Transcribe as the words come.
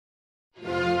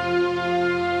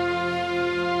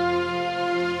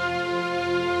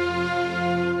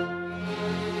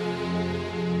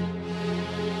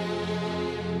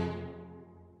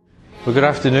Well, good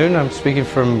afternoon. I'm speaking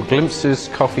from Glimpses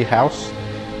Coffee House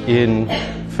in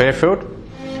Fairfield,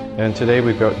 and today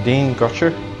we've got Dean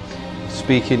Gotcher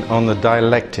speaking on the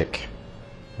dialectic,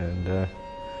 and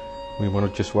we want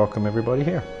to just welcome everybody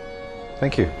here.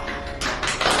 Thank you.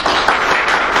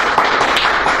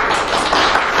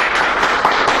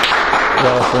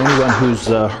 Well, for anyone who's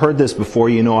heard this before,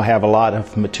 you know I have a lot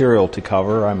of material to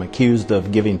cover. I'm accused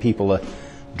of giving people a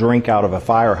drink out of a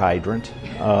fire hydrant.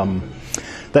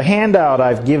 The handout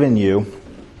I've given you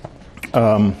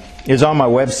is on my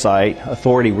website,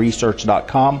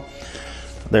 authorityresearch.com.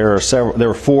 There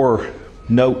are 4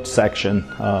 note sections.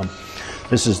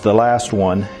 This is the last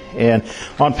one. And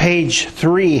on page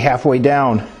 3, halfway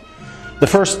down, the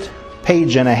first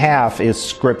page and a half is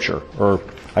scripture, or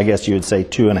I guess you would say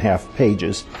 2.5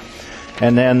 pages.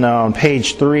 And then on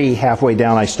page 3, halfway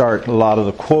down, I start a lot of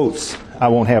the quotes I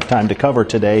won't have time to cover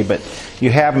today, but you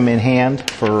have them in hand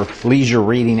for leisure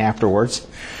reading afterwards.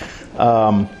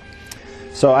 So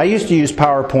I used to use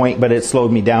PowerPoint, but it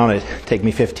slowed me down. It'd take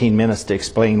me 15 minutes to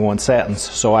explain one sentence,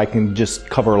 so I can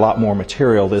just cover a lot more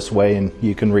material this way, and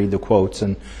you can read the quotes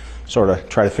and sort of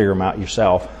try to figure them out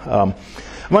yourself. I'm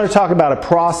going to talk about a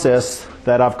process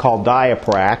that I've called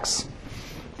Diaprax.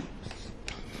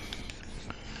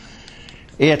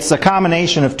 It's a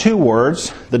combination of 2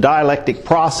 words, the dialectic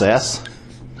process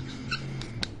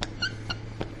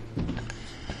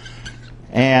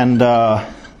and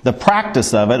the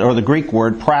practice of it, or the Greek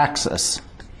word praxis.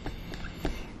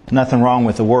 Nothing wrong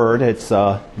with the word. It's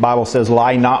Bible says,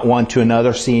 lie not one to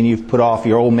another, seeing you've put off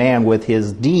your old man with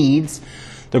his deeds.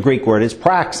 The Greek word is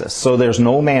praxis. So there's an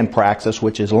old man praxis,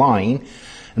 which is lying,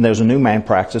 and there's a new man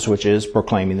praxis, which is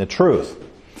proclaiming the truth.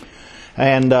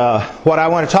 And what I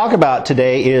want to talk about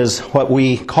today is what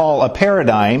we call a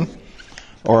paradigm,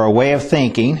 or a way of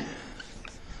thinking.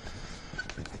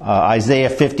 Isaiah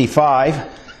 55,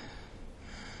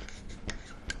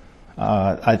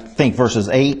 I think verses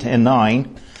 8 and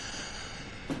 9.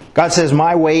 God says,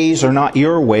 my ways are not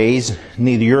your ways,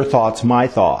 neither your thoughts my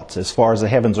thoughts. As far as the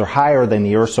heavens are higher than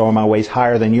the earth, so are my ways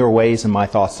higher than your ways, and my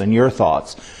thoughts than your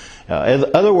thoughts. In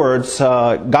other words,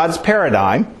 God's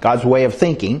paradigm, God's way of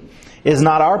thinking, is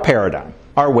not our paradigm,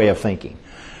 our way of thinking.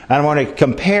 And I want to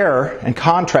compare and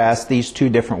contrast these 2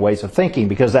 different ways of thinking,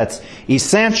 because that's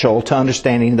essential to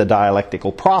understanding the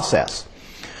dialectical process.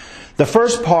 The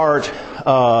first part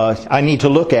I need to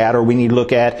look at, or we need to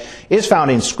look at, is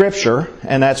found in Scripture,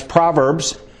 and that's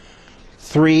Proverbs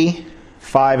 3,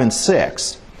 5, and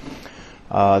 6.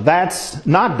 That's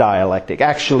not dialectic.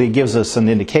 Actually, it gives us an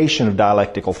indication of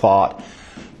dialectical thought,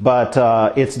 but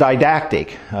it's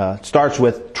didactic. It starts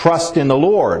with trust in the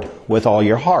Lord with all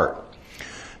your heart.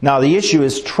 Now, the issue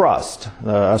is trust.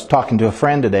 I was talking to a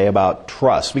friend today about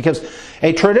trust, because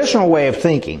a traditional way of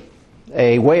thinking,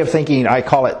 I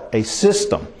call it a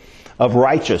system of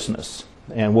righteousness,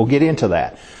 and we'll get into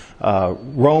that.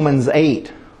 Romans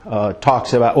 8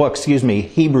 talks about,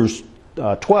 Hebrews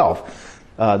 12.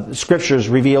 The Scriptures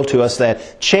reveal to us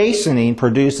that chastening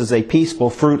produces a peaceful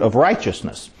fruit of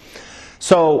righteousness.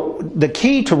 So the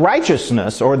key to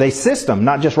righteousness, or the system,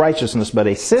 not just righteousness, but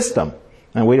a system,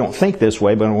 and we don't think this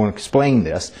way, but I want to explain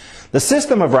this. The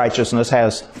system of righteousness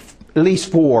has at least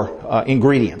 4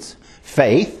 ingredients: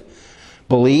 faith,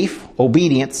 belief,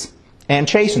 obedience, and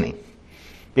chastening.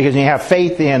 Because when you have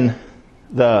faith in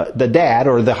the dad,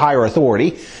 or the higher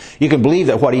authority, you can believe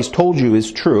that what he's told you is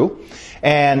true,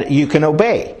 and you can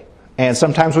obey. And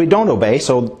sometimes we don't obey,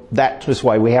 so that is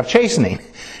why we have chastening.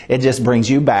 It just brings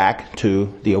you back to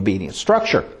the obedience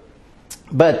structure.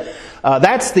 But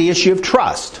that's the issue of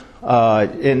trust.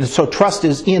 And so trust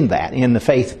is in that, in the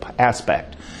faith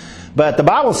aspect. But the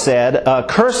Bible said,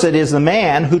 cursed is the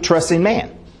man who trusts in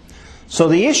man. So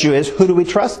the issue is, who do we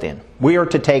trust in? We are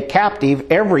to take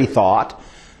captive every thought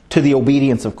to the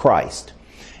obedience of Christ.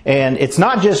 And it's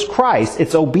not just Christ,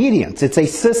 it's obedience. It's a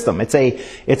system. It's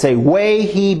a way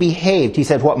He behaved. He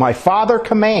said, what my Father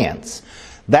commands,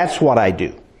 that's what I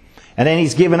do. And then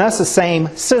He's given us the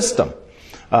same system.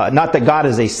 Not that God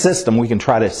is a system. We can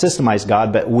try to systemize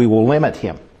God, but we will limit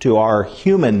Him to our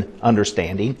human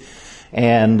understanding.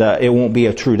 And it won't be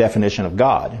a true definition of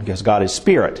God, because God is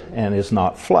spirit and is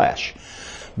not flesh.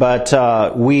 But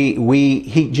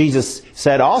Jesus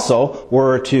said also,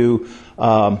 we're to...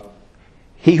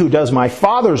 he who does my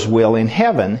Father's will in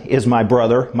heaven is my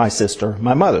brother, my sister,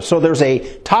 my mother. So there's a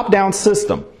top-down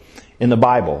system in the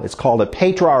Bible. It's called a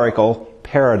patriarchal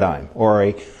paradigm, or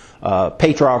a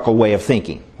patriarchal way of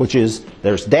thinking, which is,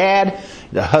 there's dad,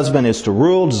 the husband is to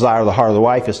rule, desire of the heart of the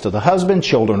wife is to the husband,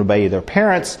 children obey their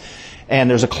parents, and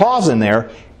there's a clause in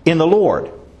there, in the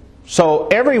Lord. So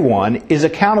everyone is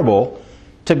accountable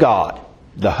to God.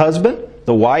 the husband,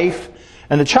 the wife,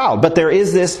 and the child. But there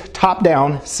is this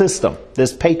top-down system,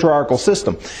 this patriarchal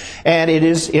system. And it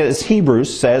is, as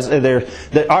Hebrews says,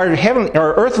 that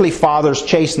our earthly fathers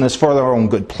chasten us for their own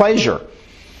good pleasure.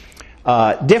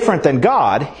 Different than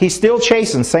God, He still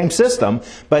chastens, same system,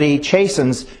 but He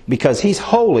chastens because He's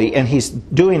holy and He's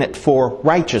doing it for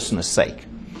righteousness' sake.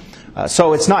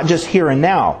 So it's not just here and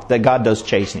now that God does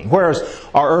chastening, whereas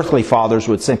our earthly fathers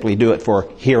would simply do it for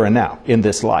here and now, in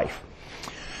this life.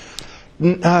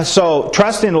 So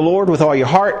trust in the Lord with all your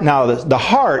heart. Now the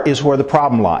heart is where the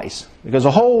problem lies, because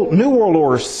the whole New World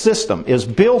Order system is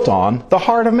built on the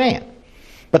heart of man.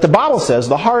 But the Bible says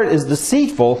the heart is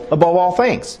deceitful above all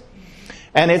things,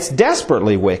 and it's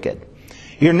desperately wicked.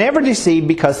 You're never deceived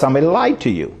because somebody lied to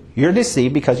you. You're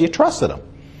deceived because you trusted them.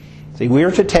 See, we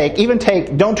are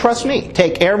to don't trust me.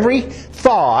 Take every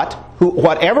thought,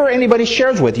 whatever anybody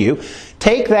shares with you,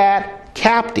 take that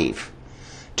captive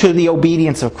to the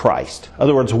obedience of Christ. In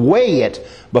other words, weigh it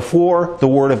before the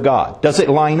Word of God. Does it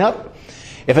line up?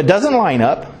 If it doesn't line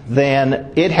up,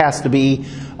 then it has to be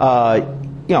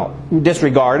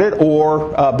disregarded or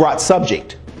brought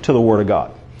subject to the Word of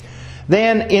God.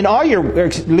 Then in all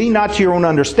lean not to your own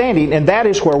understanding, and that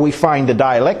is where we find the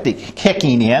dialectic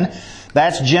kicking in.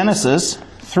 That's Genesis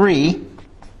 3,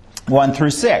 1 through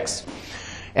 6.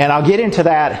 And I'll get into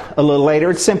that a little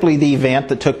later. It's simply the event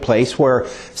that took place where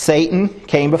Satan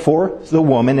came before the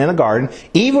woman in the garden.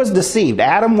 Eve was deceived.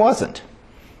 Adam wasn't.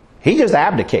 He just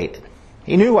abdicated.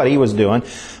 He knew what he was doing.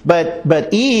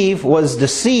 But Eve was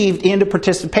deceived into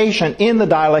participation in the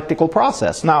dialectical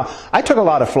process. Now, I took a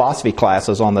lot of philosophy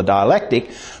classes on the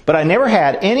dialectic, but I never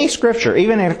had any scripture,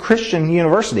 even in a Christian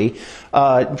university,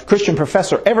 Christian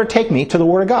professor, ever take me to the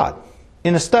Word of God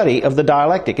in a study of the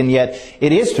dialectic, and yet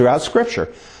it is throughout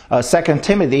Scripture. 2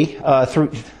 Timothy,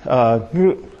 can't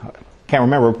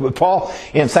remember, but Paul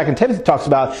in 2 Timothy talks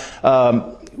about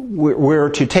we're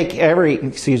to take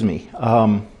every,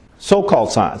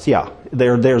 so-called science. Yeah,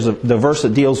 there's the verse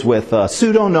that deals with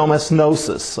pseudonomos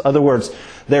gnosis. In other words,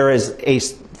 there is a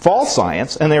false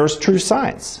science and there is true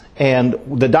science. And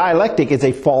the dialectic is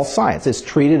a false science. It's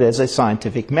treated as a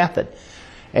scientific method.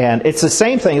 And it's the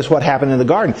same thing as what happened in the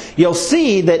garden. You'll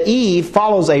see that Eve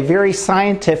follows a very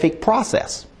scientific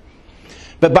process.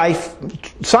 But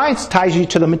science ties you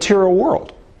to the material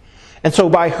world. And so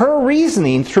by her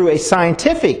reasoning through a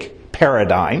scientific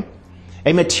paradigm,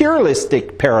 a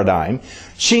materialistic paradigm,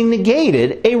 she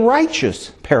negated a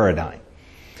righteous paradigm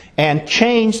and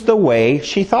changed the way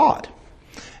she thought.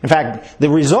 In fact,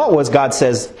 the result was God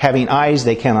says, having eyes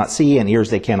they cannot see and ears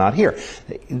they cannot hear.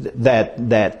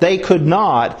 That they could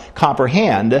not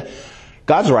comprehend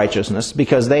God's righteousness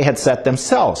because they had set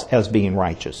themselves as being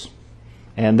righteous.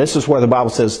 And this is where the Bible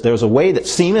says, there's a way that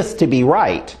seemeth to be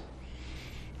right.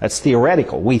 That's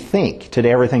theoretical. We think.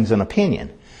 Today everything's an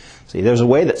opinion. See, there's a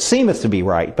way that seemeth to be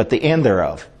right, but the end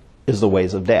thereof is the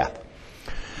ways of death.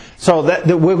 So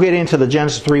we'll get into the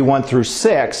Genesis 3, 1 through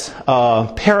 6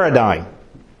 paradigm.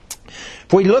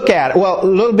 If we look at it, well, a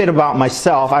little bit about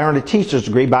myself. I earned a teacher's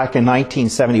degree back in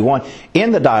 1971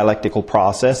 in the dialectical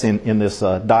process, in this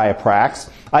Diaprax.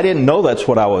 I didn't know that's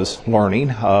what I was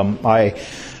learning. I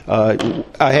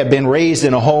had been raised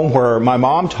in a home where my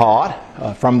mom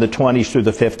taught from the 20s through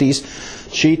the 50s.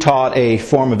 She taught a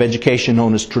form of education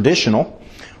known as traditional.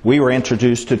 We were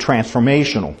introduced to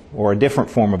transformational, or a different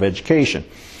form of education.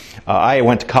 I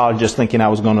went to college just thinking I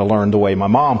was going to learn the way my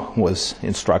mom was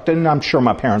instructed, and I'm sure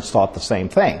my parents thought the same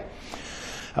thing.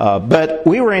 But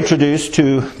we were introduced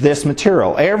to this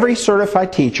material. Every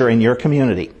certified teacher in your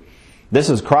community, this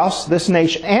is across this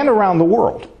nation and around the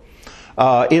world,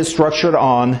 is structured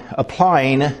on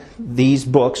applying these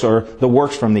books, or the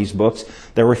works from these books.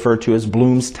 They're referred to as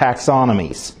Bloom's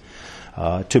taxonomies.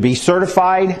 To be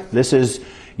certified, this is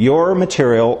your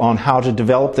material on how to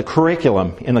develop the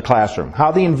curriculum in the classroom,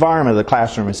 how the environment of the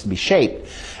classroom is to be shaped.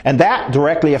 And that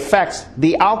directly affects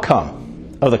the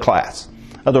outcome of the class.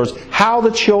 In other words, how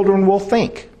the children will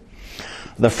think.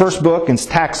 The first book in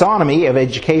Taxonomy of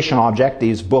Education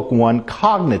Objectives, Book 1,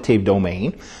 Cognitive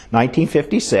Domain,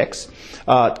 1956.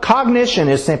 Cognition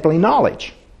is simply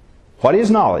knowledge. What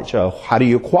is knowledge? How do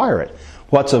you acquire it?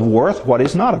 What's of worth? What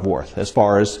is not of worth as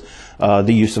far as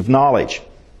the use of knowledge?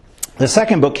 The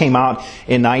second book came out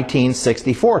in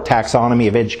 1964, Taxonomy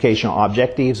of Educational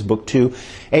Objectives, Book 2,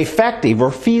 Affective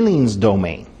or Feelings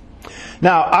Domain.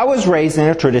 Now, I was raised in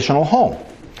a traditional home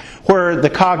where the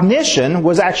cognition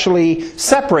was actually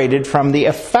separated from the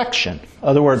affection. In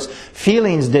other words,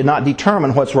 feelings did not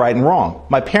determine what's right and wrong.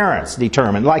 My parents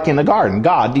determined, like in the garden,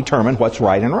 God determined what's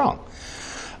right and wrong.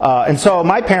 And so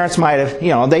my parents might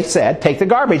have, they said, take the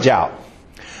garbage out.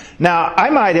 Now, I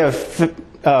might have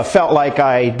felt like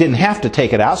I didn't have to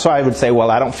take it out, so I would say, well,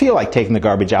 I don't feel like taking the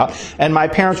garbage out, and my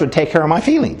parents would take care of my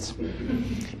feelings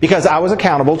because I was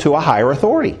accountable to a higher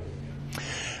authority.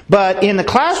 But in the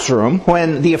classroom,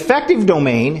 when the affective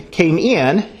domain came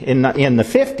in the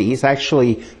 50s,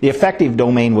 actually the affective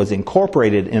domain was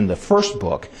incorporated in the first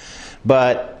book,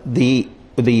 but the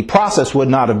process would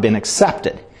not have been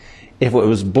accepted if it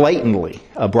was blatantly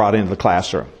brought into the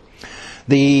classroom.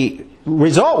 The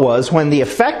result was when the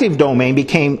affective domain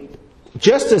became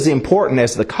just as important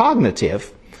as the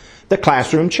cognitive, the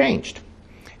classroom changed.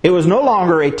 It was no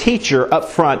longer a teacher up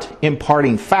front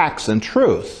imparting facts and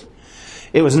truth.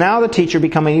 It was now the teacher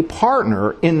becoming a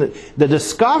partner in the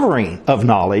discovering of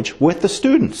knowledge with the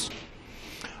students.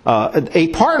 A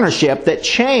partnership that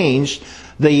changed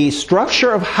the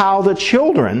structure of how the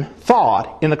children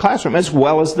thought in the classroom as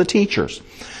well as the teachers.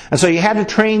 And so you had to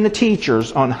train the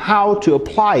teachers on how to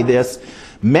apply this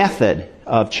method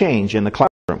of change in the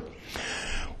classroom.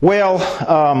 Well,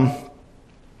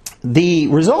 the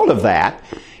result of that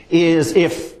is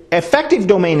if affective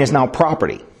domain is now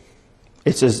property,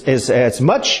 it's as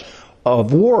much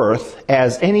of worth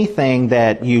as anything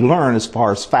that you learn as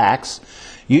far as facts.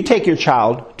 You take your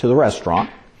child to the restaurant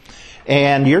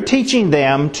and you're teaching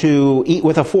them to eat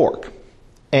with a fork,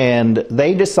 and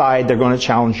they decide they're going to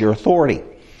challenge your authority,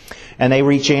 and they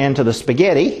reach into the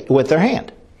spaghetti with their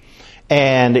hand,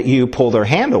 and you pull their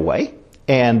hand away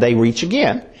and they reach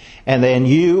again, and then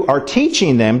you are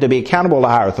teaching them to be accountable to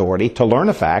higher authority, to learn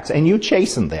the facts, and you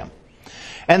chasten them,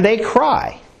 and they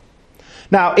cry.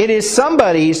 Now, it is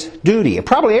somebody's duty,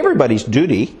 probably everybody's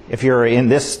duty, if you're in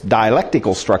this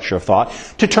dialectical structure of thought,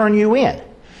 to turn you in,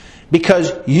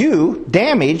 because you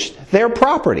damaged their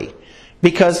property,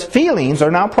 because feelings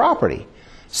are now property.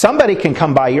 Somebody can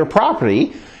come by your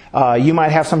property. You might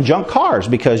have some junk cars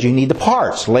because you need the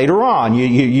parts later on.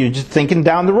 You're just thinking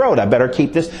down the road, I better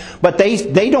keep this. But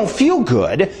they don't feel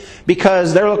good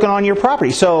because they're looking on your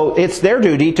property. So it's their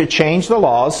duty to change the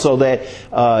laws so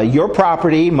that your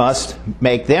property must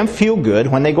make them feel good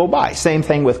when they go by. Same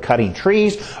thing with cutting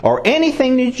trees or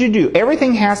anything that you do.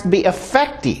 Everything has to be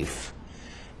effective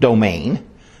domain,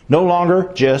 no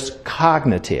longer just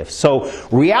cognitive. So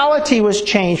reality was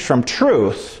changed from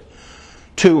truth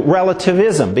to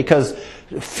relativism, because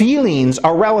feelings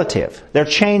are relative. They're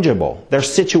changeable. They're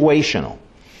situational.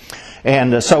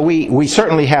 And so we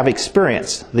certainly have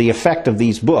experienced the effect of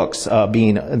these books,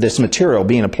 this material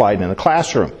being applied in the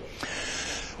classroom.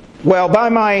 Well,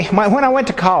 when I went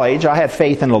to college, I had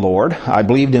faith in the Lord. I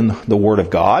believed in the Word of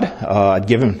God. I'd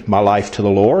given my life to the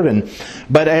Lord.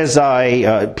 But as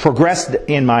I progressed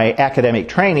in my academic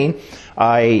training,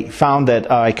 I found that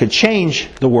I could change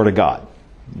the Word of God.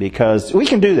 Because we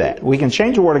can do that. We can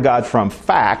change the Word of God from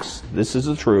facts, this is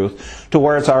the truth, to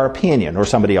where it's our opinion or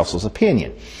somebody else's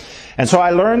opinion. And so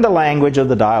I learned the language of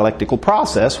the dialectical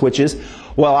process, which is,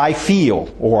 well, I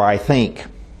feel or I think.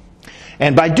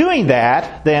 And by doing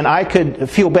that, then I could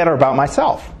feel better about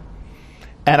myself.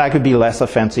 And I could be less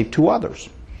offensive to others.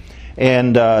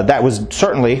 And that was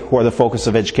certainly where the focus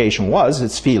of education was.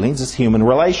 It's feelings, it's human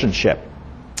relationship.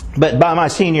 But by my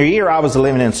senior year, I was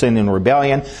living in sin and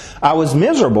rebellion. I was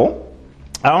miserable.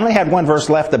 I only had one verse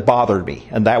left that bothered me,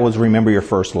 and that was remember your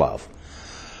first love.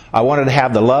 I wanted to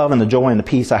have the love and the joy and the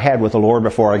peace I had with the Lord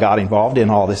before I got involved in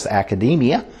all this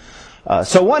academia.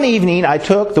 So one evening, I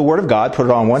took the Word of God, put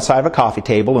it on one side of a coffee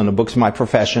table, and the books of my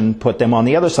profession, put them on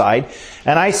the other side,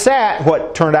 and I sat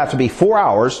what turned out to be 4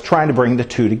 hours trying to bring the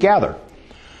two together.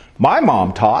 My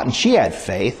mom taught, and she had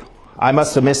faith. I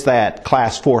must have missed that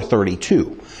class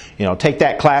 432. Take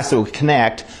that class that would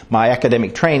connect my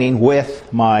academic training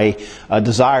with my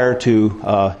desire to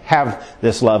have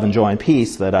this love and joy and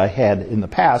peace that I had in the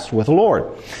past with the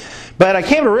Lord. But I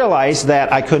came to realize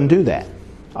that I couldn't do that.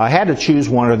 I had to choose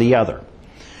one or the other.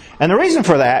 And the reason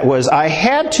for that was I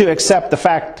had to accept the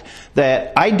fact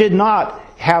that I did not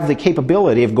have the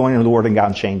capability of going into the Word of God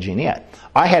and changing it.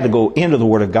 I had to go into the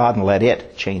Word of God and let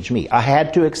it change me. I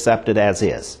had to accept it as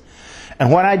is.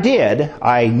 And when I did,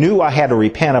 I knew I had to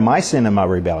repent of my sin and my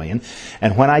rebellion.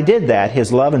 And when I did that,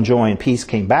 His love and joy and peace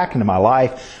came back into my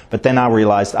life. But then I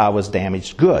realized I was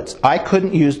damaged goods. I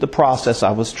couldn't use the process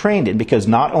I was trained in, because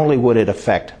not only would it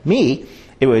affect me,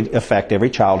 it would affect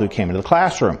every child who came into the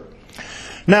classroom.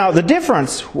 Now, the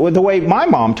difference with the way my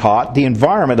mom taught the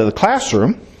environment of the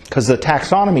classroom, because the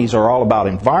taxonomies are all about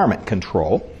environment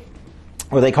control,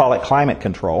 or they call it climate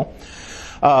control,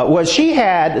 was she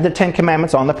had the 10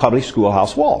 Commandments on the public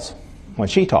schoolhouse walls when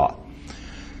she taught.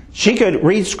 She could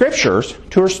read scriptures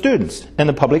to her students in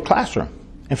the public classroom.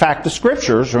 In fact, the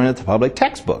scriptures are in the public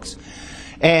textbooks.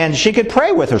 And she could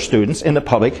pray with her students in the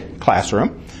public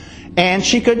classroom. And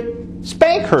she could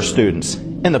spank her students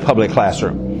in the public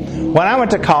classroom. When I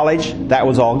went to college, that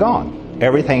was all gone.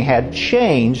 Everything had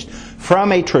changed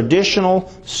from a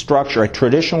traditional structure, a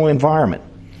traditional environment.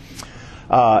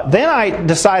 Then I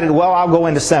decided, well, I'll go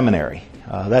into seminary.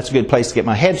 That's a good place to get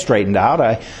my head straightened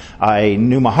out. I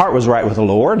knew my heart was right with the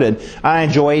Lord, and I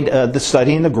enjoyed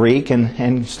studying the Greek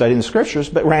and studying the Scriptures,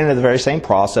 but ran into the very same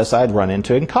process I'd run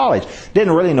into in college.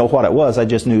 Didn't really know what it was. I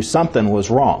just knew something was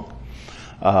wrong.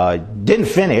 Didn't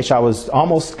finish. I was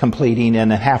almost completing, and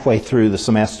then halfway through the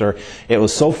semester, it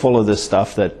was so full of this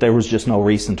stuff that there was just no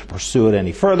reason to pursue it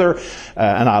any further.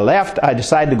 And I left. I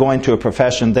decided to go into a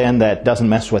profession then that doesn't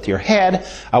mess with your head.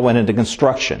 I went into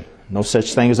construction. No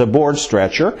such thing as a board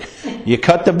stretcher. You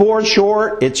cut the board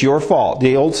short, it's your fault.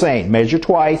 The old saying, measure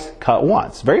twice, cut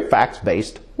once. Very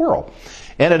facts-based world.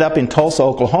 Ended up in Tulsa,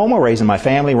 Oklahoma, raising my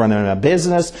family, running a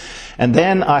business. And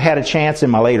then I had a chance in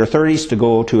my later 30s to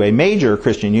go to a major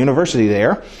Christian university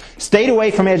there. Stayed away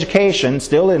from education,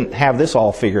 still didn't have this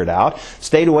all figured out.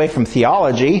 Stayed away from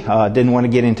theology, didn't want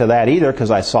to get into that either because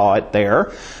I saw it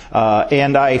there.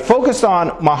 And I focused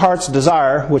on my heart's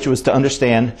desire, which was to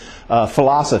understand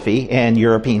philosophy and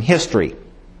European history.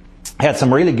 Had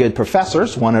some really good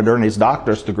professors. One had earned his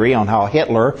doctorate degree on how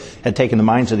Hitler had taken the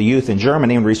minds of the youth in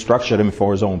Germany and restructured them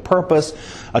for his own purpose.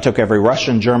 I took every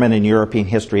Russian, German, and European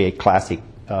history, a class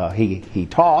he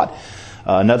taught.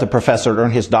 Another professor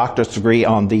earned his doctorate degree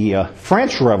on the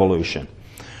French Revolution.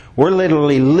 We're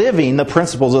literally living the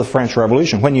principles of the French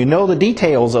Revolution. When you know the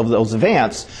details of those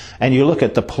events and you look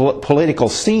at the political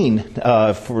scene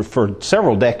for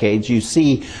several decades, you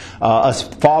see us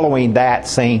following that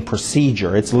same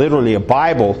procedure. It's literally a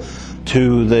Bible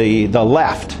to the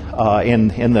left in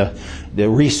the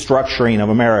restructuring of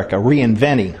America,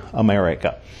 reinventing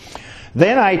America.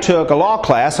 Then I took a law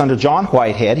class under John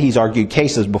Whitehead. He's argued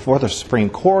cases before the Supreme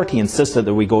Court. He insisted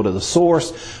that we go to the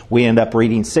source. We ended up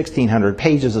reading 1,600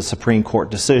 pages of Supreme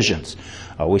Court decisions.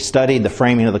 We studied the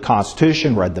framing of the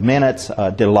Constitution, read the minutes,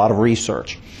 did a lot of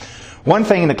research. One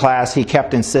thing in the class, he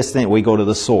kept insisting that we go to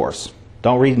the source.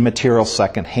 Don't read material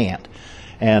secondhand.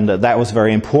 And that was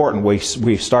very important. We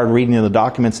started reading the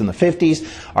documents in the 50s.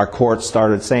 Our courts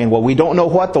started saying, well, we don't know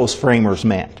what those framers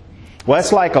meant. Well,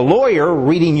 it's like a lawyer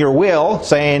reading your will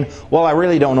saying, well, I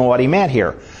really don't know what he meant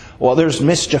here. Well, there's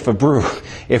mischief of brew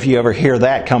if you ever hear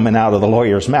that coming out of the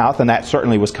lawyer's mouth, and that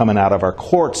certainly was coming out of our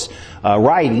court's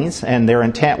writings, and their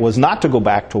intent was not to go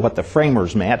back to what the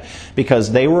framers meant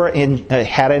because they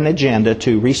had an agenda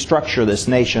to restructure this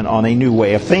nation on a new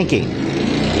way of thinking.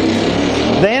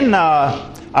 Then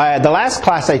the last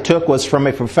class I took was from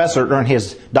a professor who earned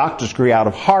his doctorate degree out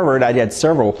of Harvard. I had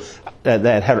several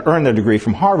that had earned their degree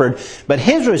from Harvard, but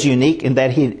his was unique in that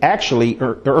he actually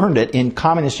earned it in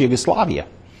communist Yugoslavia.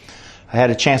 I had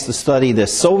a chance to study the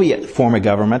Soviet form of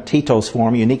government, Tito's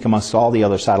form, unique amongst all the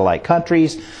other satellite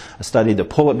countries. I studied the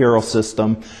Politburo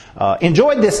system.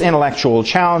 Enjoyed this intellectual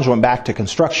challenge, went back to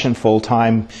construction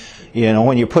full-time. You know,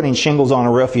 when you're putting shingles on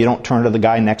a roof, you don't turn to the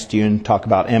guy next to you and talk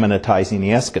about immanentizing the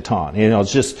eschaton. You know,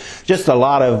 it's just a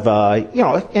lot of,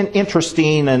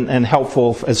 interesting and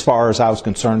helpful as far as I was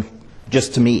concerned,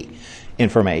 just to me,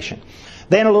 information.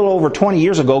 Then a little over 20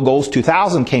 years ago, Goals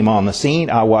 2000 came on the scene.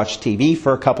 I watched TV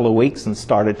for a couple of weeks and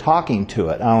started talking to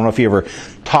it. I don't know if you ever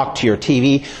talked to your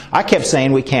TV. I kept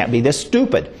saying we can't be this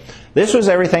stupid. This was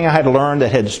everything I had learned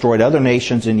that had destroyed other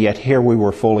nations, and yet here we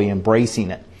were fully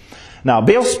embracing it. Now,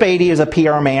 Bill Spady is a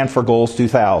PR man for Goals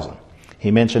 2000. He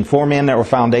mentioned 4 men that were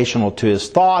foundational to his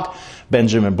thought: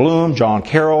 Benjamin Bloom, John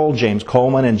Carroll, James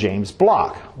Coleman, and James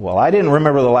Block. Well, I didn't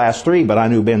remember the last 3, but I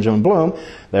knew Benjamin Bloom.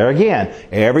 There again,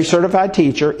 every certified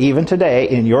teacher, even today,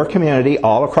 in your community,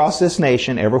 all across this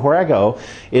nation, everywhere I go,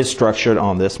 is structured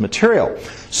on this material.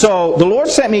 So the Lord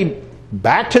sent me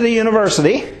back to the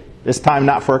university, this time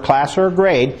not for a class or a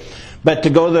grade, but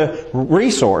to go to the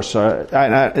resource,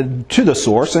 to the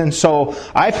source. And so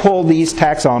I pulled these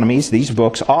taxonomies, these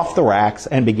books, off the racks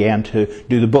and began to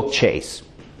do the book chase.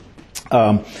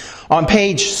 On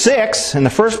page 6, in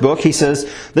the first book, he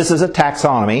says this is a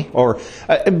taxonomy, or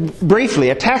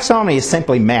briefly, a taxonomy is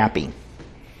simply mapping.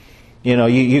 You know,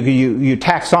 you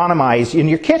taxonomize in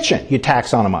your kitchen. You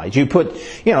taxonomize. You put,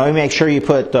 you make sure you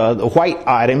put the white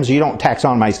items. You don't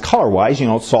taxonomize color-wise.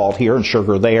 Salt here and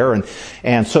sugar there,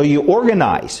 and so you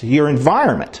organize your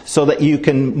environment so that you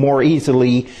can more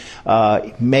easily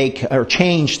make or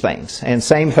change things. And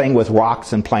same thing with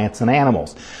rocks and plants and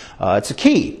animals. It's a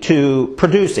key to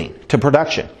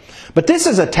production. But this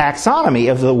is a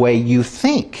taxonomy of the way you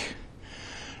think.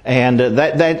 And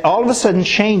that all of a sudden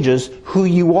changes who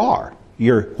you are.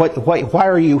 Why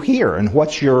are you here? And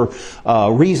what's your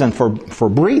reason for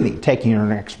breathing, taking your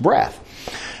next breath?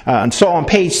 And so on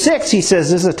page 6, he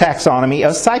says this is a taxonomy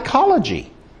of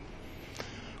psychology.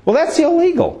 Well, that's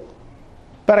illegal.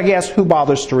 But I guess who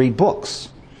bothers to read books?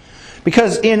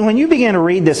 Because when you begin to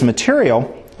read this material,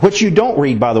 which you don't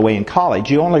read, by the way, in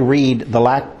college, you only read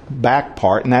the back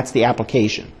part, and that's the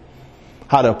application,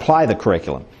 how to apply the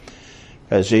curriculum.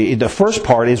 Because the first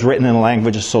part is written in the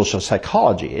language of social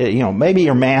psychology. You know, maybe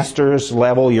your master's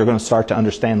level, you're going to start to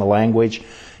understand the language.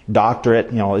 Doctorate,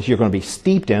 you know, you're going to be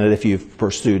steeped in it if you've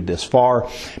pursued this far.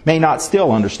 May not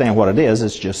still understand what it is.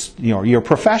 It's just, you know, your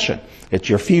profession. It's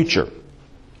your future.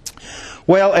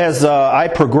 Well, as I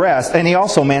progressed, and he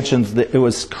also mentions that it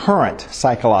was current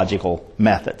psychological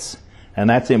methods. And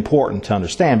that's important to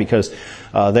understand because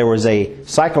there was a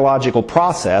psychological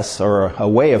process or a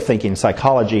way of thinking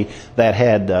psychology that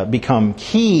had become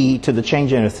key to the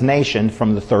change in the nation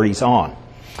from the 30s on.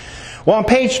 Well, on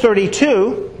page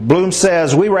 32, Bloom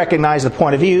says, we recognize the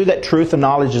point of view that truth and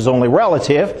knowledge is only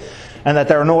relative and that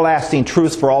there are no lasting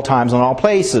truths for all times and all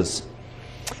places.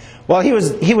 Well, he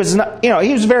was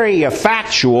very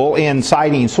factual in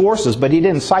citing sources, but he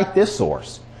didn't cite this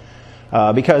source.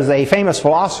 Because a famous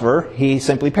philosopher, he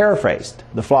simply paraphrased.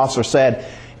 The philosopher said,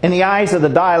 in the eyes of the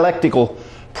dialectical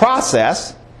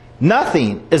process,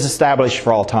 nothing is established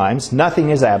for all times,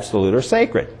 nothing is absolute or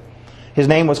sacred. His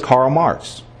name was Karl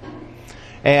Marx.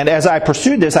 And as I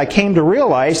pursued this, I came to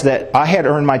realize that I had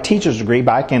earned my teacher's degree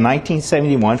back in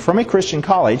 1971 from a Christian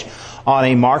college on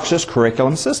a Marxist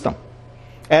curriculum system.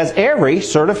 As every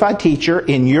certified teacher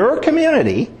in your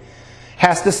community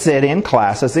has to sit in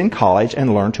classes in college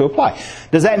and learn to apply.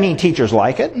 Does that mean teachers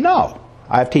like it? No.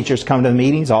 I have teachers come to the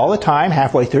meetings all the time.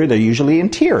 Halfway through, they're usually in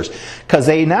tears because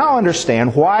they now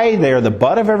understand why they're the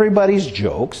butt of everybody's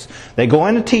jokes. They go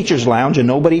into teacher's lounge and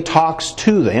nobody talks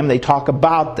to them. They talk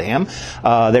about them.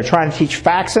 They're trying to teach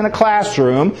facts in a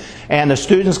classroom, and the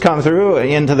students come through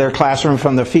into their classroom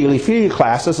from the feely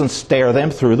classes and stare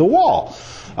them through the wall.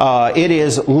 It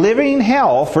is living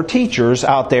hell for teachers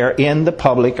out there in the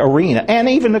public arena, and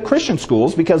even the Christian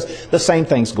schools, because the same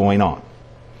thing's going on.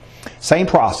 Same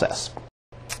process.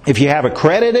 If you have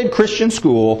accredited Christian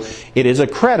school, it is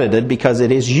accredited because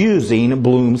it is using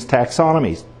Bloom's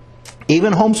taxonomies.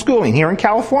 Even homeschooling here in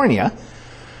California,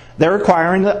 they're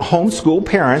requiring the homeschool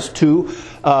parents to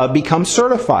become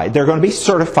certified. They're going to be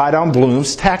certified on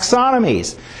Bloom's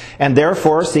taxonomies. And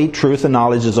therefore, see, truth and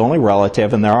knowledge is only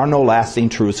relative, and there are no lasting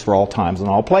truths for all times and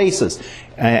all places.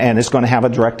 And it's going to have a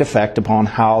direct effect upon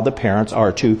how the parents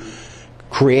are to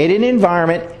create an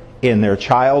environment in their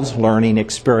child's learning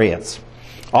experience.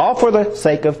 All for the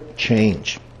sake of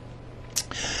change.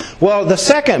 Well, the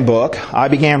second book, I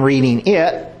began reading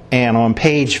it. And on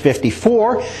page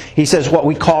 54, he says what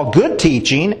we call good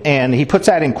teaching, and he puts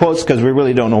that in quotes because we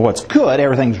really don't know what's good,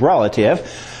 everything's relative,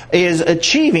 is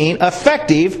achieving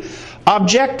effective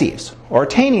objectives or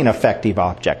attaining effective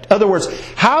object. In other words,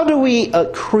 how do we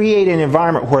create an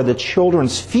environment where the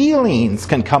children's feelings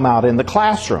can come out in the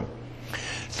classroom?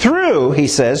 Through, he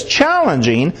says,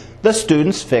 challenging the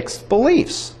students' fixed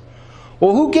beliefs.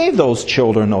 Well, who gave those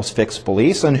children those fixed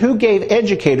beliefs, and who gave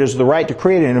educators the right to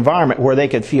create an environment where they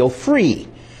could feel free,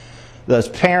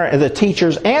 the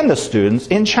teachers and the students,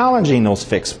 in challenging those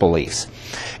fixed beliefs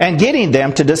and getting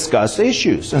them to discuss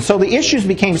issues? And so the issues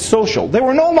became social. They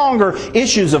were no longer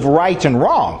issues of right and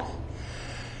wrong.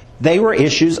 They were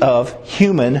issues of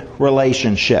human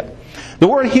relationship. The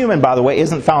word human, by the way,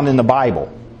 isn't found in the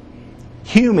Bible.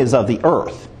 Hume is of the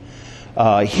earth.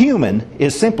 Human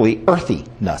is simply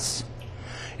earthiness.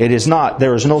 It is not,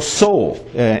 there is no soul.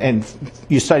 And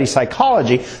you study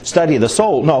psychology, study the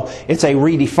soul. No, it's a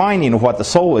redefining of what the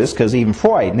soul is, because even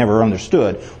Freud never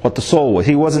understood what the soul was.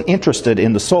 He wasn't interested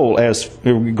in the soul as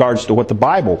in regards to what the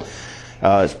Bible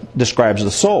describes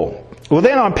the soul. Well,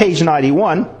 then on page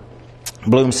 91,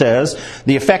 Bloom says,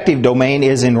 the affective domain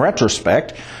is in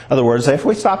retrospect, in other words, if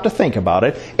we stop to think about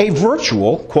it, a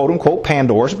virtual, quote-unquote,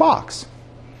 Pandora's box.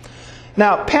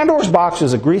 Now, Pandora's box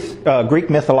is a Greek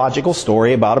mythological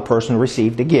story about a person who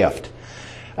received a gift.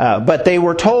 But they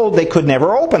were told they could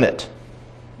never open it.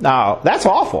 Now, that's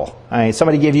awful. I mean,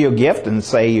 somebody give you a gift and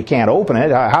say you can't open it.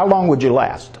 How long would you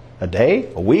last? A day?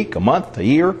 A week? A month? A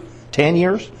year? 10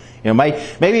 years? You know,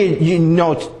 maybe you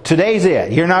know today's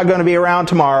it. You're not going to be around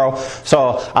tomorrow,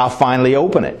 so I'll finally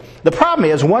open it. The problem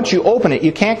is, once you open it,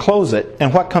 you can't close it,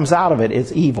 and what comes out of it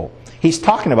is evil. He's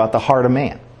talking about the heart of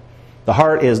man. The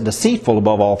heart is deceitful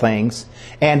above all things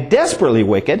and desperately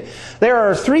wicked. There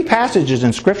are 3 passages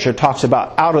in Scripture that talks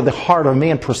about out of the heart of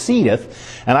man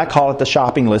proceedeth, and I call it the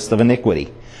shopping list of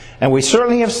iniquity. And we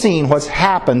certainly have seen what's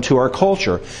happened to our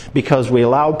culture because we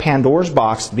allowed Pandora's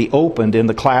box to be opened in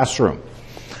the classroom.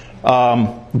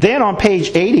 Then on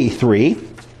page 83,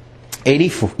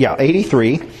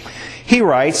 83, he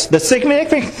writes, the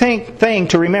significant thing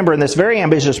to remember in this very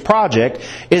ambitious project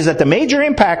is that the major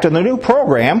impact of the new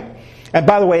program, and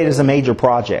by the way, it is a major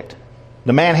project.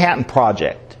 The Manhattan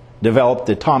Project developed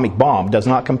the atomic bomb, does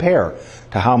not compare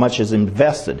to how much is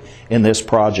invested in this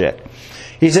project.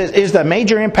 He says, is the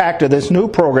major impact of this new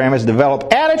program is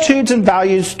develop attitudes and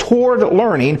values toward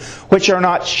learning which are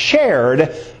not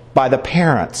shared by the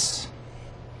parents.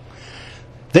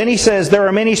 Then he says, there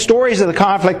are many stories of the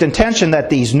conflict and tension that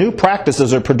these new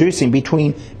practices are producing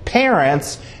between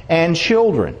parents and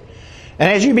children. And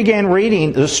as you begin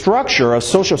reading the structure of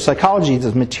social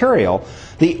psychology's material,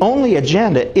 the only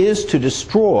agenda is to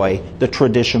destroy the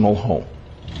traditional home.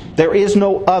 There is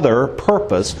no other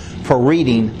purpose for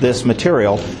reading this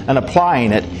material and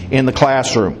applying it in the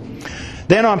classroom.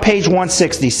 Then on page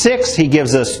 166, he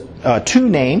gives us two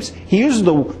names. He uses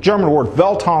the German word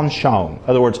Weltanschauung, in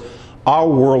other words, our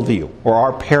worldview or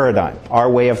our paradigm, our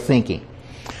way of thinking.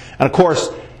 And of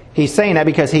course, he's saying that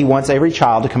because he wants every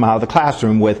child to come out of the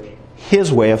classroom with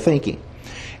his way of thinking.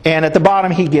 And at the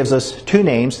bottom, he gives us two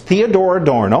names, Theodor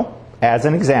Adorno, as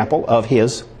an example of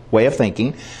his way of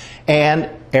thinking, and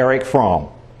Erich Fromm.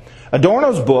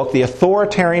 Adorno's book, The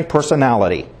Authoritarian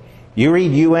Personality. You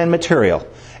read UN material,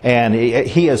 and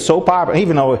he is so popular,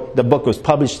 even though the book was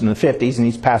published in the 50s and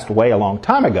he's passed away a long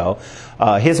time ago,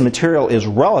 his material is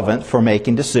relevant for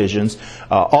making decisions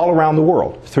all around the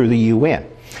world through the UN.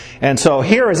 And so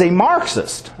here is a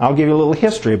Marxist. I'll give you a little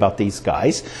history about these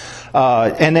guys.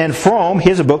 And then Fromm,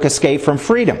 his book, Escape from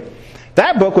Freedom.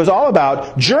 That book was all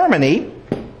about Germany,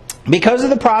 because of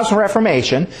the Protestant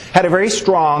Reformation, had a very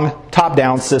strong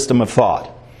top-down system of thought.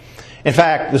 In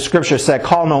fact, the Scripture said,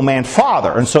 call no man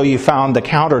father. And so you found the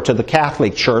counter to the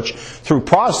Catholic Church through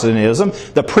Protestantism,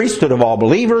 the priesthood of all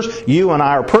believers. You and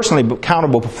I are personally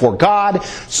accountable before God.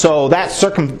 So that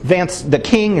circumvents the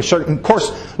king. Of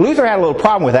course, Luther had a little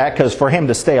problem with that because for him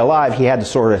to stay alive, he had to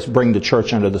sort of bring the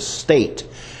church under the state.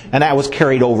 And that was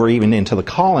carried over even into the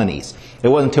colonies. It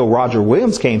wasn't until Roger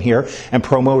Williams came here and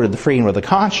promoted the freedom of the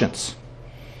conscience.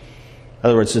 In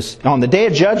other words, on the day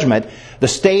of judgment, the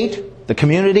state, the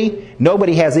community,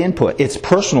 nobody has input. It's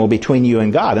personal between you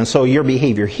and God. And so your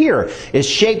behavior here is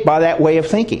shaped by that way of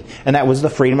thinking. And that was the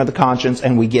freedom of the conscience.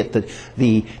 And we get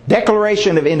the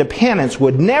Declaration of Independence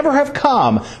would never have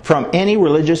come from any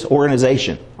religious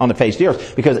organization on the face of the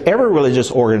earth. Because every religious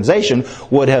organization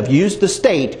would have used the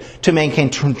state to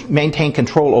maintain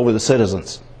control over the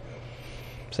citizens.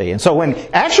 See, and so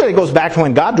actually it goes back to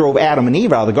when God drove Adam and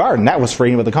Eve out of the garden. That was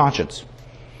freedom of the conscience.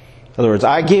 In other words,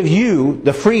 I give you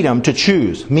the freedom to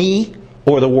choose me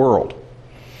or the world.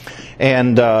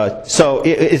 And so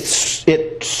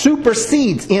it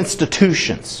supersedes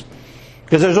institutions.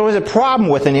 Because there's always a problem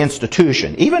with an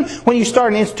institution. Even when you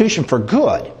start an institution for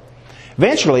good,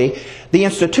 eventually the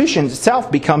institution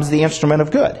itself becomes the instrument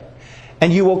of good.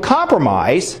 And you will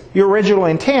compromise your original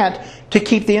intent to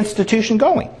keep the institution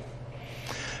going.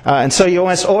 And so you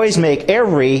must always make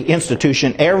every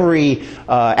institution, every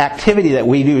activity that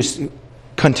we do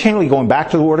continually going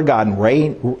back to the Word of God and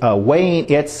weighing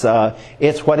its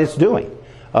what it's doing.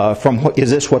 Is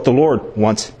this what the Lord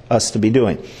wants us to be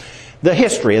doing? The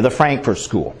history of the Frankfurt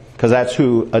School, because that's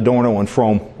who Adorno and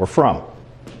Fromm were from.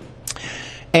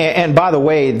 And by the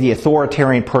way, the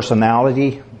authoritarian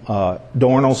personality,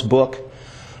 Adorno's book,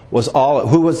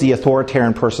 who was the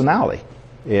authoritarian personality?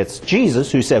 It's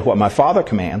Jesus who said, what my Father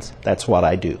commands, that's what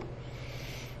I do.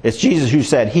 It's Jesus who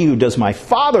said, he who does my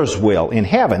Father's will in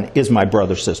heaven is my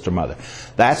brother, sister, mother.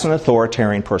 That's an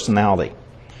authoritarian personality.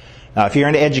 Now, if you're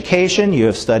into education, you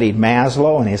have studied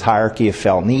Maslow and his hierarchy of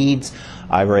felt needs.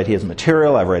 I've read his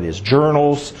material. I've read his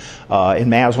journals. In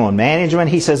Maslow and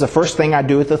Management, he says the first thing I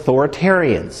do with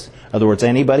authoritarians, in other words,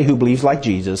 anybody who believes like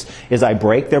Jesus, is I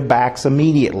break their backs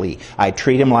immediately. I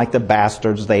treat them like the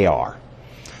bastards they are.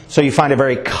 So you find a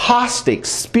very caustic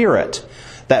spirit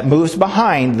that moves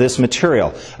behind this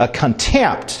material. A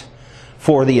contempt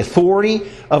for the authority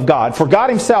of God, for God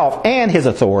Himself and His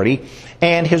authority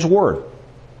and His Word.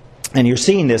 And you're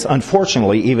seeing this,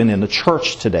 unfortunately, even in the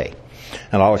church today.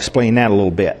 And I'll explain that a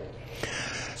little bit.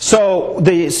 So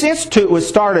this institute was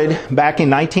started back in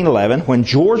 1911 when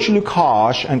George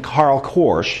Lukács and Karl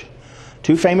Korsch,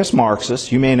 two famous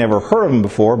Marxists. You may have never heard of them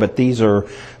before, but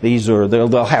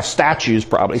they'll have statues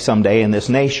probably someday in this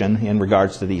nation in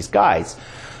regards to these guys.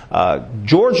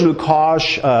 George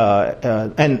Lukács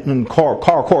and Karl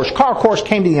Korsch. Karl Korsch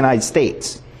came to the United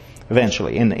States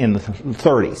eventually in the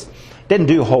 30s. Didn't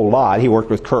do a whole lot. He worked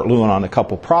with Kurt Lewin on a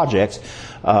couple projects.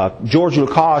 George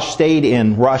Lukács stayed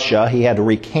in Russia. He had to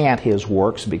recant his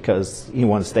works because he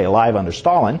wanted to stay alive under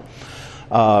Stalin.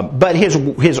 But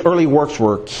his early works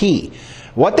were key.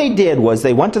 What they did was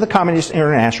they went to the Communist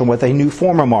International with a new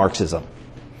form of Marxism.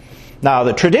 Now,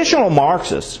 the traditional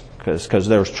Marxists, because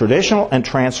there's traditional and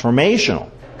transformational,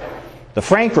 the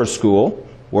Frankfurt School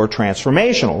were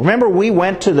transformational. Remember, we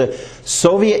went to the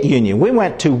Soviet Union. We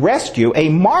went to rescue a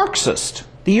Marxist.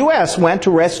 The U.S. went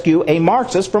to rescue a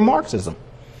Marxist from Marxism,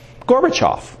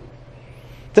 Gorbachev.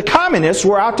 The communists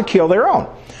were out to kill their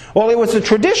own. Well, it was the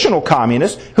traditional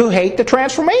communists who hate the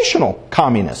transformational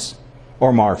communists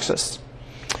or Marxists.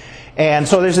 And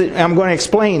so I'm going to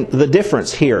explain the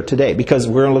difference here today, because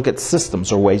we're going to look at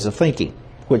systems or ways of thinking,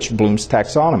 which Bloom's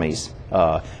taxonomies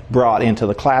brought into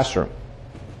the classroom.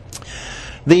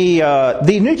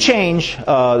 The new change,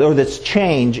 or this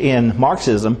change in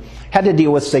Marxism, had to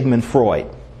deal with Sigmund Freud.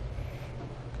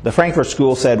 The Frankfurt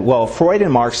School said, well, Freud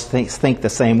and Marx think the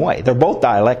same way. They're both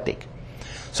dialectic.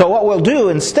 So what we'll do,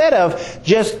 instead of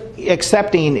just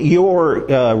accepting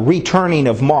your returning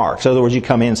of Marx, in other words, you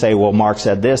come in and say, well, Marx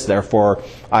said this, therefore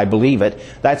I believe it.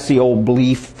 That's the old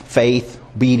belief, faith,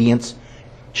 obedience,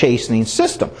 chastening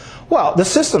system. Well, the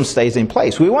system stays in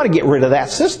place. We want to get rid of that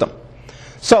system.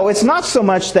 So it's not so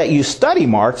much that you study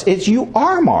Marx, it's you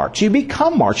are Marx. You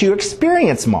become Marx. You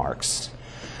experience Marx.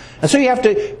 And so you have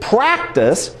to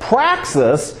praxis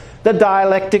the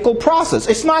dialectical process.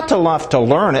 It's not enough to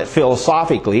learn it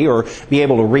philosophically or be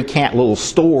able to recant little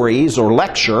stories or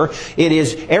lecture. It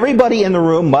is everybody in the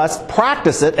room must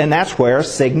practice it, and that's where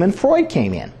Sigmund Freud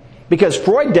came in. Because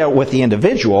Freud dealt with the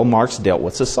individual, Marx dealt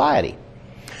with society.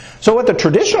 So what the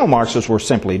traditional Marxists were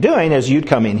simply doing is you'd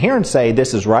come in here and say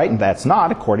this is right and that's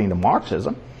not, according to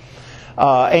Marxism.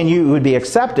 And you would be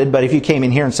accepted, but if you came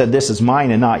in here and said this is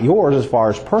mine and not yours as far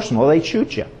as personal, they'd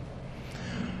shoot you.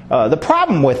 The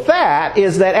problem with that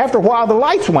is that after a while the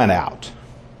lights went out.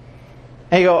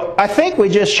 And you go, I think we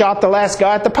just shot the last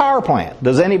guy at the power plant.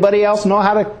 Does anybody else know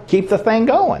how to keep the thing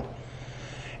going?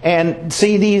 And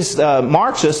see, these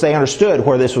Marxists, they understood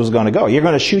where this was going to go. You're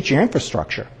going to shoot your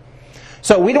infrastructure.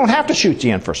 So we don't have to shoot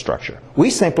the infrastructure. We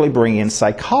simply bring in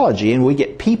psychology and we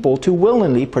get people to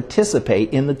willingly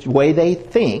participate in the way they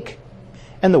think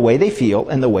and the way they feel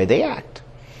and the way they act.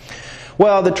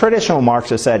 Well, the traditional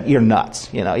Marxists said, you're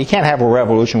nuts. You can't have a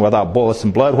revolution without bullets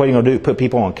and blood. What are you going to do? Put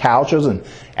people on couches and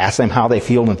ask them how they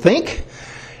feel and think?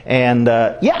 And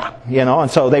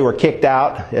and so they were kicked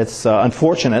out. It's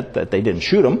unfortunate that they didn't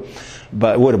shoot them,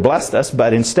 but it would have blessed us.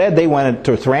 But instead they went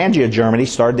to Thuringia, Germany,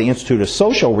 started the Institute of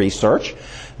Social Research,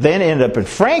 then ended up in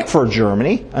Frankfurt,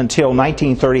 Germany. Until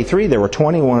 1933, there were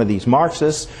 21 of these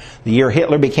Marxists. The year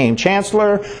Hitler became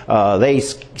chancellor, they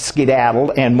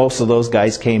skedaddled, and most of those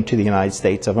guys came to the United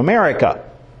States of America.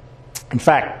 In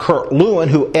fact, Kurt Lewin,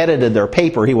 who edited their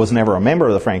paper, he was never a member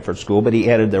of the Frankfurt School, but he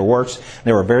edited their works.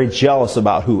 They were very jealous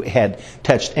about who had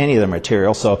touched any of their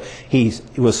material, so he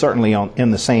was certainly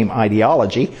in the same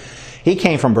ideology. He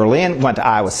came from Berlin, went to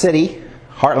Iowa City,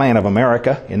 heartland of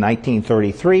America, in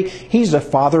 1933. He's the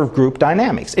father of group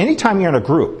dynamics. Anytime you're in a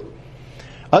group,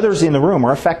 others in the room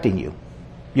are affecting you.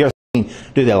 You're thinking,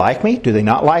 do they like me? Do they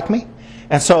not like me?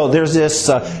 And so there's this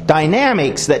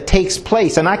dynamics that takes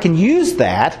place, and I can use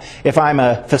that, if I'm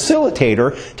a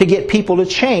facilitator, to get people to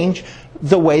change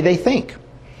the way they think.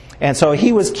 And so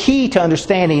he was key to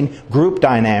understanding group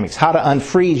dynamics, how to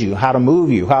unfreeze you, how to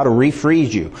move you, how to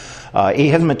refreeze you.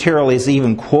 His material is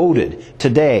even quoted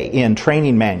today in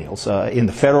training manuals in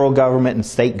the federal government and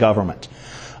state government.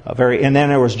 And then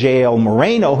there was J.L.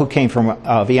 Moreno, who came from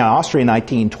Vienna, Austria in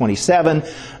 1927,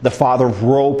 the father of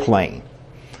role-playing.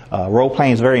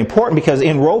 Role-playing is very important because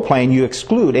in role-playing you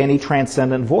exclude any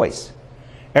transcendent voice.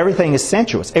 Everything is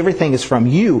sensuous. Everything is from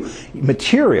you,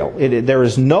 material. There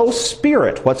is no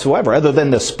spirit whatsoever other than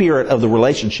the spirit of the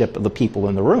relationship of the people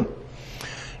in the room.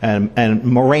 And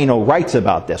Moreno writes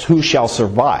about this. Who shall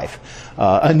survive?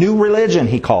 A new religion,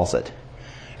 he calls it.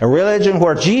 A religion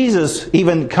where Jesus,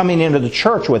 even coming into the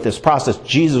church with this process,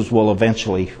 Jesus will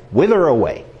eventually wither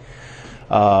away.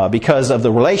 Because of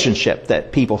the relationship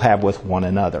that people have with one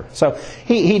another. So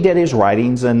he did his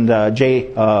writings, and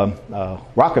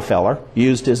Rockefeller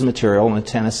used his material in the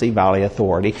Tennessee Valley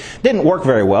Authority. Didn't work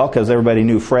very well because everybody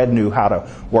knew Fred knew how to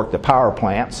work the power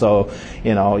plant. So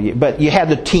but you had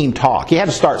the team talk. You had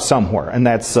to start somewhere, and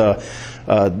that's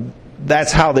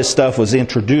how this stuff was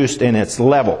introduced in its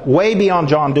level, way beyond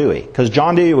John Dewey, because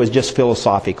John Dewey was just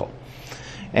philosophical,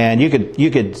 and you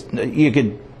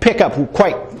could pick up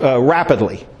quite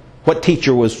rapidly what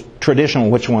teacher was traditional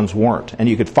and which ones weren't, and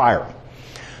you could fire them.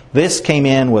 This came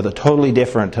in with a totally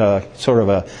different sort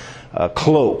of a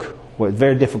cloak, where it's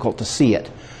very difficult to see it.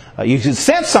 You could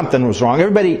sense something was wrong.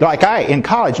 Everybody, like I, in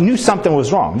college, knew something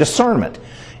was wrong. Discernment.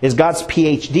 is God's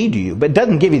PhD to you. But it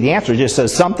doesn't give you the answer. It just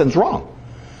says something's wrong.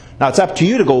 Now, it's up to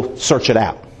you to go search it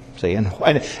out. See, and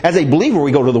as a believer,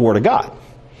 we go to the Word of God.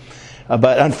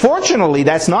 But unfortunately,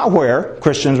 that's not where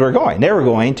Christians were going. They were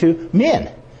going to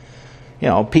men.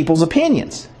 People's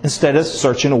opinions. Instead of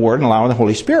searching the Word and allowing the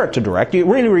Holy Spirit to direct you. It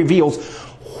really reveals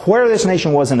where this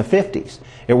nation was in the 50s.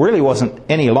 It really wasn't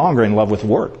any longer in love with the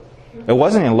Word. It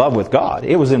wasn't in love with God.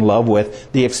 It was in love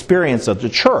with the experience of the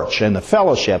church and the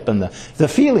fellowship and the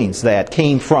feelings that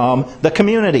came from the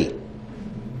community.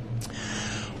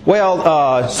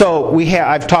 Well, so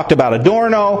I've talked about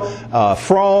Adorno,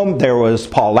 Fromm. There was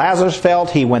Paul Lazarsfeld.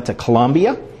 He went to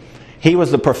Columbia. He was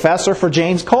the professor for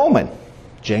James Coleman.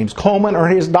 James Coleman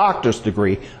earned his doctor's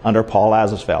degree under Paul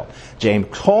Lazarsfeld. James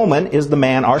Coleman is the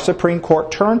man our Supreme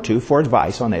Court turned to for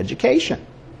advice on education.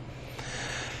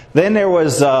 Then there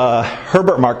was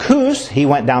Herbert Marcuse. He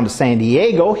went down to San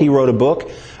Diego. He wrote a book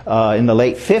in the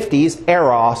late 50s,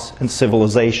 Eros and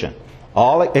Civilization,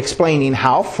 all explaining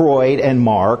how Freud and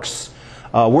Marx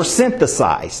were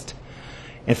synthesized.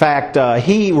 In fact,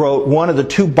 he wrote one of the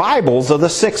two Bibles of the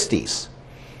 60s.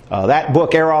 That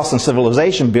book, Eros and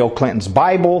Civilization, Bill Clinton's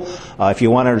Bible. If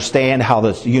you want to understand how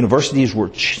the universities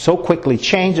were so quickly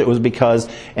changed, it was because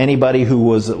anybody who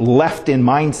was left in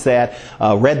mindset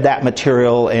read that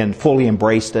material and fully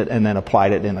embraced it and then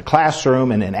applied it in the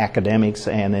classroom and in academics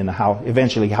and in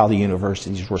eventually how the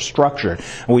universities were structured.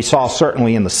 And we saw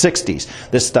certainly in the 60s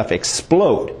this stuff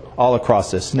explode all across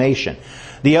this nation.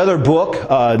 The other book,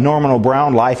 Norman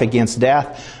O'Brien, Life Against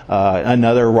Death,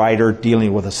 another writer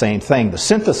dealing with the same thing, the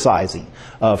synthesizing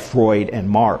of Freud and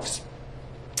Marx.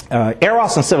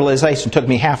 Eros and Civilization took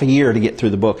me half a year to get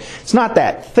through the book. It's not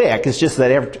that thick, it's just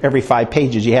that every 5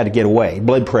 pages you had to get away.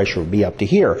 Blood pressure would be up to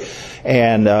here.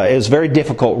 And it was very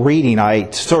difficult reading.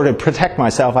 I sort of protect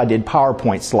myself, I did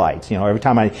PowerPoint slides. Every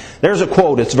time there's a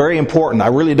quote, it's very important. I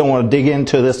really don't want to dig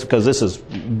into this because this is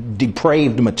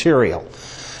depraved material.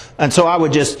 And so I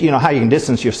would just, how you can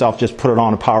distance yourself, just put it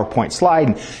on a PowerPoint slide.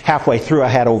 And halfway through I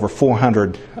had over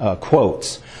 400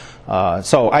 quotes.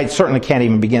 So I certainly can't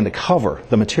even begin to cover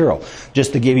the material,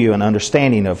 just to give you an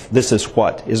understanding of this is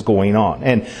what is going on.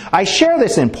 And I share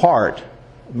this in part,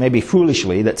 maybe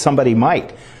foolishly, that somebody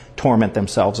might torment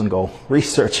themselves and go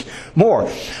research more.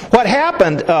 What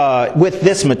happened with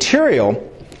this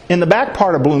material, in the back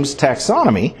part of Bloom's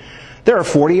taxonomy, there are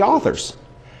 40 authors.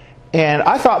 And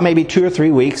I thought maybe 2 or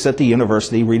 3 weeks at the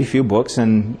university, read a few books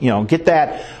and, get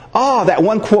that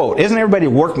one quote. Isn't everybody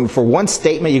working for one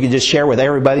statement you could just share with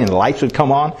everybody and the lights would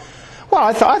come on? Well,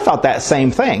 I thought that same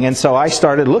thing. And so I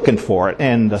started looking for it.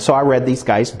 And so I read these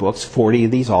guys' books, 40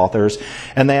 of these authors.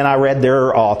 And then I read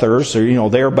their authors, or,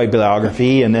 their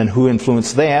bibliography, and then who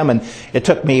influenced them. And it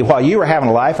took me, while you were having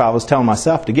a life, I was telling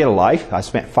myself to get a life. I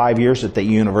spent 5 years at the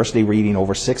university reading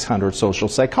over 600 social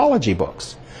psychology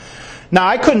books. Now,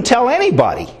 I couldn't tell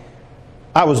anybody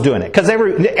I was doing it, because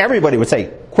everybody would say,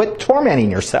 quit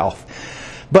tormenting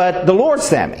yourself. But the Lord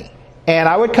sent me, and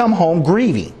I would come home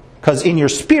grieving, because in your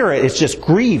spirit it's just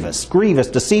grievous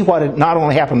to see what had not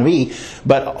only happened to me,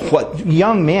 but what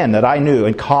young men that I knew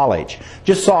in college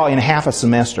just saw in half a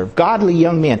semester. Godly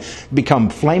young men become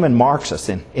flaming Marxists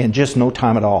in just no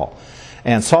time at all,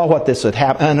 and saw what this had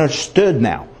happened, and understood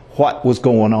now what was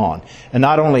going on. And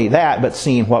not only that, but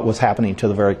seeing what was happening to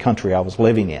the very country I was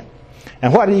living in.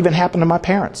 And what had even happened to my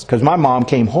parents. Because my mom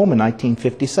came home in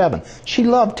 1957. She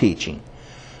loved teaching.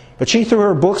 But she threw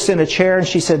her books in a chair and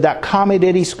she said, that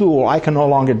commie-ditty school, I can no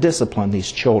longer discipline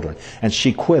these children. And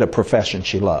she quit a profession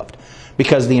she loved.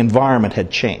 Because the environment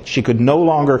had changed. She could no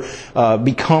longer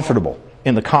be comfortable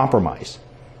in the compromise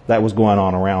that was going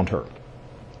on around her.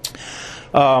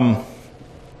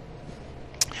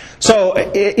 So,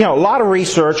 a lot of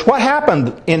research. What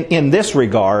happened in this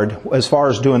regard, as far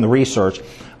as doing the research,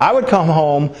 I would come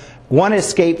home, one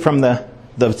escape from the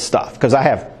stuff, because I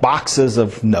have boxes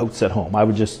of notes at home. I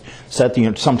would just set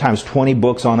sometimes 20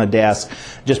 books on a desk,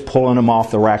 just pulling them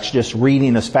off the racks, just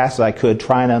reading as fast as I could,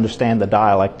 trying to understand the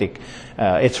dialectic,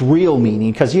 its real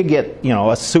meaning, because you get,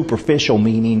 a superficial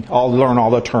meaning, learn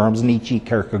all the terms, Nietzsche,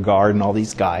 Kierkegaard, and all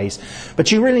these guys,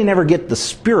 but you really never get the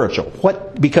spiritual.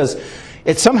 Because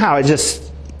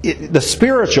the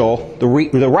spiritual,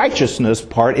 the righteousness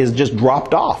part is just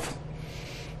dropped off.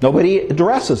 Nobody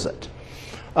addresses it.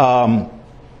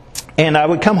 And I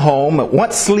would come home,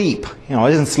 want sleep.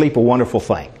 Isn't sleep a wonderful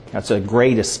thing? That's a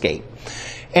great escape.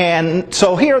 And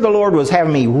so here the Lord was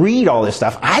having me read all this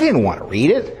stuff. I didn't want to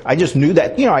read it. I just knew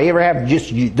that,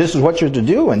 this is what you're to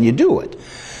do, and you do it.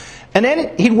 And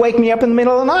then He'd wake me up in the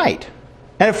middle of the night.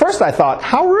 And at first I thought,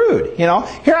 how rude,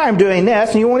 here I am doing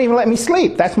this and you won't even let me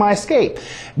sleep. That's my escape.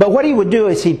 But what He would do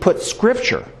is He'd put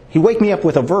Scripture He'd wake me up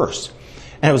with a verse.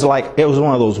 And it was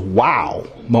one of those wow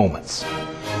moments.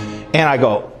 And I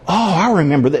go, oh, I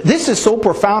remember that. This is so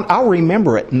profound, I'll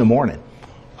remember it in the morning.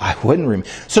 I wouldn't remember.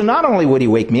 So not only would he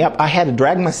wake me up, I had to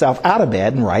drag myself out of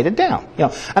bed and write it down.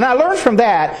 And I learned from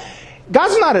that,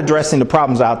 God's not addressing the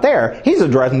problems out there. He's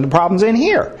addressing the problems in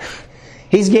here.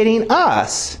 He's getting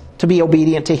us to be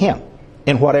obedient to Him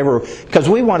in whatever, because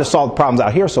we want to solve the problems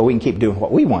out here so we can keep doing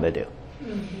what we want to do.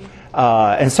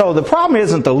 And so the problem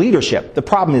isn't the leadership. The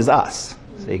problem is us.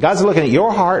 See, God's looking at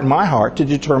your heart and my heart to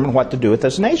determine what to do with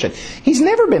this nation. He's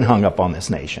never been hung up on this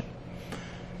nation.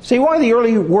 See, one of the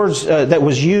early words that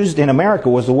was used in America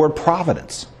was the word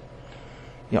providence.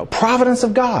 Providence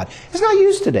of God. It's not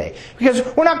used today. Because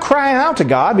we're not crying out to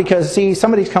God because, see,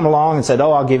 somebody's come along and said,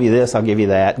 oh, I'll give you this, I'll give you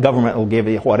that. Government will give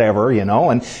you whatever,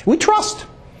 and we trust.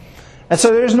 And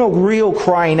so there's no real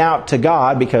crying out to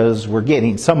God because we're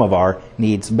getting some of our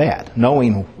needs met,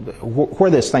 knowing where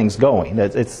this thing's going.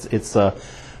 It's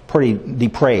pretty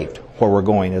depraved where we're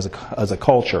going as a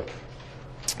culture.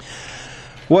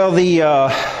 Well,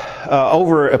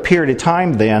 over a period of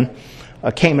time then,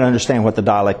 came to understand what the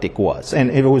dialectic was. And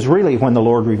it was really when the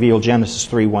Lord revealed Genesis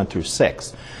 3, 1 through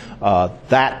 6.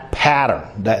 That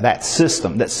pattern, that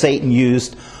system that Satan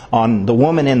used on the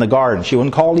woman in the garden. She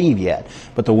wasn't called Eve yet,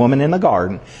 but the woman in the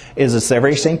garden is the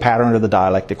very same pattern of the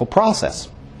dialectical process.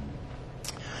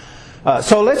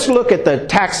 So let's look at the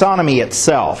taxonomy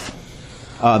itself,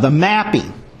 the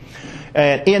mapping.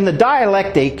 In the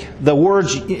dialectic, the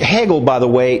words, Hegel, by the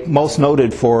way, most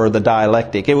noted for the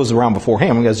dialectic. It was around before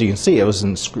him, as you can see. It was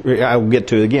I will get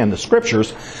to it again, the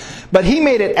scriptures. But he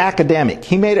made it academic.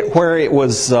 He made it where it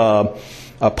was a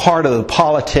part of the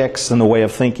politics and the way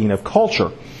of thinking of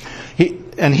culture.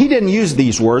 And he didn't use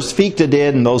these words. Fichte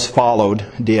did, and those followed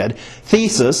did.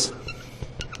 Thesis,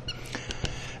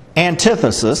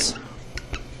 antithesis,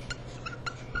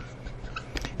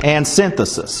 and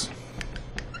synthesis.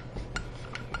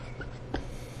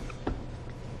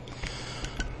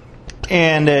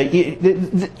 And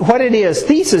what it is,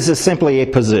 thesis is simply a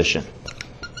position.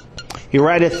 You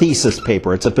write a thesis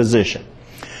paper, it's a position.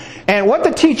 And what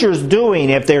the teacher's doing,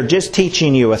 if they're just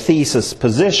teaching you a thesis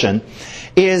position,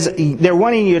 is they're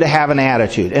wanting you to have an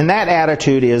attitude. And that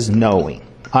attitude is knowing.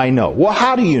 I know. Well,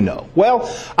 how do you know?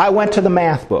 Well, I went to the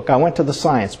math book. I went to the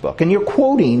science book. And you're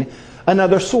quoting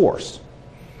another source.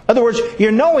 In other words,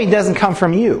 your knowing doesn't come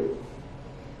from you.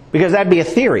 Because that'd be a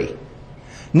theory.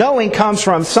 Knowing comes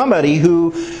from somebody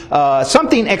who,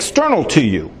 something external to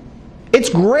you. It's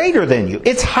greater than you.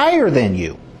 It's higher than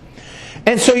you.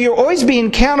 And so you're always being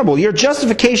accountable. Your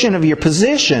justification of your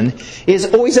position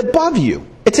is always above you.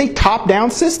 It's a top-down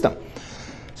system.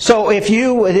 So if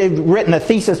you had written a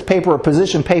thesis paper or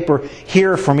position paper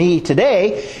here for me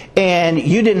today, and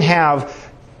you didn't have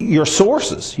your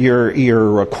sources,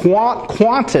 your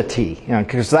quantity,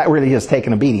 because that really has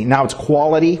taken a beating. Now it's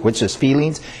quality, which is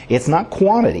feelings. It's not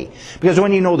quantity. Because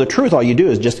when you know the truth, all you do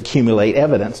is just accumulate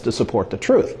evidence to support the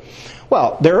truth.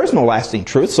 Well, there is no lasting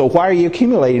truth, so why are you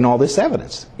accumulating all this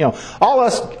evidence? All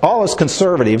us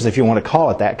conservatives, if you want to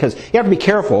call it that, because you have to be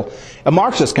careful. A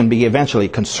Marxist can be eventually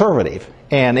conservative,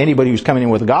 and anybody who's coming in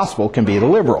with the gospel can be the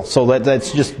liberal. So that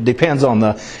just depends on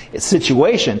the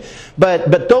situation.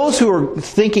 But those who are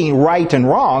thinking right and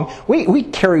wrong, I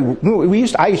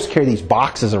used to carry these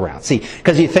boxes around. See,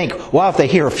 because you think, well, if they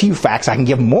hear a few facts, I can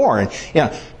give them more. And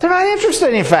they're not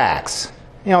interested in facts.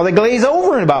 They glaze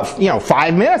over in about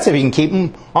 5 minutes if you can keep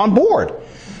them on board,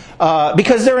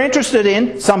 because they're interested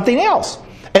in something else,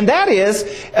 and that is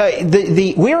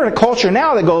we're in a culture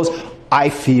now that goes, I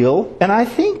feel and I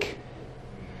think.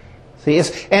 See,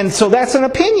 and so that's an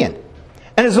opinion,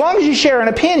 and as long as you share an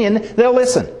opinion, they'll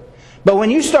listen. But when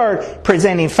you start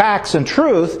presenting facts and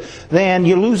truth, then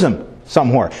you lose them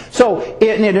somewhere. So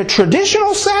in a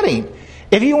traditional setting,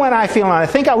 if you went, I feel and I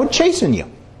think, I would chasten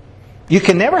you. You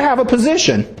can never have a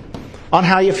position on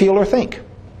how you feel or think.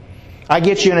 I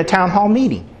get you in a town hall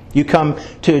meeting. You come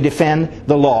to defend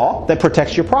the law that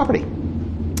protects your property.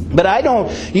 But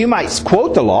you might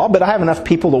quote the law, but I have enough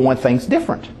people that want things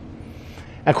different.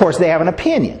 And of course, they have an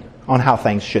opinion on how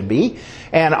things should be.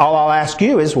 And all I'll ask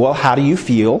you is, well, how do you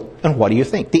feel and what do you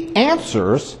think? The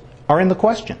answers are in the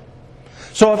question.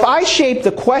 So if I shape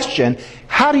the question,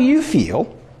 how do you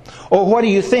feel? Or what do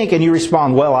you think? And you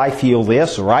respond, well, I feel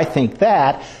this or I think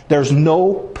that. There's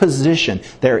no position.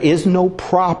 There is no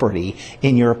property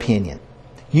in your opinion.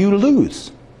 You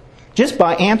lose just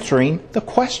by answering the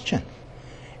question.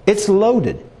 It's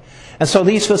loaded. And so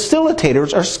these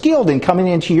facilitators are skilled in coming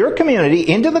into your community,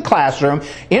 into the classroom,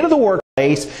 into the workplace,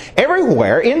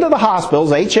 everywhere, into the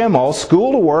hospitals, HMO,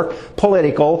 school to work,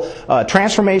 political,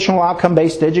 transformational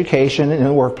outcome-based education in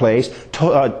the workplace,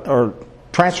 or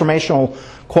transformational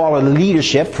quality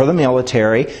leadership for the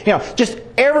military, just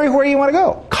everywhere you want to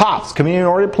go. Cops, community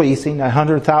oriented policing,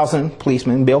 100,000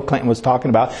 policemen Bill Clinton was talking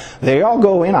about, they all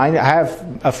go in. I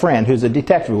have a friend who's a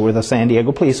detective with the San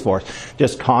Diego Police Force,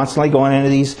 just constantly going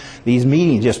into these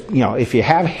meetings, just, if you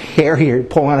have hair, you're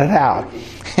pulling it out.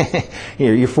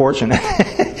 You're fortunate.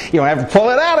 You don't have to pull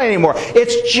it out anymore.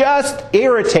 It's just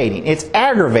irritating. It's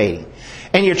aggravating.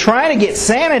 And you're trying to get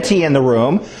sanity in the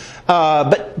room,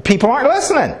 but people aren't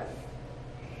listening.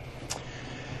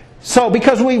 So,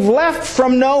 because we've left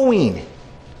from knowing,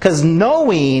 because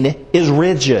knowing is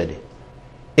rigid.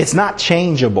 It's not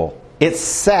changeable. It's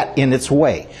set in its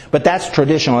way. But that's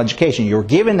traditional education. You're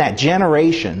giving that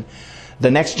generation, the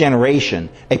next generation,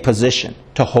 a position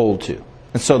to hold to.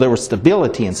 And so there was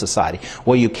stability in society.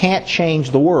 Well, you can't change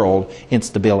the world in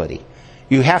stability.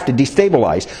 You have to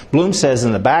destabilize. Bloom says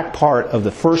in the back part of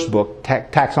the first book,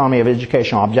 Taxonomy of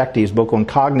Educational Objectives, book on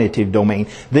cognitive domain,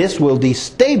 this will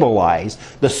destabilize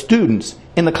the students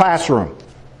in the classroom.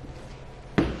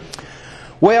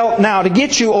 Well, now to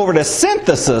get you over to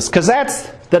synthesis, because that's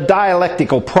the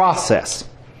dialectical process.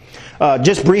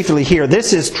 Just briefly here,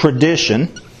 this is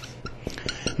tradition.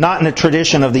 Not in the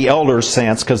tradition of the elders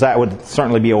sense, because that would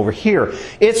certainly be over here.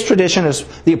 Its tradition, as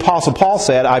the Apostle Paul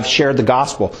said, I've shared the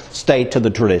gospel. Stay to the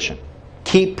tradition.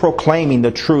 Keep proclaiming the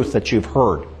truth that you've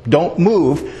heard. Don't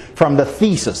move from the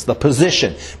thesis, the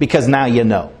position, because now you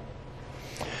know.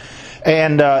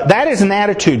 And that is an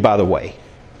attitude, by the way.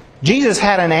 Jesus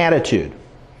had an attitude.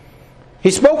 He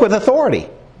spoke with authority.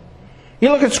 You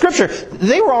look at Scripture,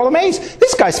 they were all amazed.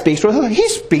 This guy speaks with authority. He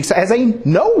speaks as a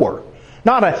knower.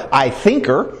 Not a I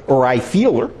thinker or I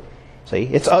feeler. See,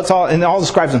 it's all, and all the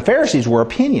scribes and Pharisees were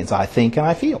opinions. I think and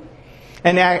I feel.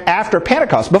 And after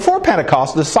Pentecost, before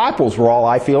Pentecost, the disciples were all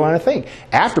I feel and I think.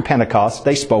 After Pentecost,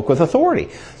 they spoke with authority.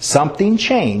 Something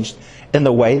changed in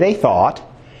the way they thought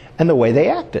and the way they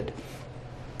acted.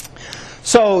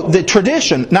 So the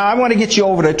tradition. Now I want to get you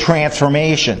over to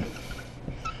transformation.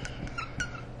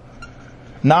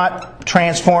 Not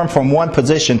transform from one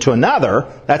position to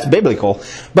another, that's biblical,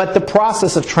 but the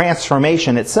process of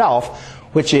transformation itself,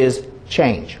 which is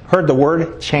change. Heard the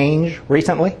word change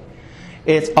recently?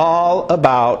 It's all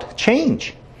about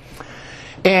change.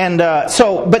 And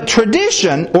but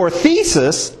tradition or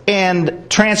thesis and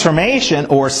transformation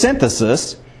or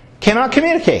synthesis cannot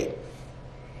communicate.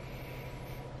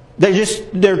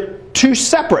 They're too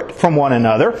separate from one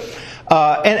another.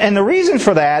 And the reason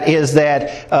for that is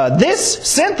that this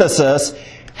synthesis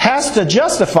has to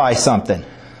justify something.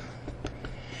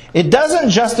 It doesn't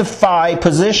justify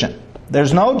position.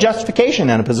 There's no justification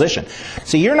in a position.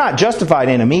 See, you're not justified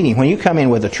in a meeting. When you come in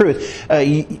with the truth,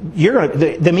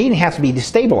 the meeting has to be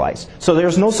destabilized. So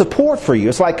there's no support for you.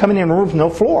 It's like coming in a room with no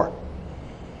floor.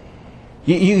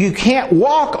 You can't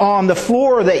walk on the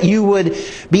floor that you would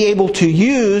be able to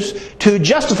use to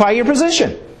justify your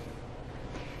position.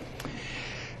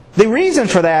 The reason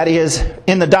for that is,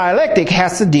 in the dialectic,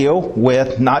 has to deal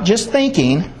with not just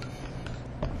thinking,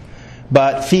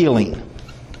 but feeling.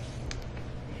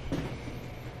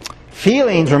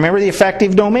 Feelings, remember the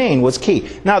affective domain, was key.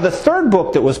 Now the third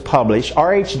book that was published,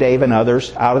 R.H. Dave and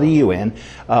others out of the UN,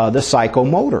 the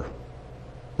psychomotor.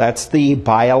 That's the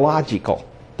biological,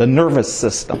 the nervous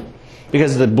system.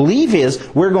 Because the belief is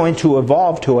we're going to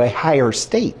evolve to a higher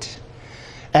state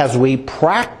as we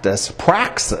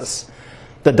praxis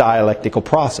the dialectical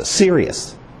process.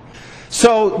 Serious.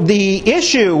 So the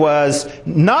issue was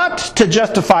not to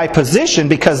justify position,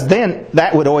 because then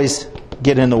that would always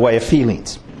get in the way of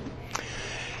feelings.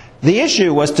 The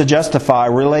issue was to justify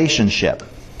relationship.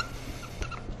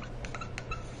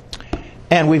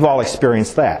 And we've all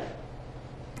experienced that.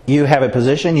 You have a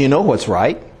position, you know what's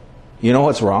right, you know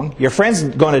what's wrong. Your friend's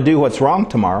going to do what's wrong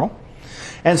tomorrow.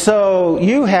 And so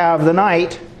you have the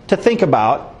night to think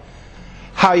about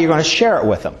how you're going to share it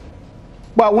with them.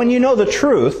 Well, when you know the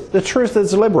truth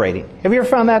is liberating. Have you ever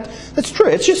found that? That's true.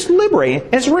 It's just liberating.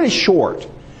 And it's really short.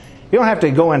 You don't have to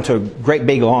go into a great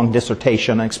big long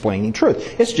dissertation explaining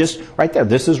truth. It's just right there.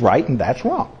 This is right and that's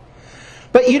wrong.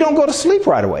 But you don't go to sleep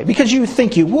right away because you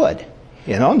think you would.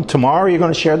 Tomorrow you're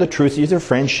going to share the truth with your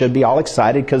friends, should be all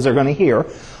excited because they're going to hear.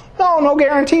 No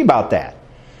guarantee about that.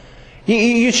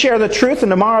 You share the truth,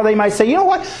 and tomorrow they might say, you know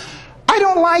what? I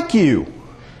don't like you.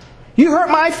 You hurt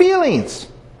my feelings.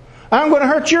 I'm going to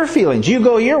hurt your feelings. You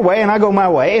go your way and I go my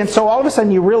way. And so all of a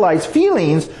sudden you realize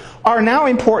feelings are now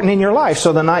important in your life.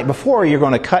 So the night before you're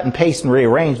going to cut and paste and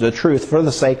rearrange the truth for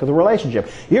the sake of the relationship.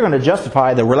 You're going to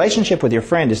justify the relationship with your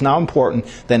friend is now important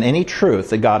than any truth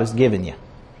that God has given you.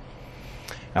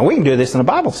 Now we can do this in a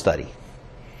Bible study.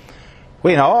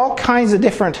 We know all kinds of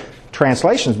different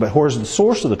translations, but where's the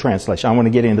source of the translation? I want to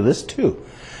get into this too.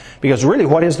 Because really,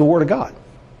 what is the Word of God?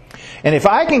 And if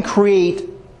I can create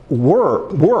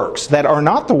works that are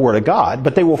not the Word of God,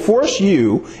 but they will force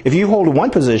you, if you hold one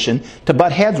position, to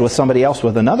butt heads with somebody else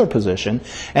with another position,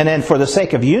 and then for the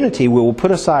sake of unity, we will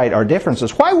put aside our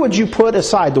differences. Why would you put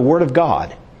aside the Word of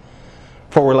God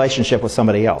for a relationship with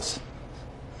somebody else?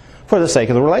 For the sake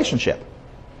of the relationship.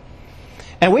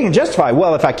 And we can justify,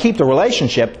 well, if I keep the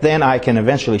relationship, then I can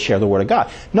eventually share the Word of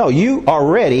God. No, you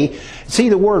already, see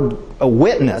the word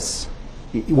witness.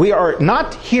 We are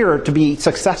not here to be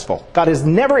successful. God has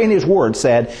never in His Word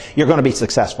said, you're going to be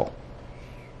successful.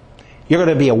 You're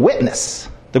going to be a witness.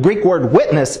 The Greek word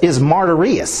witness is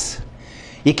martyrius.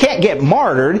 You can't get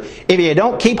martyred if you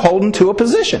don't keep holding to a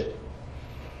position.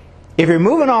 If you're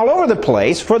moving all over the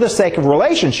place for the sake of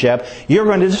relationship, you're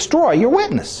going to destroy your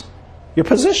witness, your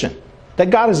position that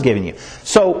God has given you.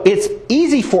 So it's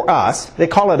easy for us. They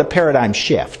call it a paradigm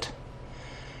shift.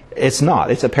 It's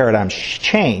not. It's a paradigm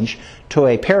change to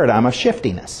a paradigm of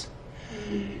shiftiness.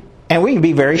 And we can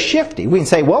be very shifty. We can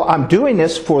say, well, I'm doing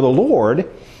this for the Lord.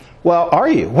 Well, are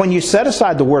you? When you set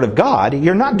aside the Word of God,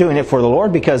 you're not doing it for the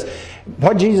Lord, because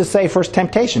what did Jesus say, first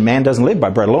temptation? Man doesn't live by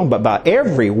bread alone, but by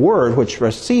every word which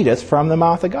proceedeth from the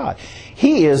mouth of God.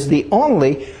 He is the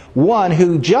only one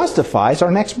who justifies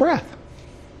our next breath.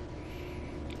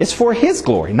 It's for His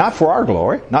glory, not for our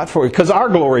glory. Because our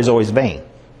glory is always vain.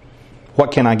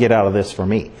 What can I get out of this for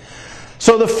me?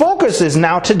 So the focus is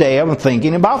now today on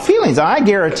thinking about feelings. I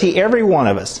guarantee every one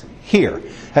of us here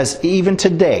has even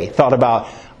today thought about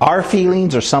our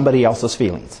feelings or somebody else's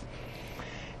feelings.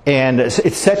 And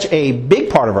it's such a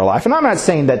big part of our life. And I'm not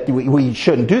saying that we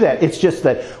shouldn't do that. It's just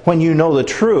that when you know the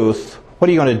truth, what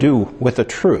are you going to do with the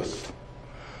truth?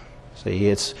 See,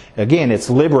 it's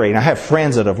liberating. I have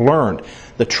friends that have learned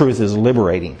the truth is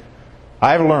liberating.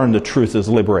 I've learned the truth is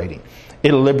liberating.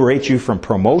 It'll liberate you from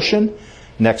promotion,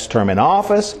 next term in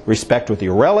office, respect with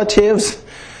your relatives.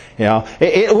 You know,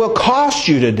 it will cost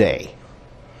you today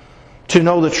to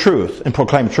know the truth and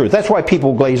proclaim the truth. That's why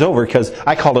people glaze over, because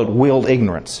I call it willed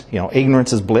ignorance. You know,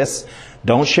 ignorance is bliss.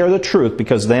 Don't share the truth,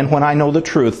 because then when I know the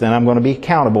truth, then I'm going to be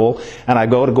accountable, and I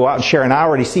go out and share, and I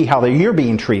already see how you're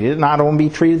being treated, and I don't want to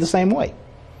be treated the same way.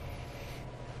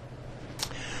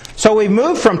 So we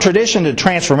move from tradition to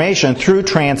transformation through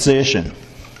transition.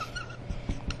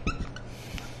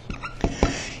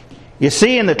 You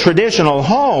see, in the traditional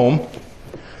home,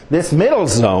 this middle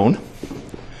zone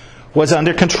was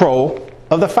under control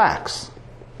of the facts.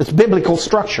 It's biblical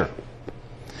structure.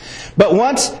 But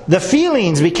once the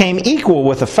feelings became equal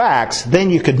with the facts, then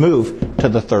you could move to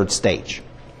the third stage.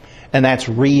 And that's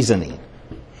reasoning.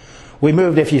 We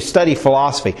moved, if you study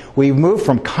philosophy, we moved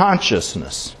from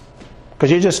consciousness,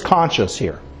 because you're just conscious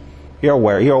here. You're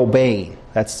aware, you're obeying.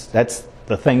 That's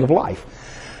the thing of life.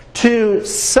 To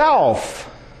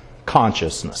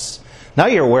self-consciousness. Now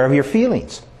you're aware of your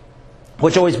feelings,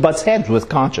 which always butts heads with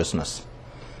consciousness.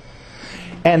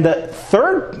 And the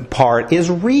third part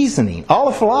is reasoning. All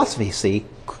of philosophy, see,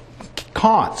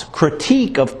 Kant's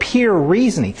critique of pure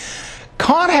reasoning.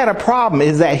 Kant had a problem,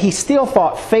 is that he still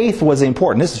thought faith was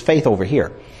important. This is faith over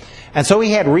here. And so he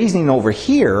had reasoning over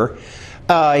here.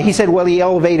 He said, well, he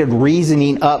elevated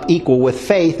reasoning up equal with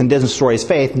faith and doesn't destroy his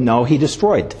faith. No, he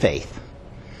destroyed faith.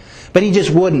 But he just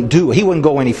wouldn't do it. He wouldn't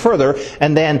go any further.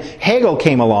 And then Hegel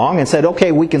came along and said,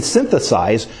 okay, we can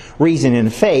synthesize reason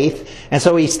and faith. And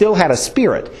so he still had a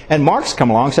spirit. And Marx come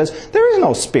along and says, there is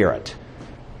no spirit.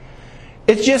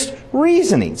 It's just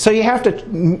reasoning. So you have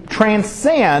to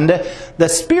transcend the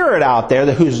spirit out there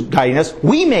who's guiding us.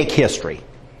 We make history.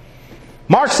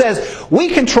 Marx says, we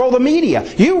control the media.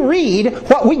 You read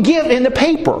what we give in the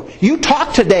paper. You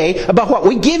talk today about what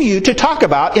we give you to talk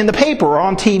about in the paper, or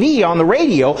on TV, on the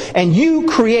radio, and you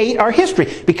create our history,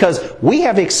 because we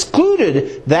have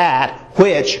excluded that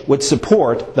which would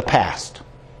support the past.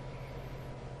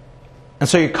 And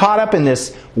so you're caught up in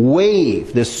this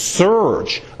wave, this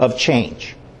surge of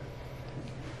change.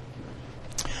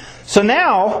 So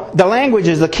now, the language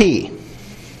is the key.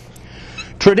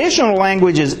 Traditional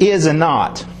languages is and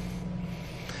not.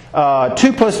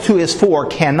 2 plus 2 is 4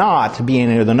 cannot be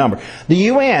any other number. The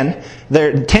UN,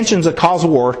 their Tensions that Cause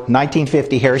War,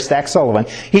 1950, Harry Stack Sullivan,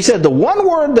 he said the one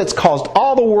word that's caused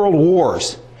all the world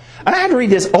wars. And I had to read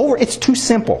this over. It's too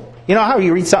simple. You know how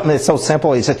you read something that's so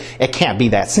simple, you say, it can't be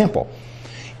that simple.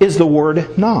 Is the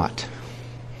word not.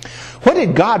 What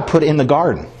did God put in the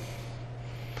garden?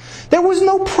 There was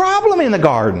no problem in the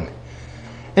garden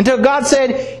until God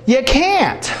said, you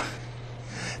can't.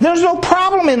 There's no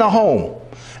problem in the home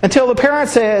until the parent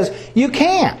says, you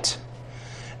can't.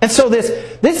 And so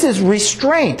this is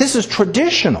restraint. This is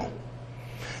traditional.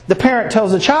 The parent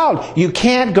tells the child, you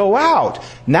can't go out.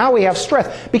 Now we have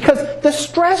stress. Because the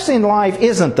stress in life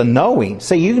isn't the knowing.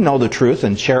 Say you know the truth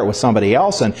and share it with somebody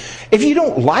else. And if you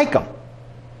don't like them,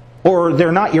 or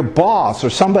they're not your boss,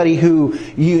 or somebody who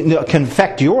can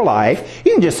affect your life,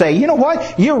 you can just say, you know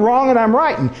what, you're wrong and I'm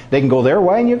right. And they can go their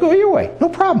way and you go your way. No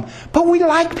problem. But we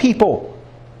like people.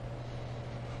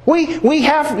 We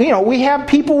have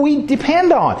people we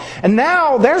depend on. And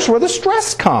now there's where the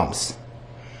stress comes.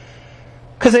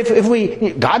 Because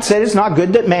God said it's not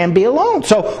good that man be alone.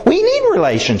 So we need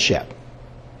relationship.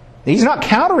 He's not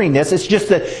countering this. It's just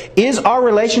that, is our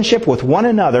relationship with one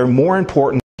another more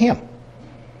important than Him?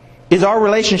 Is our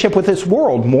relationship with this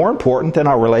world more important than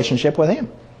our relationship with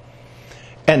Him?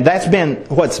 And that's been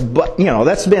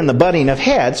that's been the butting of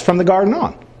heads from the garden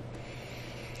on.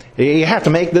 You have to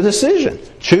make the decision.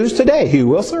 Choose today who you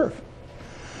will serve.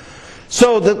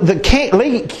 So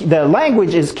the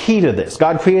language is key to this.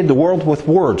 God created the world with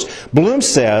words. Bloom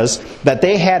says that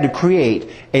they had to create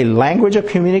a language of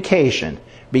communication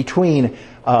between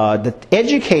the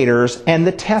educators and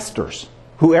the testers.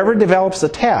 Whoever develops the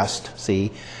test,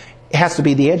 see, has to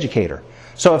be the educator.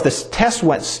 So if the test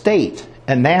went state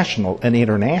and national and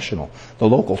international, the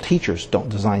local teachers don't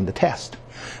design the test.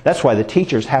 That's why the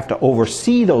teachers have to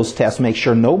oversee those tests, make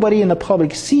sure nobody in the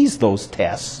public sees those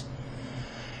tests,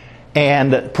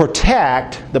 and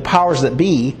protect the powers that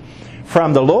be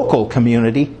from the local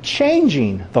community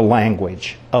changing the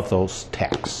language of those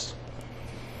texts.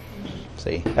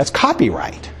 See, that's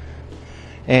copyright.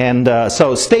 And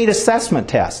so state assessment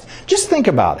test. Just think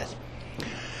about it.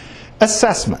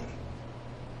 Assessment.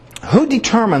 Who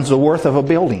determines the worth of a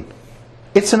building?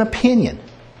 It's an opinion.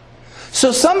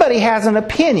 So somebody has an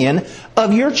opinion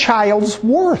of your child's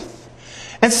worth.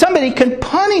 And somebody can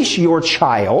punish your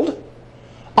child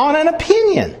on an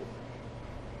opinion.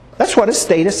 That's what a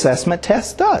state assessment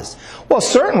test does. Well,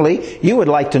 certainly you would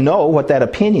like to know what that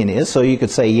opinion is so you could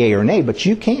say yay or nay, but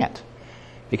you can't.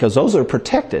 Because those are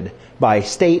protected by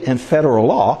state and federal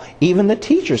law. Even the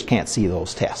teachers can't see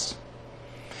those tests.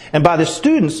 And by the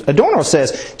students, Adorno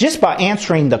says, just by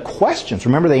answering the questions,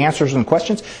 remember the answers and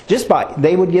questions?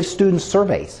 They would give students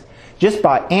surveys. Just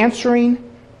by answering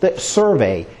the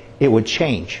survey, it would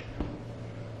change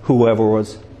whoever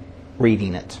was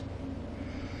reading it.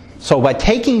 So by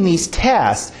taking these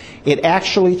tests, it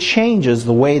actually changes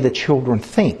the way the children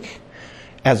think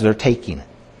as they're taking it.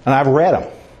 And I've read them.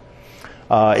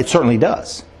 It certainly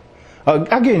does. I'll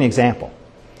give you an example.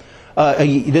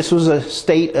 This was a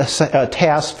state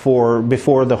test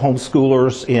before the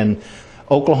homeschoolers in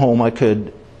Oklahoma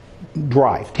could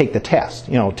drive, take the test,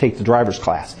 take the driver's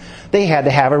class. They had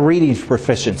to have a reading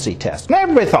proficiency test. And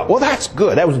everybody thought, well, that's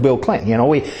good. That was Bill Clinton.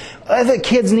 The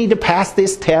kids need to pass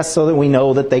this test so that we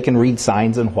know that they can read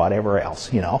signs and whatever else,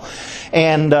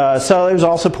 And so it was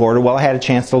all supported. Well, I had a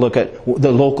chance to look at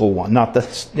the local one,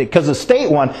 because the state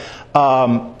one,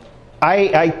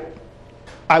 I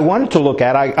wanted to look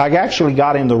at. I actually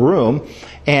got in the room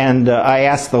and I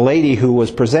asked the lady who was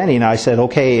presenting, I said,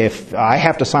 okay, if I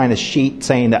have to sign a sheet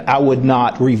saying that I would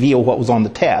not reveal what was on the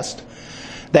test,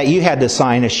 that you had to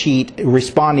sign a sheet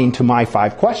responding to my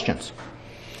 5 questions.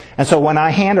 And so when I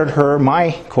handed her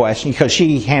my question, because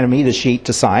she handed me the sheet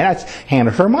to sign, I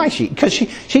handed her my sheet. Because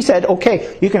she said,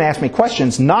 okay, you can ask me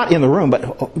questions, not in the room,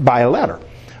 but by a letter.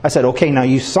 I said, okay, now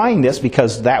you sign this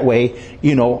because that way,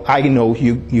 I know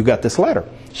you got this letter.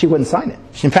 She wouldn't sign it.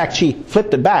 In fact, she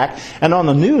flipped it back, and on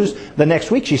the news the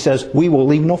next week she says, we will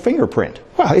leave no fingerprint.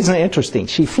 Well, isn't it interesting?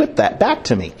 She flipped that back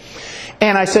to me.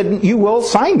 And I said, you will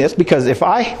sign this because if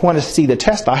I want to see the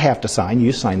test, I have to sign.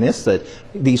 You sign this, that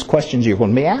these questions you're going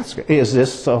to be asked. Is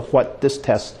this what this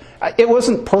test... It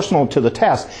wasn't personal to the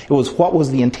test. It was what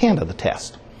was the intent of the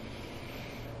test.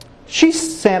 She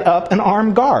sent up an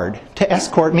armed guard to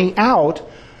escort me out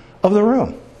of the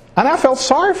room. And I felt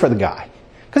sorry for the guy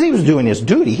because he was doing his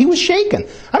duty. He was shaking.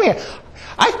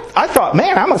 I thought,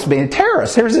 man, I must have been a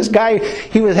terrorist. There's this guy,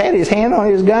 had his hand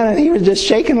on his gun and he was just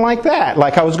shaking like that,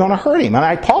 like I was going to hurt him. And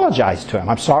I apologized to him.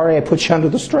 I'm sorry I put you under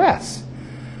the stress.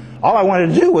 All I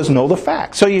wanted to do was know the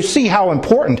facts. So you see how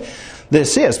important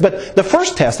this is. But the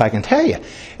first test, I can tell you,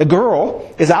 a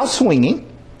girl is out swinging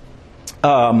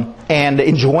and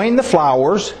enjoying the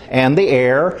flowers and the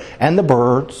air and the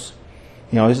birds.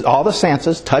 You know, it's all the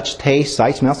senses, touch, taste,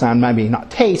 sight, smell, sound, maybe not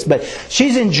taste, but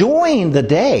she's enjoying the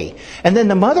day. And then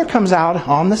the mother comes out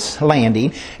on this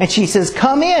landing and she says,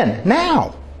 come in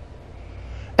now.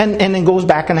 And then goes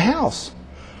back in the house.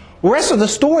 The rest of the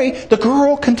story, the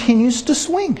girl continues to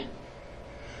swing.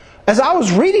 As I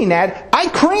was reading that, I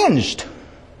cringed.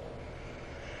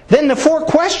 Then the 4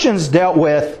 questions dealt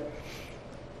with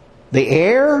the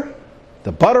air,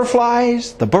 the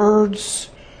butterflies, the birds,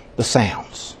 the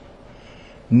sounds.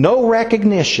 No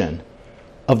recognition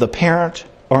of the parent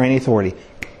or any authority.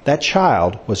 That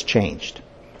child was changed.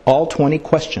 All 20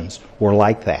 questions were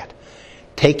like that.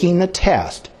 Taking the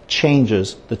test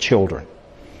changes the children.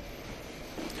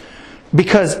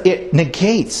 Because it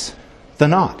negates the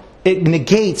not. It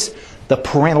negates the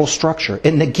parental structure.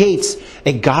 It negates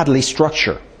a godly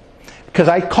structure. Because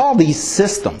I call these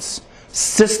systems,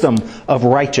 system of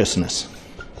righteousness.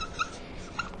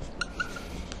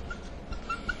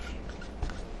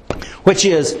 Which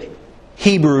is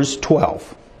Hebrews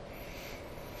 12.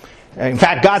 In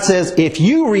fact, God says, if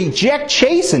you reject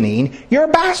chastening, you're a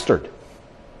bastard.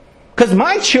 Because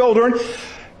my children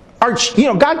are,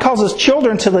 God calls us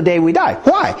children till the day we die.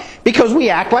 Why? Because we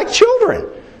act like children.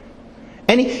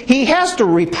 And He has to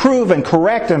reprove and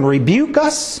correct and rebuke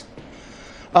us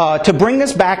to bring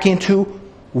us back into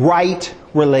right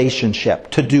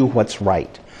relationship, to do what's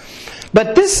right.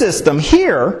 But this system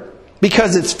here,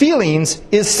 because its feelings,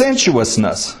 is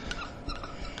sensuousness.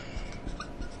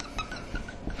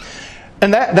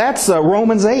 And that's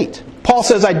Romans 8. Paul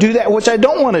says, I do that which I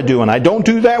don't want to do, and I don't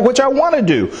do that which I want to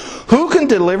do. Who can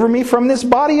deliver me from this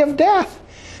body of death?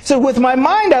 So with my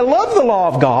mind, I love the law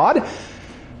of God,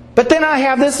 but then I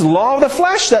have this law of the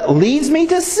flesh that leads me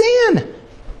to sin.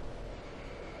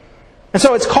 And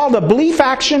so it's called a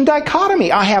belief-action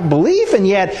dichotomy. I have belief, and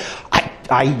yet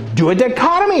I do a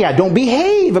dichotomy. I don't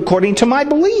behave according to my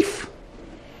belief.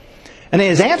 And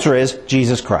his answer is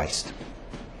Jesus Christ.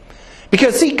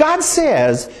 Because, see, God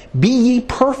says, be ye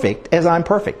perfect as I'm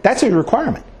perfect. That's a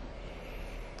requirement.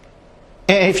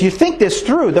 And if you think this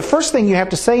through, the first thing you have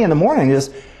to say in the morning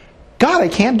is, God, I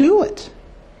can't do it.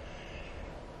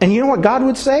 And you know what God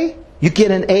would say? You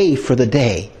get an A for the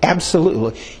day.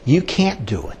 Absolutely. You can't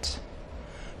do it.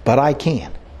 But I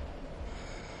can.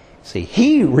 See,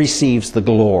 He receives the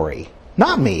glory,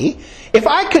 not me. If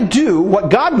I could do what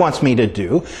God wants me to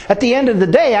do, at the end of the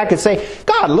day I could say,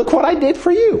 God, look what I did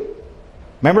for you.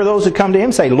 Remember those who come to Him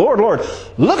and say, Lord, Lord,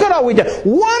 look at all we did.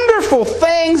 Wonderful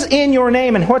things in your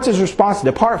name. And what's His response?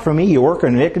 Depart from me, you worker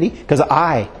of iniquity, because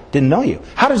I didn't know you.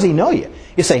 How does He know you?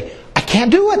 You say, I can't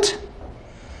do it.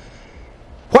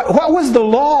 What was the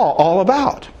law all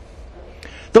about?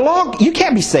 The law, you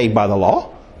can't be saved by the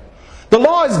law. The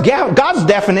law is God's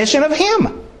definition of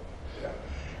Him.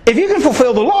 If you can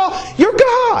fulfill the law, you're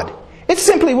God. It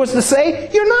simply was to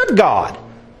say, you're not God.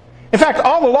 In fact,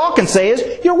 all the law can say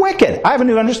is, you're wicked. I have a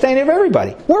new understanding of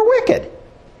everybody. We're wicked.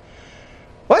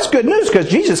 Well, that's good news because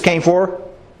Jesus came for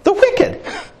the wicked.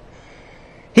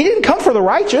 He didn't come for the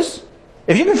righteous.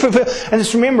 If you can fulfill, and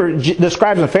just remember, the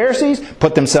scribes and Pharisees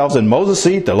put themselves in Moses'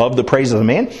 seat. They loved the praise of the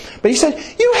man. But He said,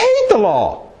 you hate the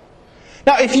law.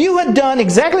 Now, if you had done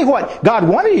exactly what God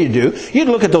wanted you to do, you'd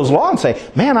look at those laws and say,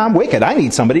 man, I'm wicked. I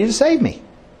need somebody to save me.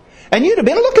 And you'd have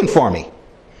been looking for me.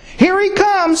 Here He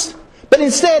comes. But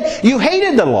instead, you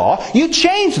hated the law, you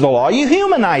changed the law, you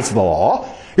humanized the law,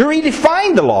 you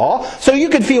redefined the law so you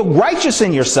could feel righteous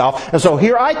in yourself. And so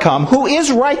here I come, who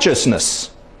is righteousness?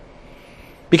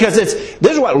 Because this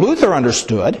is what Luther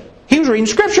understood. He was reading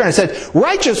Scripture and it said,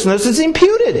 righteousness is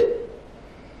imputed.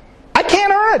 I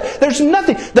can't earn it. There's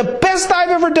nothing. The best I've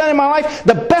ever done in my life,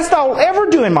 the best I'll ever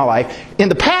do in my life, in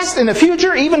the past, in the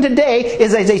future, even today,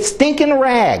 is as a stinking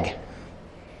rag.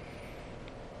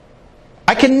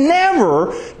 I can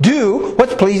never do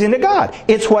what's pleasing to God.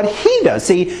 It's what He does.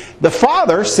 See, the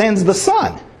Father sends the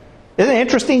Son. Isn't it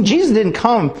interesting? Jesus didn't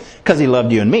come because He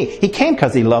loved you and me. He came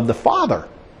because He loved the Father.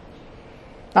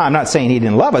 Now, I'm not saying He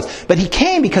didn't love us, but He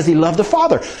came because He loved the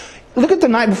Father. Look at the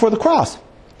night before the cross.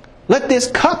 Let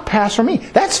this cup pass from me.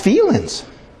 That's feelings.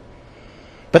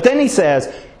 But then He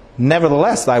says,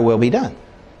 nevertheless, thy will be done.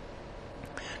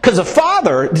 Because the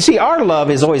Father, see, our love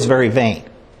is always very vain.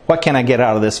 What can I get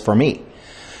out of this for me?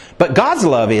 But God's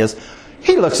love is,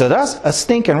 He looks at us, a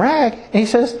stinking rag, and He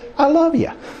says, I love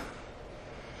you.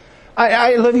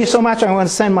 I love you so much I'm going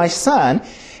to send my Son,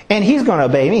 and He's going to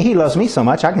obey me. He loves me so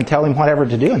much I can tell Him whatever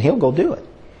to do, and He'll go do it.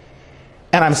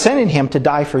 And I'm sending Him to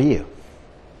die for you.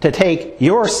 To take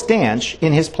your stench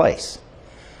in His place.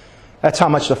 That's how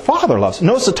much the Father loves.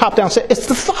 Notice the top down, it's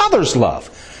the Father's love.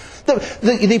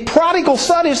 The prodigal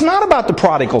son is not about the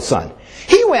prodigal son.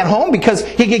 He went home because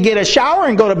he could get a shower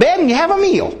and go to bed and have a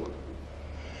meal.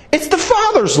 It's the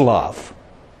Father's love.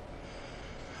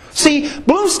 See,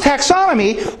 Bloom's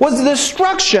taxonomy was the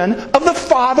destruction of the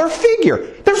father figure.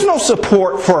 There's no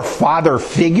support for a father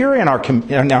figure in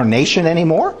our nation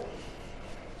anymore.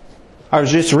 I was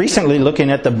just recently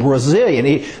looking at the Brazilian.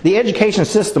 The education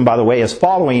system, by the way, is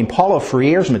following Paulo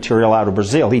Freire's material out of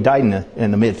Brazil. He died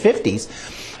in the mid-50s,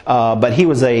 but he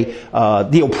was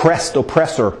the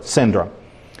oppressor syndrome.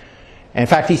 In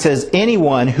fact, he says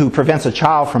anyone who prevents a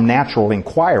child from natural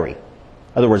inquiry,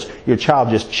 in other words, your child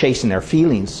just chasing their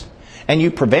feelings, and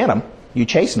you prevent them, you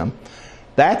chasing them,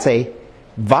 that's a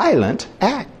violent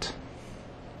act.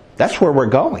 That's where we're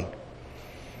going.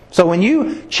 So when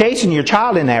you chasing your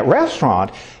child in that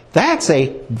restaurant, that's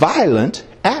a violent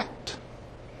act.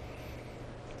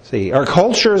 See, our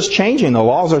culture is changing, the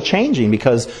laws are changing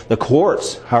because the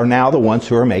courts are now the ones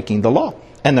who are making the law.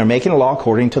 And they're making the law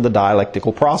according to the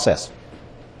dialectical process.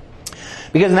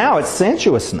 Because now it's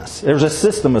sensuousness. There's a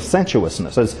system of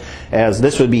sensuousness. As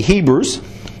this would be Hebrews,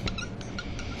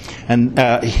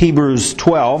 and Hebrews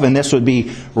 12, and this would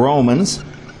be Romans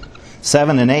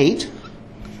 7 and 8.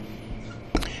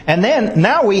 And then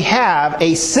now we have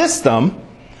a system.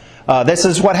 This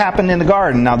is what happened in the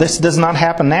garden. Now this does not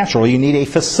happen naturally. You need a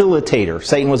facilitator.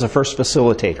 Satan was the first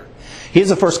facilitator. He was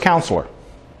the first counselor.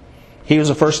 He was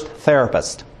the first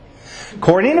therapist.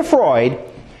 According to Freud,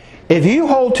 if you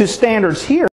hold to standards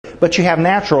here, but you have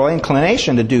natural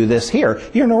inclination to do this here,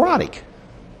 you're neurotic.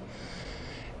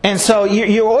 And so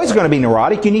you're always going to be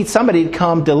neurotic. You need somebody to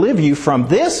come deliver you from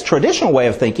this traditional way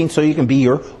of thinking so you can be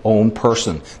your own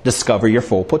person. Discover your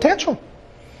full potential.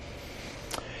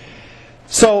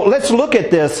 So let's look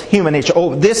at this human nature.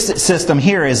 Oh, this system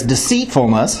here is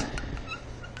deceitfulness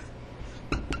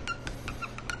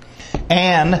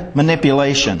and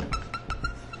manipulation.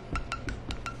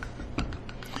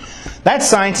 That's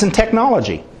science and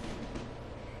technology.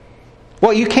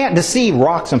 Well, you can't deceive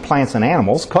rocks and plants and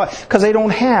animals because they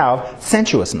don't have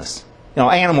sensuousness. You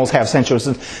know, animals have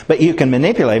sensuousness, but you can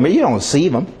manipulate them, but you don't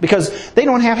deceive them because they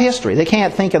don't have history. They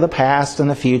can't think of the past and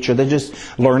the future. They're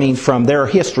just learning from their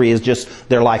history is just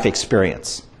their life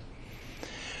experience.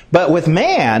 But with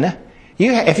man,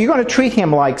 if you're going to treat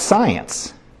him like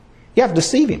science, you have to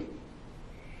deceive him.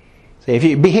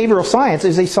 See, behavioral science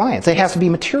is a science. It has to be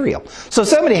material. So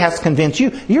somebody has to convince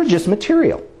you you're just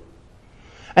material.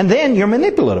 And then you're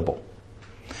manipulatable.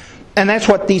 And that's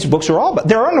what these books are all about.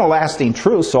 There are no lasting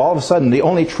truths, so all of a sudden the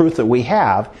only truth that we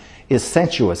have is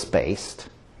sensuous-based,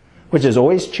 which is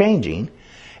always changing.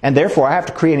 And therefore I have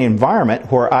to create an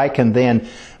environment where I can then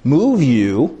move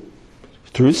you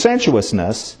through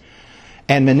sensuousness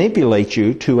and manipulate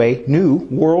you to a new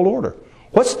world order.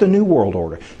 What's the new world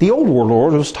order? The old world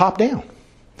order was top-down.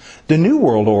 The new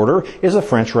world order is the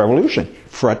French Revolution.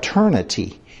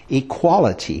 Fraternity,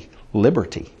 equality,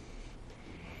 liberty.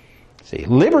 See,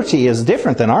 liberty is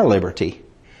different than our liberty.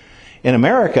 In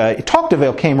America,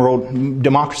 Tocqueville came and wrote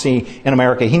Democracy in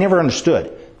America. He never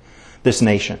understood this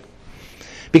nation.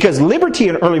 Because liberty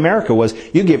in early America was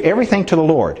you give everything to the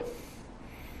Lord.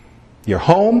 Your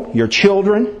home, your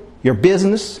children, your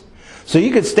business. So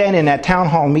you could stand in that town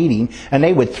hall meeting and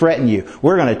they would threaten you.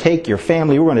 We're going to take your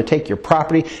family, we're going to take your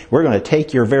property, we're going to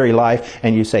take your very life.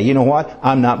 And you say, you know what?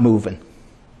 I'm not moving.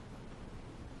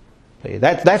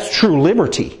 That's true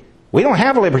liberty. We don't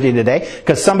have liberty today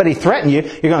because somebody threatened you.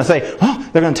 You're going to say, oh,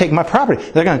 they're going to take my property.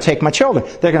 They're going to take my children.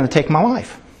 They're going to take my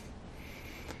life.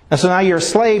 And so now you're a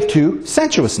slave to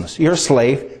sensuousness. You're a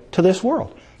slave to this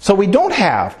world. So we don't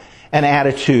have an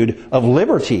attitude of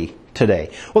liberty today.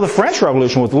 Well, the French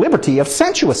Revolution was liberty of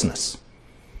sensuousness.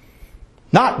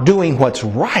 Not doing what's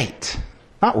right.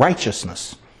 Not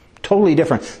righteousness. Totally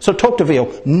different. So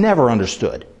Tocqueville never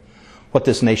understood what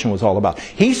this nation was all about.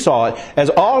 He saw it as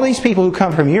all these people who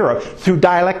come from Europe through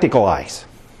dialectical eyes.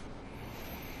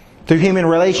 Through human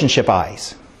relationship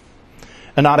eyes.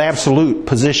 And not absolute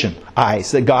position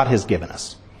eyes that God has given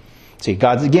us. See,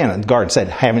 God, again, the garden said,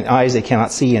 having eyes they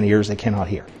cannot see and ears they cannot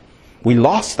hear. We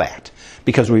lost that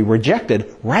because we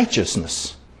rejected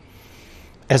righteousness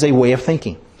as a way of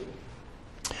thinking.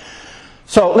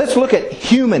 So let's look at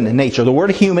human nature. The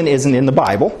word human isn't in the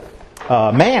Bible.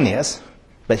 Man is.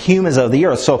 But humans of the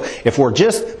earth. So if we're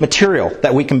just material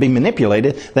that we can be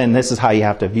manipulated, then this is how you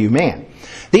have to view man.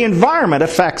 The environment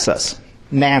affects us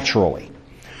naturally.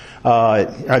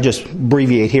 I'll just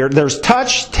abbreviate here. There's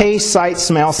touch, taste, sight,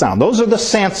 smell, sound. Those are the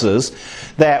senses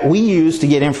that we use to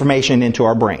get information into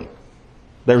our brain.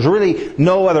 There's really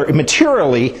no other,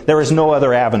 materially, there is no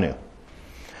other avenue.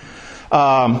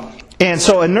 And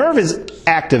so a nerve is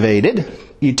activated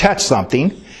you touch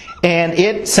something, and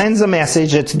it sends a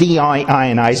message. It's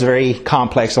deionized, very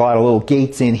complex, a lot of little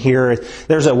gates in here.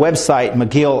 There's a website,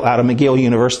 out of McGill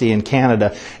University in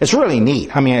Canada. It's really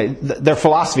neat. I mean, their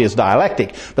philosophy is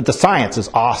dialectic, but the science is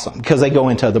awesome because they go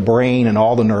into the brain and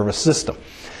all the nervous system.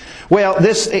 Well,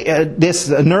 this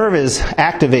nerve is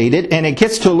activated, and it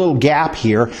gets to a little gap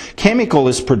here. Chemical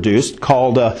is produced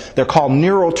they're called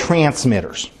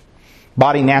neurotransmitters.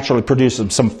 Body naturally produces them,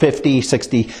 some 50,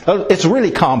 60. It's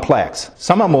really complex.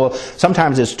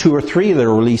 Sometimes there's 2 or 3 that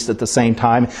are released at the same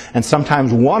time, and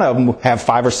sometimes one of them have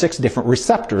 5 or 6 different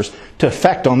receptors to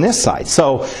affect on this side.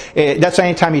 So that's why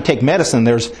anytime you take medicine,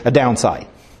 there's a downside.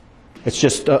 It's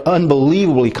just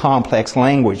unbelievably complex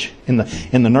language in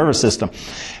the nervous system.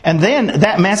 And then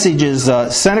that message is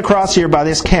sent across here by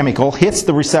this chemical, hits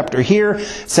the receptor here,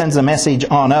 sends a message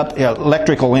on up,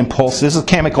 electrical impulse. This is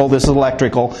chemical, this is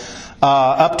electrical,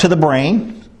 up to the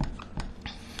brain.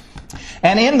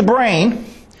 And in the brain,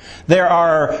 there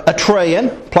are 1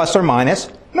 trillion, plus or minus,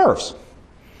 nerves.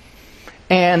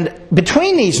 And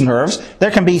between these nerves,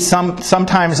 there can be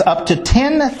sometimes up to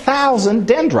 10,000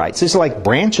 dendrites. These are like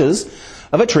branches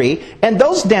of a tree. And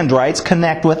those dendrites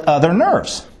connect with other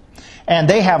nerves. And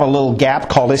they have a little gap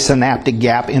called a synaptic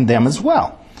gap in them as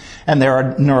well. And there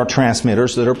are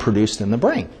neurotransmitters that are produced in the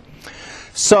brain.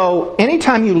 So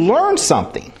anytime you learn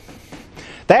something,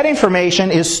 that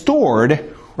information is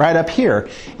stored right up here.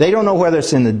 They don't know whether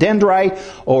it's in the dendrite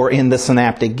or in the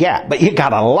synaptic gap. But you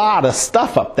got a lot of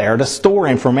stuff up there to store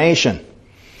information.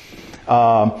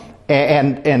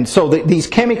 And so these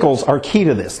chemicals are key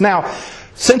to this. Now,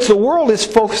 since the world is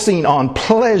focusing on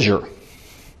pleasure,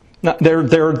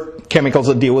 there are chemicals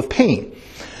that deal with pain.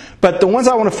 But the ones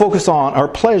I want to focus on are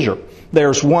pleasure.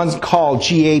 There's one called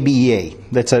GABA.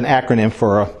 That's an acronym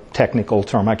for a technical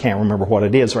term. I can't remember what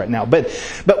it is right now. But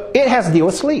it has to deal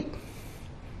with sleep.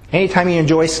 Anytime you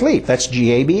enjoy sleep, that's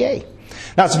GABA.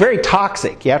 Now, it's very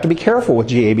toxic. You have to be careful with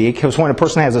GABA because when a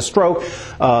person has a stroke,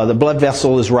 the blood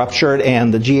vessel is ruptured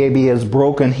and the GABA is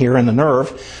broken here in the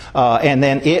nerve, and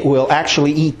then it will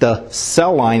actually eat the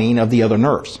cell lining of the other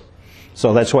nerves.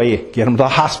 So that's why you get them to the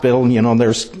hospital, and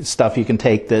there's stuff you can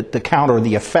take to counter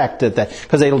the effect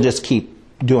because it'll just keep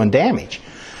doing damage.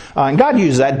 And God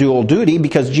uses that dual duty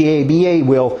because GABA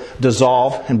will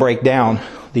dissolve and break down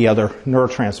the other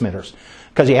neurotransmitters.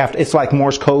 Because it's like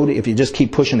Morse code. If you just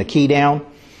keep pushing the key down,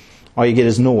 all you get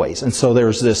is noise. And so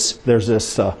there's this.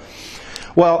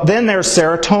 Well, then there's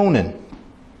serotonin.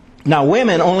 Now,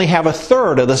 women only have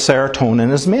 1/3 of the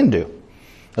serotonin as men do.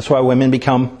 That's why women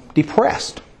become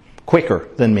depressed quicker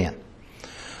than men.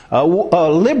 A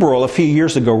liberal a few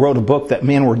years ago wrote a book that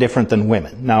men were different than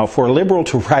women. Now, for a liberal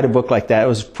to write a book like that, it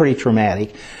was pretty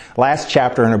traumatic. Last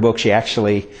chapter in her book, she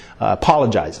actually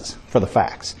apologizes for the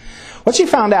facts. What she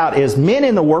found out is men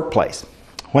in the workplace,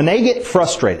 when they get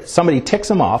frustrated, somebody ticks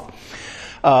them off,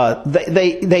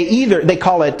 they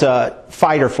call it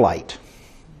fight or flight.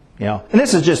 And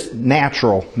this is just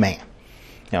natural man.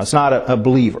 It's not a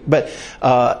believer, but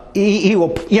he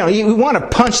will. You want to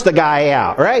punch the guy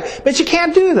out, right? But you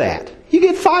can't do that. You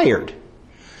get fired.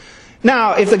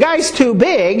 Now, if the guy's too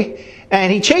big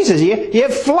and he chases you, you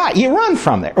fly. You run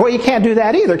from there. Well, you can't do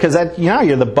that either because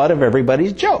you're the butt of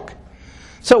everybody's joke.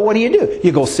 So what do?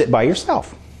 You go sit by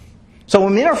yourself. So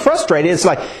when men are frustrated, it's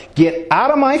like, get out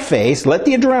of my face, let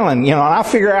the adrenaline, and I'll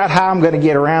figure out how I'm going to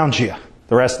get around you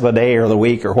the rest of the day or the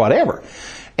week or whatever.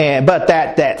 But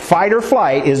that fight or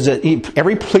flight is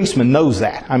every policeman knows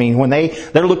that. I mean, when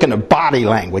they're looking at body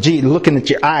language, looking at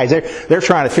your eyes, they're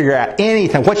trying to figure out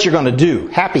anything, what you're going to do.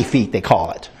 Happy feet, they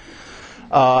call it.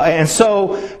 And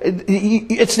so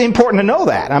it's important to know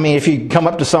that. I mean, if you come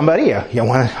up to somebody, you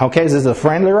want to, okay, is this a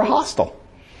friendly or hostile?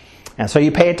 And so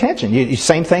you pay attention.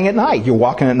 Same thing at night. You're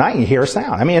walking at night and you hear a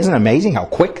sound. I mean, isn't it amazing how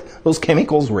quick those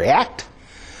chemicals react?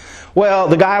 Well,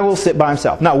 the guy will sit by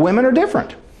himself. Now, women are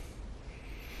different.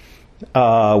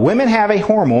 Women have a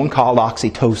hormone called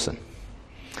oxytocin.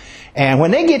 And when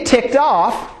they get ticked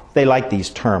off, they like these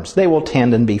terms. They will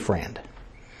tend and befriend.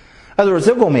 In other words,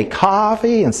 they'll go make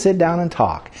coffee and sit down and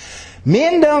talk.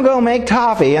 Men don't go make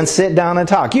coffee and sit down and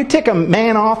talk. You tick a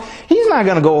man off, he's not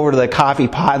going to go over to the coffee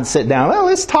pot and sit down. Well,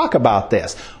 let's talk about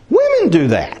this. Women do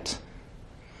that.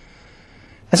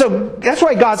 And so that's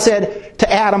why God said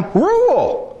to Adam,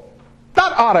 rule.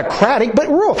 Not autocratic, but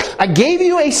rule. I gave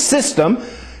you a system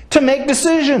to make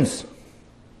decisions.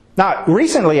 Now,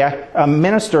 recently, a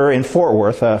minister in Fort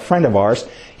Worth, a friend of ours,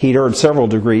 he'd earned several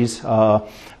degrees,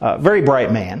 very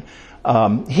bright man.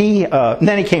 Then he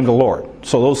came to the Lord.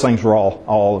 So those things were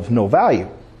all of no value.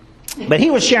 But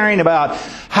he was sharing about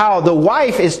how the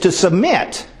wife is to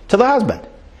submit to the husband.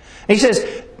 And he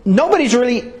says, nobody's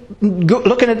really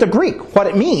looking at the Greek, what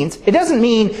it means, it doesn't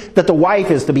mean that the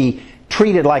wife is to be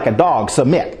treated like a dog,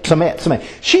 submit, submit, submit.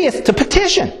 She is to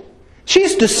petition. She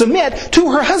is to submit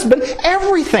to her husband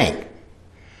everything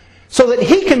so that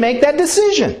he can make that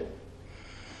decision.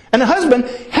 And the husband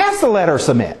has to let her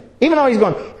submit. Even though he's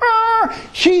going,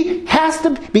 she has to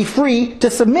be free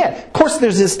to submit. Of course,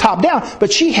 there's this top-down,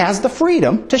 but she has the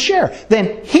freedom to share.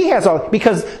 Then he has all,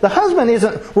 because the husband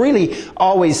isn't really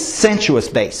always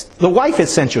sensuous-based. The wife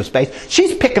is sensuous-based.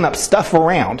 She's picking up stuff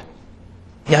around.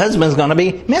 The husband's going to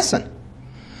be missing.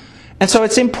 And so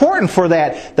it's important for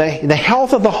that, the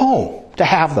health of the home, to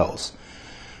have those.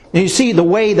 And you see the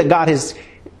way that God has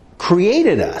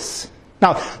created us.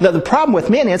 Now, the problem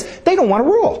with men is they don't want to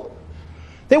rule.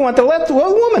 They want to let the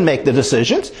woman make the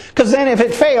decisions, because then if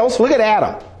it fails, look at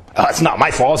Adam. Oh, it's not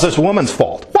my fault, it's this woman's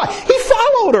fault. Why? He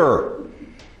followed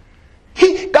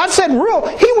her. God said rule.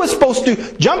 He was supposed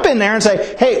to jump in there and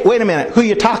say, hey, wait a minute, who are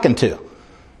you talking to?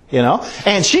 You know?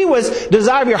 And she was,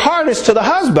 desire of your heart is to the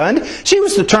husband. She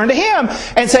was to turn to him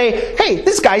and say, hey,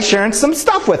 this guy's sharing some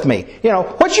stuff with me. You know,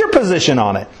 what's your position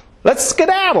on it? Let's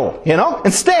skedaddle, you know?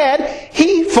 Instead,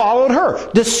 he followed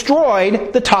her,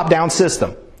 destroyed the top-down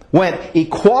system. Went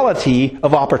equality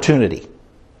of opportunity.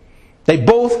 They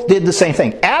both did the same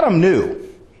thing. Adam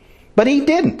knew, but he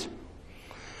didn't.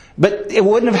 But it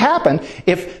wouldn't have happened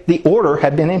if the order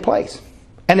had been in place.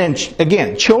 And then,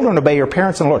 again, children obey your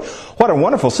parents in the Lord. What a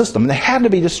wonderful system. They had to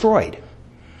be destroyed.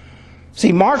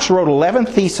 See, Marx wrote 11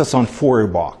 theses on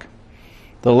Feuerbach.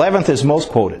 The 11th is most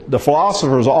quoted. The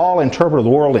philosophers all interpret the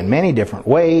world in many different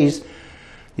ways.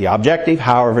 The objective,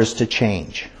 however, is to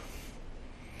change.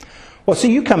 Well, so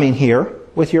you come in here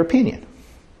with your opinion.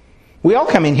 We all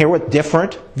come in here with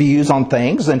different views on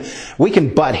things, and we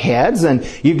can butt heads, and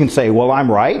you can say, well, I'm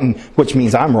right, and which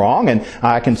means I'm wrong, and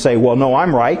I can say, well, no,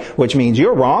 I'm right, which means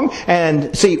you're wrong.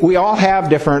 And see, we all have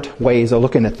different ways of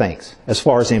looking at things as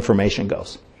far as information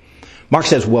goes. Marx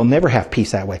says we'll never have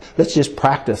peace that way. Let's just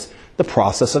practice the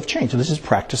process of change. Let's just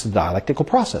practice the dialectical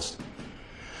process.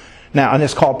 Now, and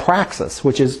it's called praxis,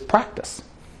 which is practice.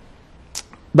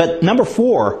 But number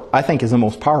 4, I think, is the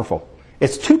most powerful.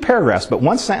 It's 2 paragraphs, but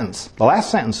one sentence. The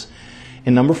last sentence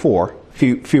in number 4,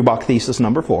 Feuerbach thesis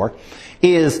number 4,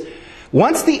 is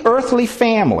once the earthly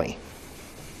family,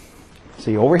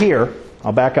 see over here,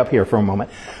 I'll back up here for a moment.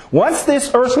 Once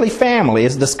this earthly family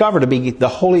is discovered to be the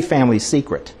Holy Family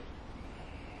secret,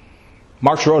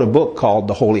 Marx wrote a book called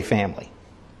The Holy Family.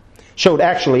 Showed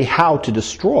actually how to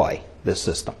destroy this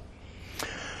system.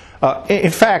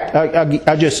 In fact,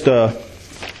 I just...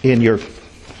 in your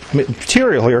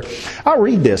material here, I'll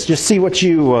read this. Just see what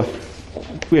you,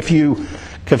 if you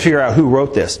can figure out who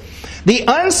wrote this. The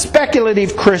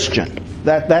unspeculative Christian,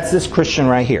 that's this Christian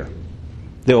right here,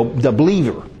 the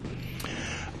believer,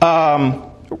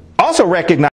 also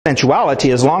recognizes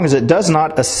sensuality as long as it does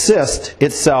not assist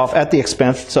itself at the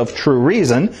expense of true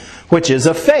reason, which is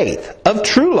of faith, of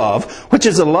true love, which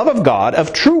is the love of God,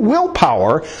 of true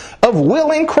willpower, of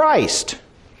will in Christ.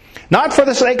 Not for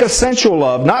the sake of sensual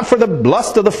love, not for the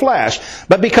lust of the flesh,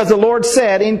 but because the Lord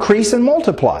said, increase and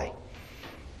multiply.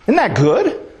 Isn't that good?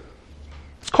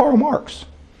 It's Karl Marx.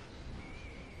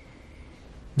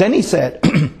 Then he said,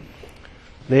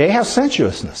 they have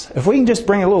sensuousness. If we can just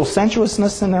bring a little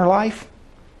sensuousness in their life,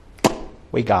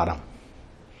 we got them.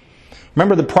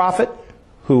 Remember the prophet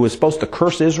who was supposed to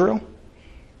curse Israel?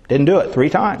 Didn't do it 3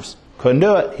 times. Couldn't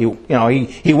do it.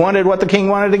 He wanted what the king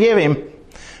wanted to give him.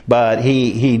 But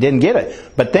he didn't get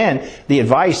it. But then the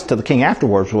advice to the king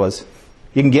afterwards was,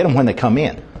 you can get them when they come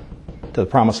in to the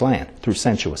promised land through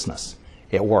sensuousness.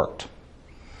 It worked.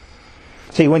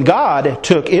 See, when God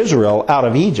took Israel out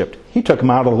of Egypt, he took them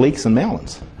out of the leeks and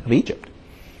melons of Egypt.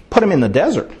 Put them in the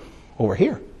desert over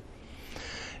here.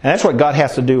 And that's what God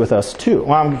has to do with us too.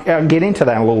 Well, I'll get into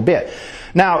that in a little bit.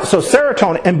 Now, so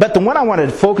serotonin, but the one I wanted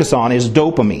to focus on is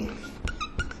dopamine.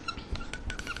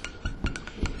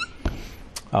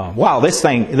 Wow,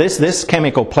 this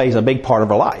chemical plays a big part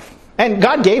of our life. And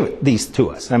God gave these to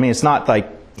us. I mean, it's not like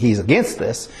He's against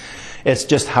this. It's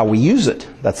just how we use it.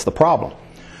 That's the problem.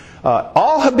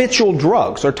 All habitual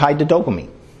drugs are tied to dopamine.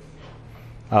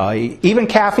 Even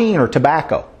caffeine or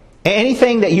tobacco.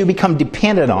 Anything that you become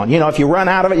dependent on. You know, if you run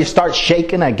out of it, you start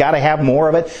shaking. I got to have more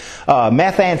of it.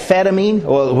 Methamphetamine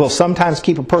will sometimes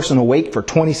keep a person awake for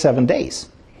 27 days.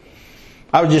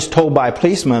 I was just told by a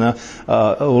policeman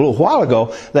a little while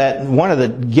ago that one of the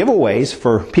giveaways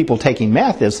for people taking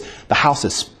meth is the house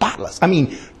is spotless. I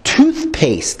mean,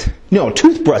 toothpaste,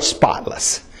 toothbrush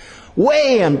spotless.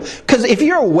 Because if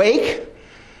you're awake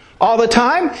all the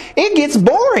time, it gets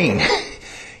boring.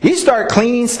 You start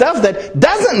cleaning stuff that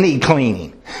doesn't need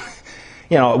cleaning.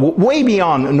 way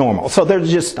beyond normal. So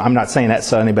there's just, I'm not saying that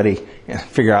so anybody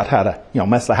figure out how to,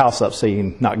 mess the house up so you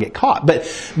can not get caught.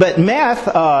 But meth,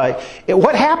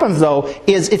 what happens though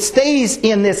is it stays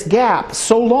in this gap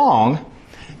so long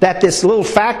that this little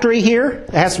factory here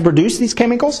that has to produce these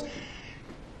chemicals,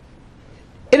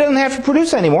 it doesn't have to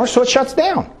produce anymore, so it shuts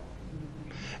down.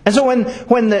 And so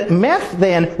when the meth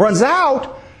then runs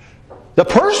out, the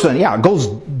person, goes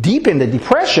deep into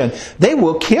depression, they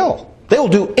will kill. They'll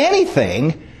do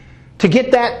anything to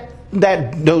get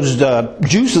those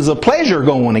juices of pleasure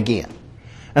going again.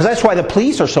 And that's why the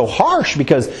police are so harsh,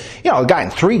 because, a guy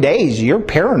in 3 days, you're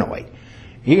paranoid.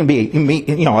 You can be,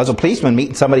 as a policeman,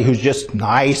 meeting somebody who's just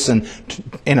nice, and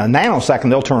in a nanosecond,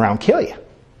 they'll turn around and kill you.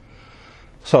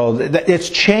 So it's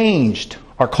changed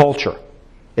our culture.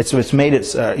 It's made it,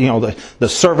 the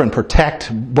serve and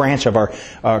protect branch of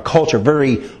our culture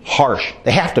very harsh.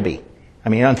 They have to be. I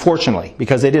mean, unfortunately,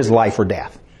 because it is life or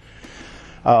death.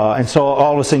 And so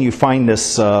all of a sudden you find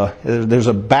this, there's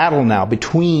a battle now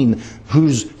between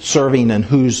who's serving and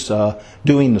who's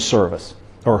doing the service,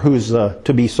 or who's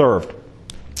to be served.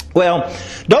 Well,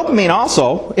 dopamine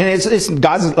also, and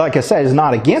God's, like I said, is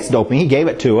not against dopamine. He gave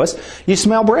it to us. You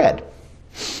smell bread.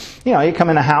 You come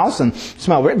in a house and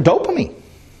smell bread. Dopamine.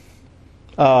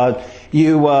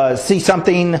 You see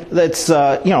something that's,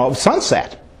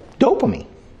 sunset. Dopamine.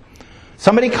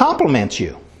 Somebody compliments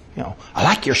you. I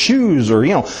like your shoes, or,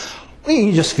 you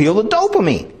just feel the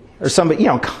dopamine. Or somebody,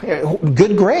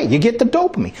 good grade. You get the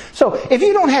dopamine. So if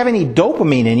you don't have any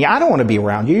dopamine in you, I don't want to be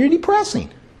around you. You're depressing.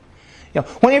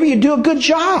 Whenever you do a good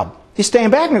job, you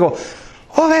stand back and go,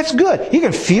 oh, that's good. You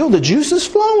can feel the juices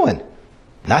flowing.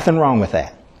 Nothing wrong with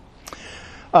that.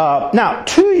 Now,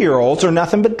 2-year-olds are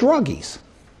nothing but druggies.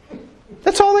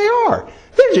 That's all they are.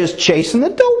 They're just chasing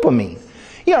the dopamine.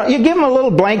 You give them a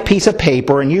little blank piece of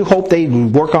paper and you hope they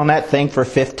work on that thing for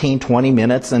 15, 20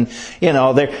 minutes, and, it's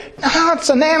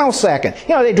a nanosecond.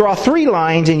 They draw 3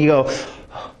 lines and you go,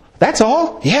 that's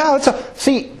all? Yeah, that's all.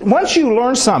 See, once you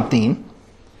learn something,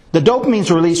 the dopamine's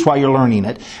released while you're learning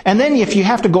it. And then if you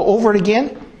have to go over it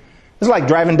again, it's like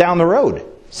driving down the road.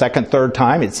 2nd, 3rd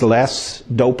time, it's less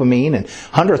dopamine. And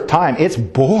 100th time, it's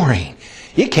boring.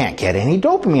 You can't get any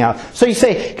dopamine out. So you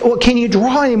say, well, can you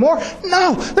draw any more?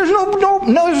 No, there's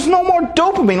no more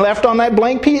dopamine left on that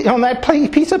blank piece, on that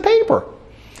piece of paper.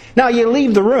 Now you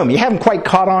leave the room. You haven't quite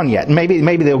caught on yet.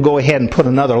 Maybe they'll go ahead and put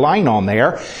another line on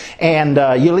there. And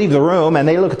you leave the room and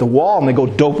they look at the wall and they go,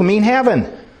 dopamine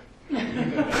heaven.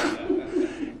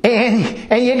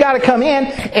 and you got to come in,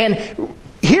 and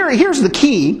here's the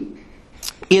key,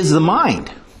 is the mind.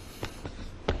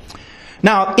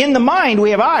 Now, in the mind,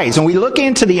 we have eyes, and we look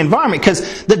into the environment,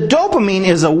 because the dopamine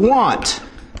is a want.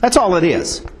 That's all it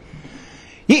is.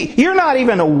 You're not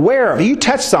even aware of it. You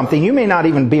touch something, you may not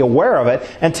even be aware of it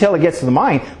until it gets to the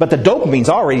mind, but the dopamine's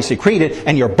already secreted,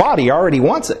 and your body already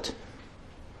wants it.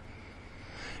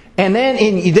 And then,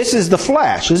 this is the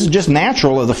flesh. This is just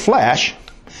natural of the flesh.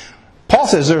 Paul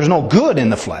says there's no good in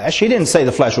the flesh. He didn't say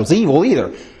the flesh was evil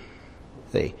either.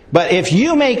 See? But if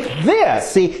you make this,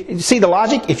 see the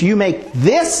logic? If you make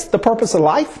this the purpose of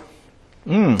life,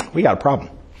 we got a problem.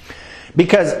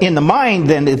 Because in the mind,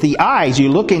 then, the eyes, you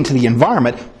look into the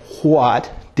environment,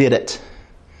 what did it?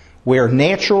 We're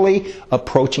naturally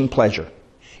approaching pleasure.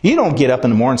 You don't get up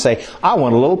in the morning and say, I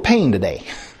want a little pain today.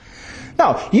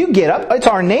 No, you get up, it's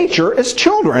our nature as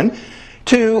children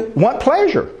to want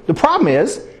pleasure. The problem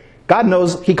is, God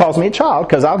knows He calls me a child,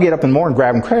 because I'll get up in the morning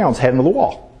grabbing crayons heading to the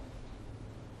wall.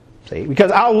 See?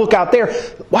 Because I'll look out there,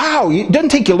 wow, it doesn't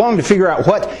take you long to figure out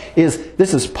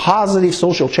this is positive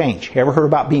social change. You ever heard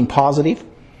about being positive?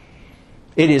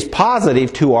 It is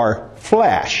positive to our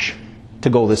flesh to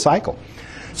go this cycle.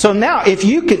 So now,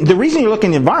 the reason you're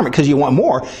looking at the environment, because you want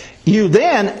more,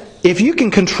 if you can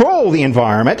control the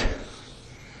environment,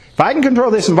 if I can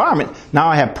control this environment, now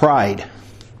I have pride.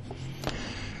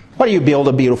 Why do you build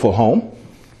a beautiful home?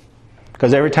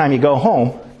 Because every time you go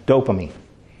home, dopamine.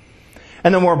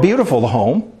 And the more beautiful the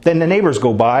home, then the neighbors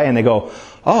go by and they go,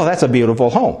 oh, that's a beautiful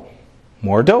home.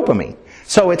 More dopamine.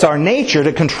 So it's our nature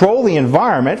to control the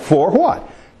environment for what?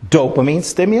 Dopamine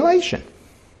stimulation.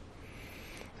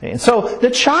 And so the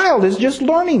child is just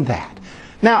learning that.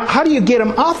 Now, how do you get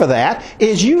them off of that?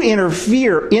 Is you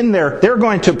interfere in they're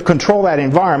going to control that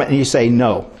environment, and you say,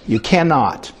 no, you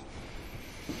cannot.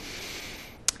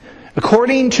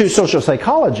 According to social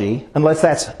psychology, unless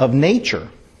that's of nature,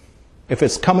 if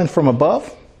it's coming from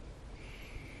above,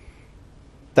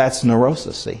 that's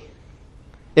neurosis, see?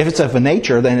 If it's of a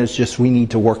nature, then it's just we need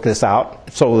to work this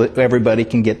out so that everybody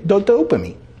can get the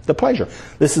dopamine, the pleasure.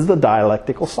 This is the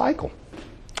dialectical cycle.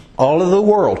 All of the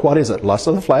world, what is it? Lust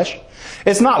of the flesh?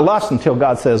 It's not lust until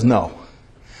God says no.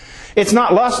 It's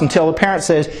not lust until the parent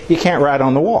says you can't write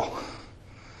on the wall.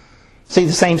 See,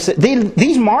 the same.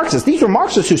 These Marxists, these were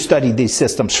Marxists who studied these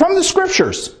systems from the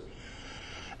Scriptures.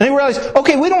 And they realized,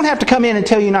 okay, we don't have to come in and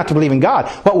tell you not to believe in God.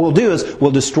 What we'll do is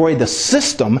we'll destroy the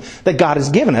system that God has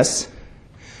given us.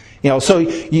 So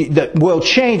we'll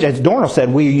change, as Dornell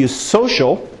said, we use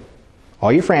social,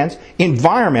 all your friends,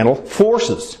 environmental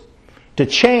forces to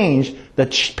change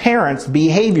the parents'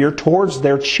 behavior towards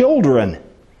their children.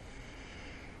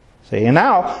 See, and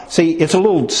now, it's a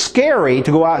little scary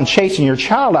to go out and chasing your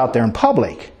child out there in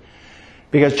public.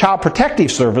 Because Child Protective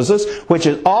Services, which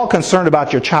is all concerned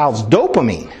about your child's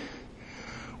dopamine,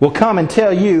 will come and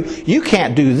tell you, you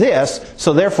can't do this,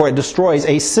 so therefore it destroys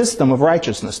a system of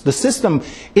righteousness. The system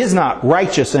is not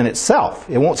righteous in itself.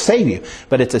 It won't save you,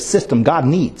 but it's a system God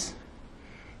needs.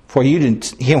 For you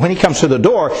to, when He comes to the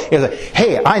door, it's like,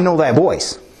 hey, I know that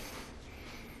voice.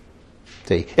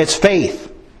 See, it's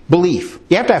faith, belief.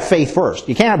 You have to have faith first.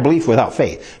 You can't have belief without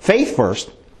faith. Faith first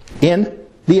in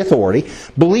the authority,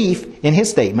 belief in His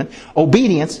statement,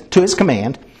 obedience to His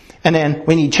command, and then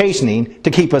we need chastening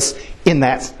to keep us in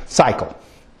that cycle.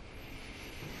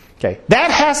 Okay,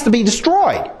 that has to be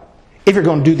destroyed if you're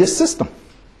going to do this system.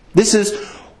 This is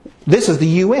the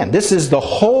UN. This is the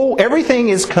whole, everything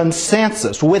is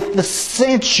consensus with the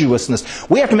sensuousness.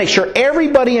 We have to make sure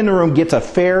everybody in the room gets a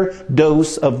fair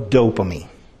dose of dopamine.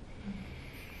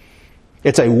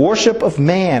 It's a worship of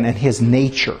man and his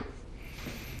nature.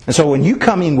 And so when you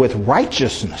come in with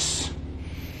righteousness,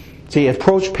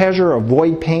 approach pleasure,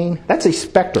 avoid pain, that's a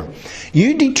spectrum.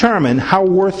 You determine how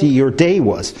worthy your day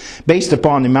was based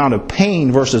upon the amount of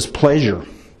pain versus pleasure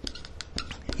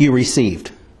you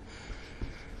received.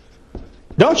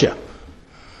 Don't you?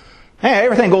 Hey,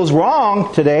 everything goes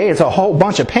wrong today. It's a whole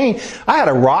bunch of pain. I had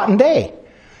a rotten day.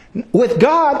 With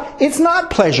God, it's not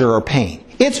pleasure or pain.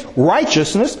 It's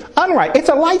righteousness, unrighteous. It's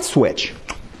a light switch.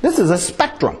 This is a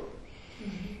spectrum.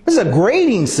 This is a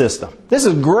grading system. This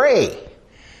is gray.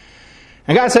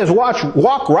 And God says,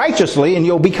 walk righteously and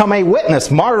you'll become a witness.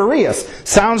 Martyrius.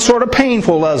 Sounds sort of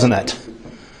painful, doesn't it?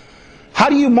 How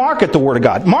do you market the Word of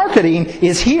God? Marketing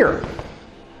is here.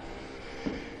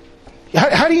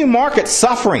 How do you market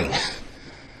suffering?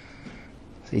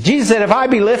 See, Jesus said, if I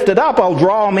be lifted up, I'll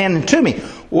draw all men to me.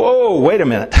 Whoa, wait a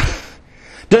minute.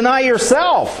 Deny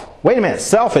yourself. Wait a minute,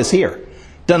 self is here.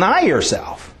 Deny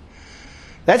yourself.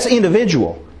 That's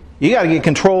individual. You got to get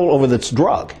control over this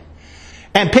drug.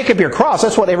 And pick up your cross.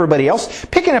 That's what everybody else...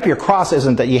 Picking up your cross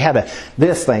isn't that you had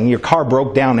this thing, your car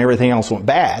broke down and everything else went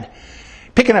bad.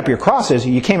 Picking up your cross is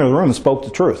you came in the room and spoke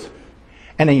the truth.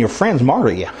 And then your friends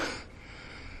martyr you.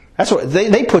 That's what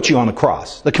they put you on the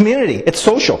cross. The community, it's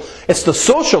social. It's the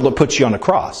social that puts you on the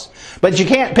cross. But you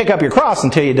can't pick up your cross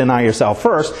until you deny yourself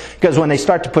first, because when they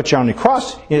start to put you on the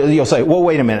cross, you'll say, well,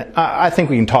 wait a minute, I think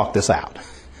we can talk this out.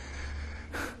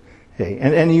 Okay,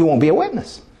 and you won't be a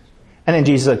witness. And then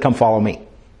Jesus said, come follow me.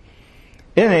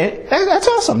 And that's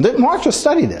awesome. The Marxists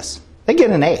study this. They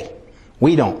get an A.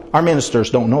 We don't. Our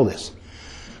ministers don't know this.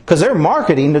 Because they're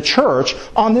marketing the church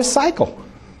on this cycle.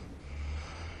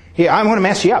 Here, I'm going to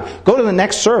mess you up. Go to the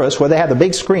next service where they have the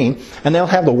big screen and they'll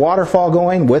have the waterfall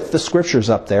going with the scriptures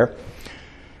up there.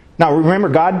 Now remember,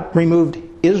 God removed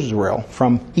Israel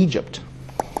from Egypt.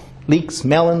 Leeks,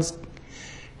 melons,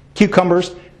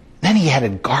 cucumbers. Then He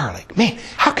added garlic. Man,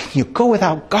 how can you go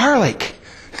without garlic?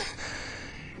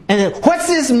 And then, what's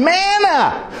this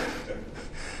manna?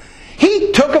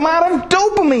 He took them out of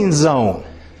dopamine zone.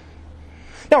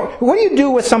 Now, what do you do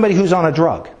with somebody who's on a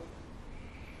drug?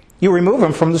 You remove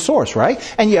them from the source,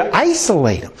 right? And you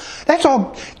isolate them. That's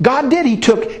all God did. He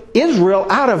took Israel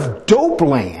out of dope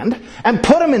land and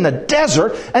put them in the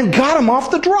desert and got them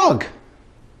off the drug.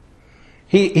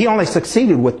 He only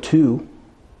succeeded with 2.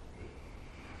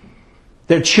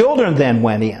 Their children then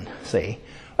went in, see.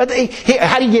 How do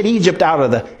you get Egypt out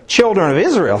of the children of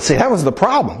Israel? See, that was the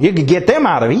problem. You could get them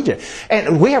out of Egypt.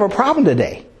 And we have a problem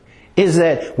today, is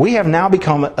that we have now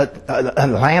become a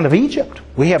land of Egypt.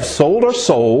 We have sold our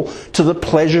soul to the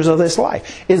pleasures of this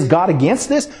life. Is God against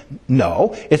this?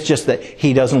 No. It's just that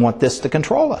He doesn't want this to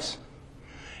control us.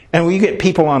 And when you get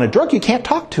people on a drug, you can't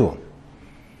talk to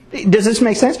them. Does this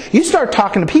make sense? You start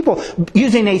talking to people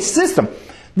using a system.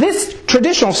 This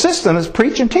traditional system is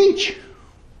preach and teach.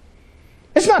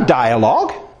 It's not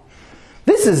dialogue.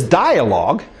 This is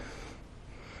dialogue.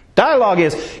 Dialogue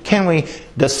is,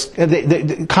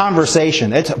 the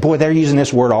conversation. Boy, they're using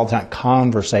this word all the time.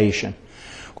 Conversation.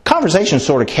 Conversation is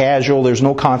sort of casual. There's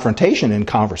no confrontation in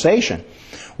conversation.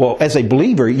 Well, as a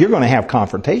believer, you're going to have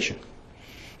confrontation.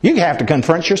 You have to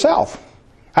confront yourself.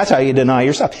 That's how you deny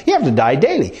yourself. You have to die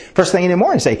daily. First thing in the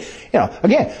morning, say,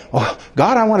 again, oh,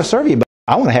 God, I want to serve you, but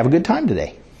I want to have a good time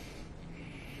today.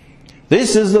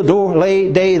 This is the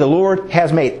day the Lord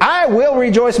has made. I will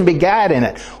rejoice and be glad in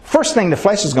it. First thing the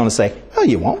flesh is going to say, no,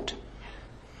 you won't.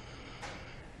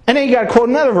 And then you got to quote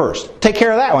another verse. Take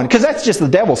care of that one. Because that's just the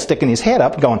devil sticking his head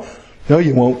up and going, no,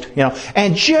 you won't.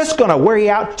 And just going to wear you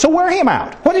out. So wear him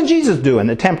out. What did Jesus do in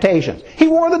the temptations? He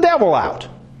wore the devil out.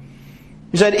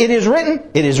 He said, it is written,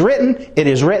 it is written, it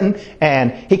is written.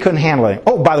 And he couldn't handle it.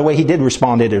 Oh, by the way, he did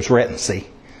respond, it is written, see.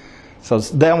 So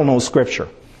the devil knows Scripture.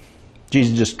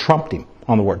 Jesus just trumped him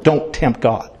on the word. Don't tempt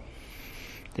God.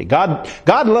 See, God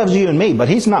loves you and me, but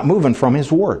He's not moving from His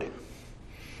word.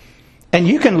 And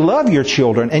you can love your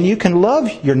children and you can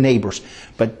love your neighbors,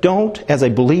 but don't, as a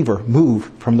believer,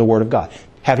 move from the Word of God.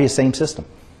 Have your same system.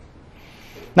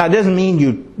 Now, it doesn't mean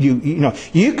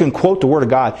you can quote the Word of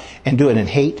God and do it in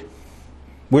hate.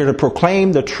 We're to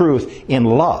proclaim the truth in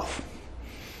love.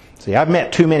 See, I've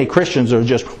met too many Christians that are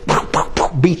just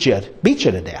beat you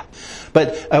to death.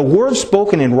 But a word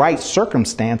spoken in right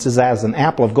circumstances as an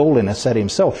apple of gold in a setting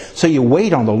so. So you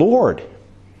wait on the Lord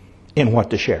in what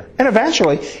to share. And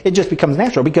eventually, it just becomes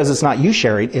natural because it's not you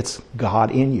sharing, it's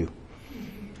God in you.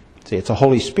 See, it's the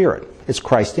Holy Spirit. It's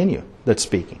Christ in you that's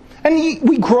speaking. And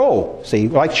we grow, see,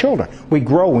 like children. We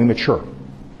grow, we mature.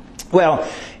 Well,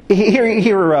 here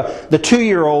the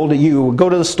 2-year-old, you go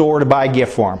to the store to buy a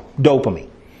gift for him. Dopamine.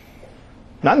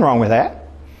 Nothing wrong with that.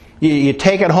 You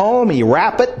take it home, you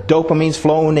wrap it, dopamine's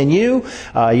flowing in you,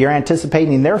 you're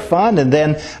anticipating their fun, and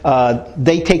then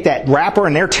they take that wrapper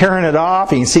and they're tearing it off,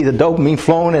 and you can see the dopamine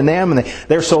flowing in them, and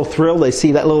they're so thrilled, they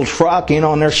see that little truck,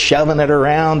 and they're shoving it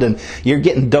around, and you're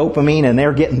getting dopamine, and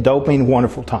they're getting dopamine,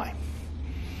 wonderful time.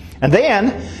 And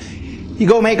then, you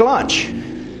go make lunch,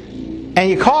 and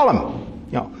you call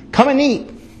them, come and eat.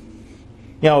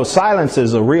 Silence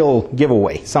is a real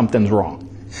giveaway, something's wrong.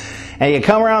 And you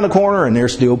come around the corner and they're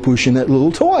still pushing that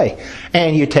little toy.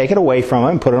 And you take it away from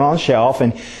them, put it on the shelf,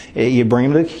 and you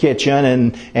bring them to the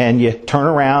kitchen, and you turn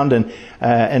around,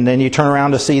 and then you turn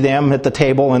around to see them at the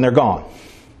table, and they're gone.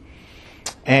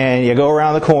 And you go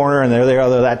around the corner and there they are,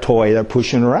 that toy, they're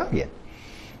pushing around again.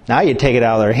 Now you take it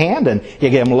out of their hand and you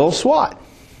give them a little swat.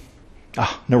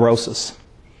 Neurosis.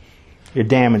 You're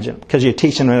damaging them because you're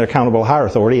teaching them an accountable higher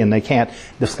authority and they can't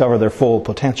discover their full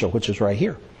potential, which is right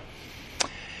here.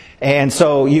 And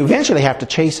so you eventually have to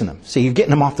chasten them. See, you're getting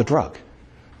them off the drug.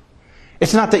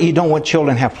 It's not that you don't want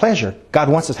children to have pleasure. God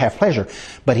wants us to have pleasure.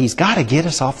 But He's got to get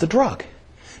us off the drug.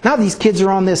 Now these kids are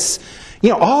on this,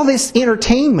 all this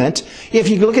entertainment. If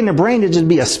you look in their brain, it'd just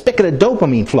be a spigot of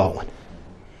dopamine flowing.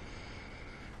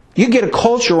 You get a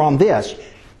culture on this,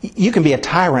 you can be a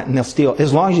tyrant and they'll steal.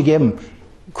 As long as you give them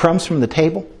crumbs from the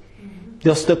table,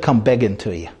 they'll still come begging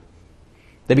to you.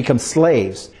 They become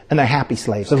slaves, and they're happy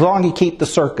slaves. As long as you keep the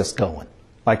circus going,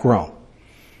 like Rome,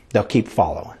 they'll keep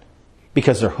following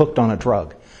because they're hooked on a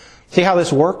drug. See how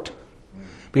this worked?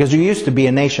 Because there used to be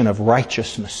a nation of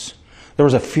righteousness. There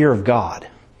was a fear of God.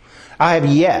 I have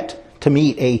yet to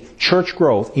meet a church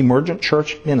growth, emergent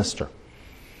church minister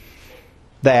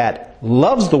that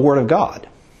loves the Word of God.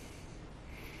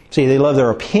 See, they love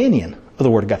their opinion of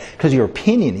the Word of God because your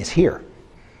opinion is here.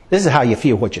 This is how you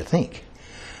feel what you think.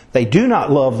 They do not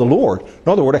love the Lord,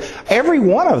 nor the Word. Every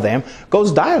one of them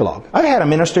goes dialogue. I've had a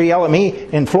minister yell at me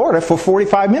in Florida for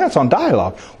 45 minutes on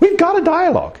dialogue. We've got a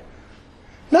dialogue.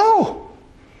 No.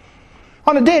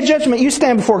 On the day of judgment, you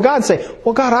stand before God and say,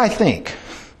 well, God, I think.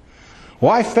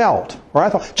 Well, I felt. Or I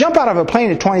thought. Jump out of a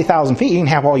plane at 20,000 feet. You can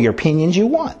have all your opinions you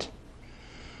want.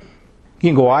 You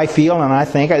can go, I feel and I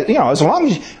think. As long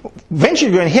as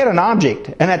eventually you're going to hit an object.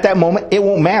 And at that moment, it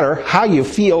won't matter how you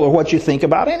feel or what you think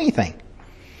about anything.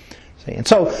 And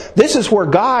so this is where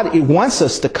God wants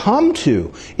us to come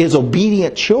to, is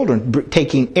obedient children,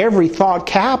 taking every thought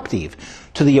captive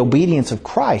to the obedience of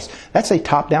Christ. That's a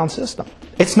top-down system.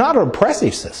 It's not an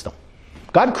oppressive system.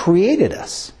 God created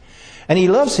us. And He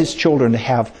loves His children to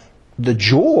have the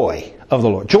joy of the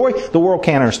Lord. Joy the world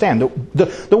can't understand.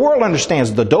 The world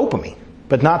understands the dopamine,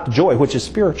 but not the joy, which is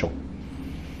spiritual.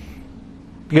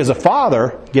 Because the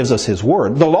Father gives us His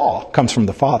Word. The law comes from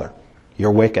the Father.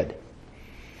 You're wicked.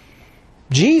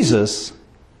 Jesus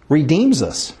redeems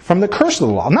us from the curse of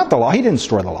the law. Not the law. He didn't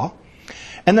destroy the law.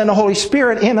 And then the Holy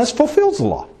Spirit in us fulfills the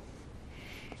law.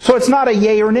 So it's not a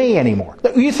yay or nay anymore.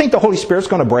 You think the Holy Spirit's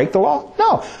going to break the law?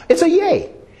 No. It's a yay.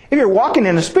 If you're walking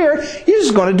in the Spirit, you're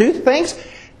just going to do things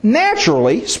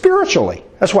naturally, spiritually.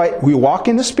 That's why we walk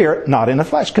in the Spirit, not in the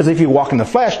flesh. Because if you walk in the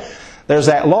flesh, there's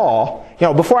that law.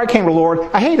 Before I came to the Lord,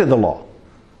 I hated the law.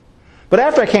 But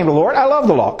after I came to the Lord, I love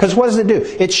the law. Because what does it do?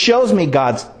 It shows me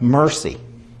God's mercy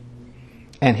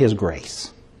and His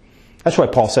grace. That's why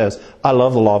Paul says, I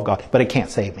love the law of God, but it can't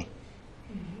save me.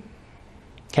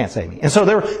 Can't save me. And so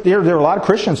there are a lot of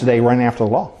Christians today running after the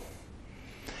law.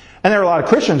 And there are a lot of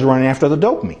Christians running after the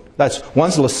dopamine.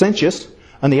 One's licentious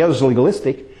and the other's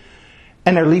legalistic.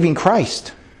 And they're leaving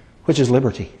Christ, which is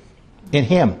liberty. In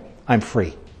Him, I'm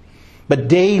free. But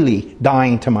daily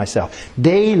dying to myself.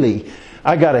 Daily,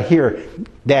 I got to hear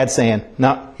Dad saying,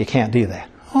 no, you can't do that.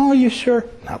 Oh, are you sure?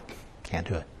 No, can't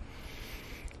do it.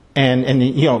 And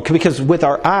you know, because with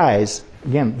our eyes,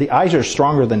 again, the eyes are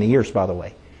stronger than the ears, by the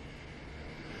way.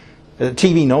 The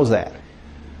TV knows that.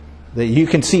 You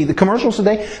can see the commercials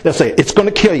today, they'll say, it's going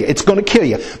to kill you, it's going to kill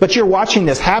you. But you're watching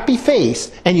this happy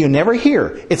face and you never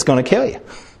hear, it's going to kill you.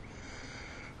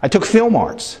 I took film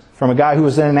arts from a guy who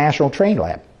was in a national train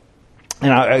lab.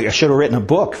 And I should have written a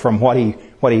book from what he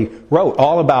wrote,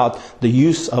 all about the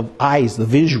use of eyes, the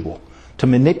visual, to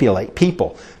manipulate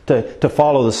people, to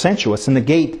follow the sensuous and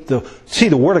negate see,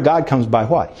 the Word of God comes by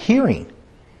what? Hearing.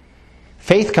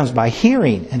 Faith comes by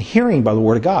hearing, and hearing by the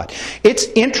Word of God. It's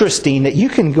interesting that you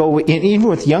can go, even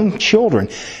with young children,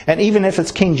 and even if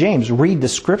it's King James, read the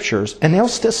Scriptures, and they'll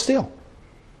still.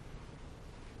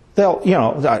 They'll, you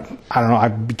know, I don't know,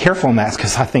 I'd be careful on that,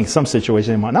 because I think some situations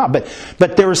they might not. But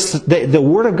there's the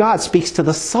Word of God speaks to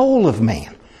the soul of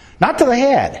man, not to the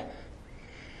head.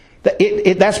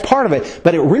 That's part of it,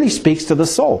 but it really speaks to the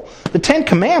soul. The Ten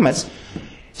Commandments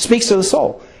speaks to the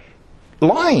soul.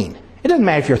 Lying. It doesn't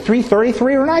matter if you're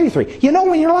 333 or 93. You know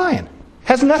when you're lying. It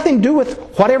has nothing to do with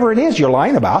whatever it is you're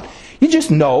lying about. You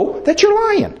just know that you're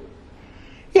lying.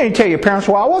 You tell your parents,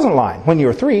 well, I wasn't lying when you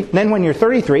were 3. Then when you're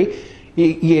 33,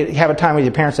 you have a time with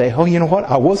your parents say, oh, you know what?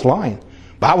 I was lying.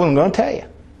 But I wasn't going to tell you.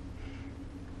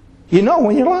 You know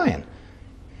when you're lying.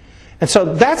 And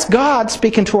so that's God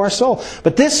speaking to our soul.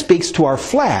 But this speaks to our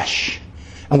flesh.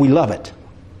 And we love it.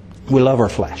 We love our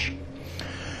flesh.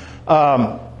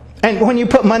 And when you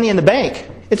put money in the bank,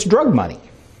 it's drug money.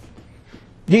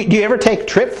 Do you ever take a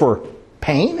trip for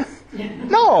pain?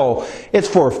 No. It's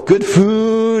for good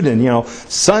food and, you know,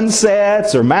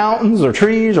 sunsets or mountains or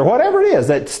trees or whatever it is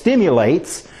that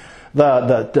stimulates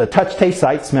the touch, taste,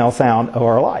 sight, smell, sound of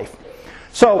our life.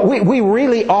 So we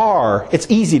really are,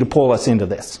 it's easy to pull us into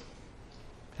this.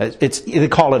 They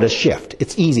call it a shift.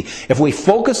 It's easy. If we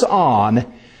focus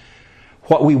on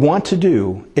what we want to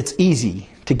do, it's easy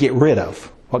to get rid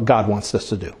of what God wants us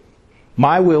to do.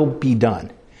 My will be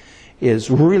done is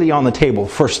really on the table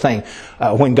first thing.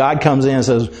 When God comes in and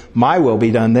says, my will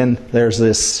be done, then there's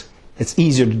this, it's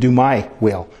easier to do my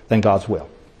will than God's will.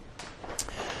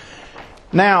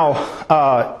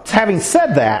 Now, having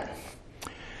said that,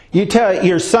 you tell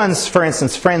your sons, for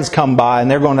instance, friends come by and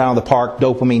they're going down to the park,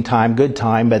 dopamine time, good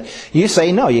time, but you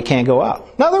say, no, you can't go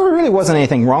out. Now, there really wasn't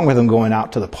anything wrong with them going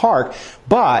out to the park,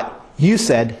 but you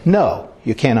said, no,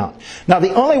 you cannot. Now,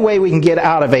 the only way we can get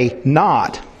out of a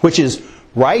not, which is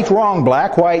right, wrong,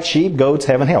 black, white, sheep, goats,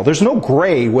 heaven, hell. There's no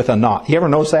gray with a not. You ever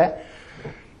notice that?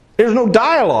 There's no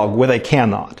dialogue with a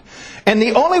cannot. And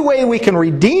the only way we can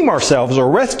redeem ourselves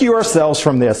or rescue ourselves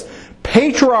from this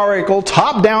patriarchal,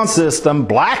 top-down system,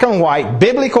 black and white,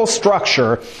 biblical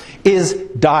structure is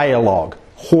dialogue.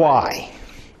 Why?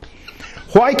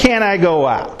 Why can't I go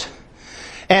out?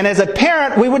 And as a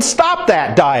parent, we would stop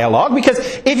that dialogue, because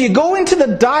if you go into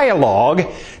the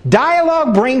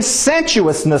dialogue brings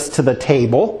sensuousness to the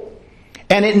table,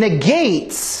 and it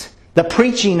negates the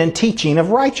preaching and teaching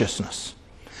of righteousness.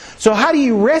 So how do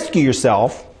you rescue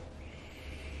yourself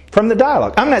from the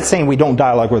dialogue? I'm not saying we don't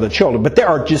dialogue with the children, but there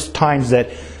are just times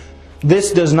that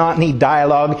this does not need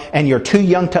dialogue, and you're too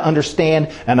young to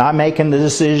understand, and I'm making the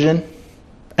decision,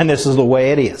 and this is the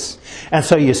way it is. And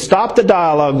so you stop the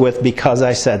dialogue with, because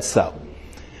I said so.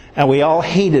 And we all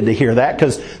hated to hear that,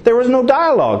 because there was no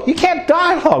dialogue. You can't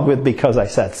dialogue with, because I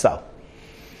said so.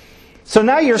 So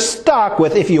now you're stuck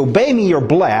with, if you obey me, you're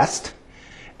blessed,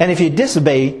 and if you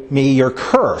disobey me, you're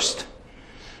cursed.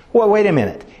 Well, wait a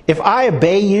minute. If I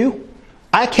obey you,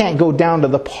 I can't go down to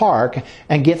the park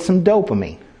and get some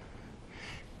dopamine.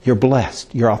 You're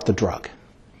blessed. You're off the drug.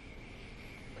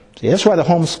 See, that's why the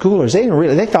homeschoolers,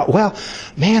 they thought, well,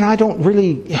 man, I don't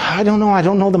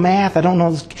know the math, it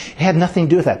had nothing to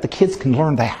do with that. The kids can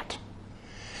learn that.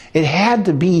 It had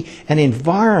to be an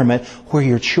environment where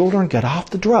your children got off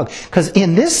the drug. Because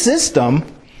in this system,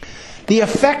 the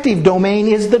effective domain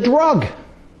is the drug.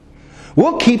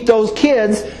 We'll keep those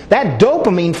kids, that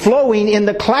dopamine flowing in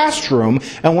the classroom,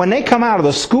 and when they come out of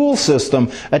the school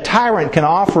system, a tyrant can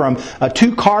offer them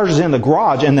 2 cars in the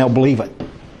garage and they'll believe it.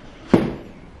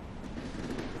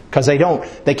 Because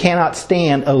they cannot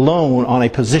stand alone on a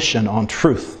position on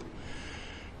truth.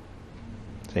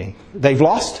 See, they've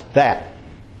lost that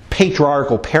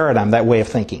patriarchal paradigm, that way of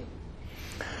thinking.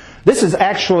 This is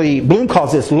actually, Bloom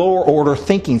calls this lower order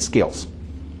thinking skills.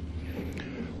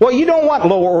 Well, you don't want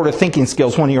lower order thinking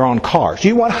skills when you're on cars.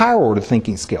 You want higher order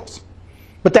thinking skills.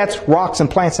 But that's rocks and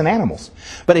plants and animals.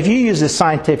 But if you use this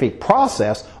scientific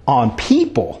process on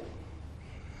people,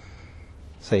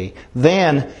 see,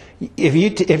 then if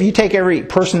you take every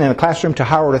person in a classroom to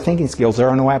higher order thinking skills, there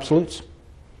are no absolutes.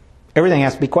 Everything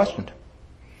has to be questioned.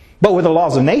 But with the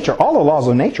laws of nature, all the laws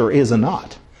of nature is a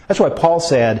not. That's why Paul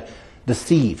said,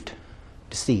 deceived.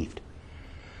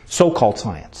 So-called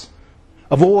science.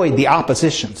 Avoid the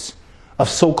oppositions of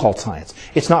so-called science.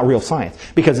 It's not real science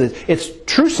because it's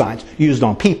true science used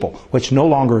on people, which no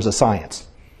longer is a science.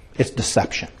 It's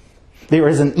deception. There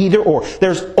is an either-or.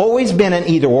 There's always been an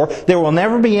either-or. There will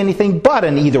never be anything but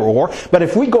an either-or. But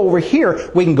if we go over here,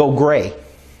 we can go gray.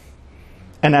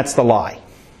 And that's the lie.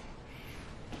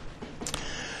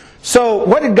 So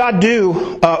what did God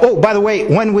do? By the way,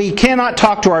 when we cannot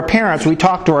talk to our parents, we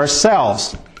talk to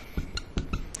ourselves.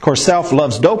 Of course, self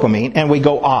loves dopamine, and we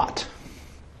go ought.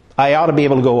 I ought to be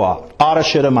able to go ought. Oughta,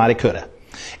 shoulda, mighta, coulda.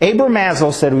 Abraham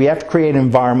Maslow said we have to create an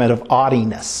environment of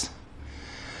oughtiness.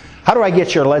 How do I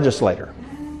get your legislator?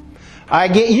 I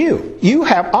get you. You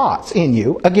have oughts in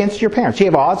you against your parents. You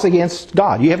have oughts against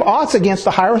God. You have oughts against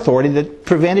the higher authority that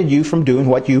prevented you from doing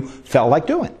what you felt like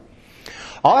doing.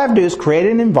 All I have to do is create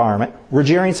an environment.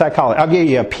 Rogerian psychology. I'll give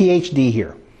you a PhD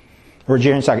here.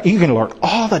 Rogerian psychology. You can learn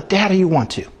all the data you want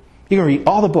to. You can read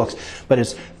all the books. But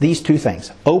it's these two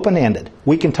things. Open-ended.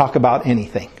 We can talk about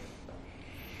anything.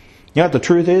 You know what the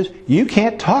truth is? You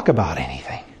can't talk about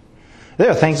anything. There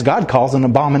are things God calls an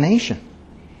abomination.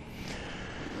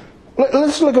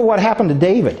 Let's look at what happened to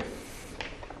David.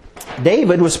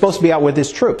 David was supposed to be out with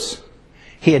his troops.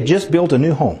 He had just built a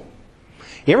new home.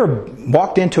 You ever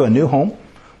walked into a new home?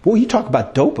 Boy, you talk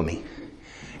about dopamine.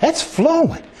 That's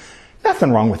flowing.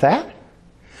 Nothing wrong with that.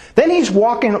 Then he's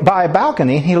walking by a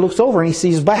balcony and he looks over and he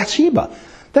sees Bathsheba.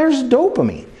 There's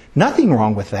dopamine. Nothing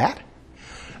wrong with that.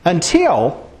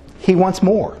 Until he wants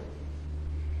more.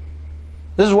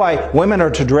 This is why women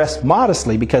are to dress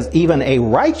modestly, because even a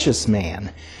righteous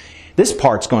man, this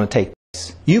part's going to take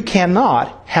place. You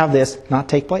cannot have this not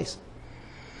take place.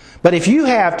 But if you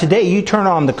have, today you turn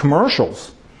on the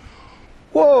commercials.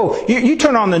 Whoa, you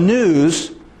turn on the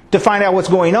news to find out what's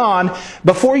going on.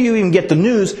 Before you even get the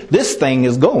news, this thing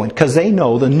is going. Because they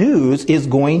know the news is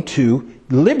going to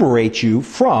liberate you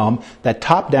from that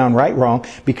top-down, right-wrong.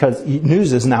 Because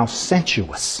news is now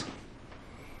sensuous.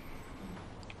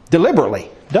 Deliberately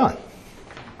done.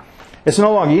 It's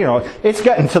no longer, it's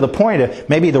gotten to the point of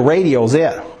maybe the radio's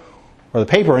it. Or the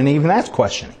paper, and even that's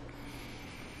questioning.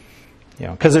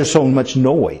 Because there's so much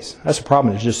noise. That's the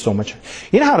problem. There's just so much.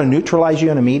 You know how to neutralize you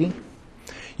in a meeting?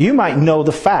 You might know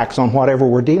the facts on whatever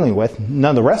we're dealing with. None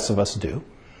of the rest of us do.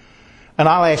 And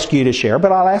I'll ask you to share,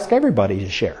 but I'll ask everybody to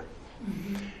share.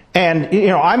 And,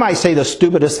 I might say the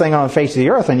stupidest thing on the face of the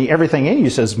earth, and everything in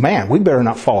you says, man, we better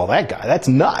not follow that guy. That's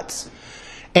nuts.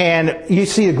 And you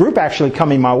see the group actually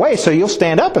coming my way, so you'll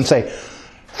stand up and say,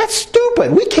 that's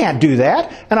stupid. We can't do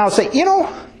that. And I'll say,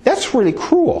 that's really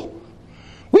cruel.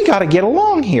 We got to get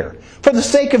along here. For the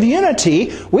sake of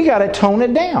unity, we got to tone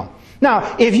it down.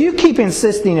 Now, if you keep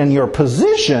insisting on your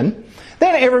position,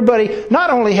 then everybody, not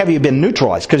only have you been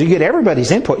neutralized, because you get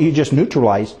everybody's input, you just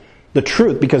neutralize the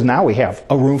truth, because now we have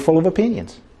a room full of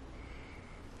opinions.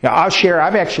 I'll share,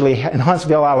 I've actually, in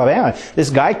Huntsville, Alabama, this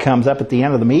guy comes up at the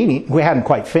end of the meeting, we hadn't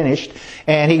quite finished,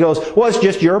 and he goes, well, it's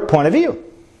just your point of view.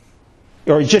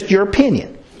 Or it's just your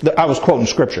opinion. I was quoting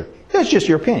scripture. It's just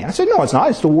your opinion. I said, no, it's not.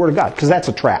 It's the Word of God, because that's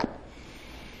a trap.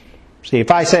 See,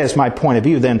 if I say it's my point of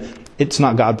view, then it's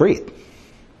not God-breathed.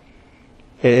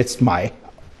 It's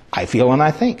I feel and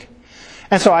I think.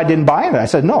 And so I didn't buy it. I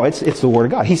said, no, it's the Word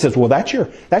of God. He says, well, that's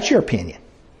your opinion.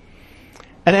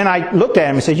 And then I looked at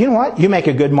him and said, you know what? You make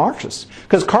a good Marxist.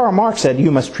 Because Karl Marx said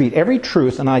you must treat every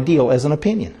truth and ideal as an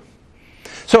opinion.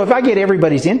 So if I get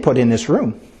everybody's input in this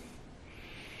room,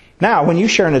 now when you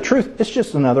share the truth, it's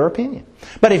just another opinion.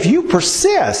 But if you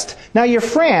persist, now your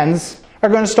friends are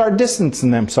going to start distancing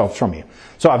themselves from you.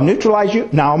 So I've neutralized you,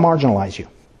 now I'll marginalize you.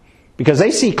 Because they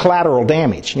see collateral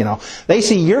damage, They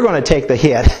see you're going to take the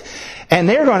hit, and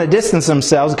they're going to distance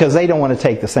themselves because they don't want to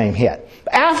take the same hit.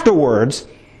 Afterwards,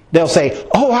 they'll say,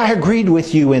 oh, I agreed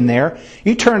with you in there.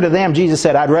 You turn to them, Jesus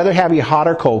said, I'd rather have you hot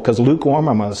or cold, because lukewarm,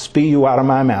 I'm going to spew you out of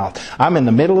my mouth. I'm in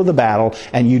the middle of the battle,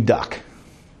 and you duck.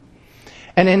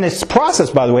 And in this process,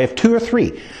 by the way, of 2 or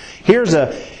 3, here's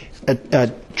a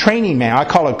training manual. I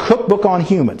call it a cookbook on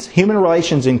humans, human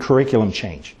relations and curriculum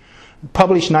change.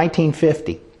 Published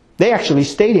 1950. They actually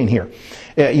stayed in here.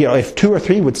 If 2 or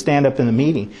 3 would stand up in the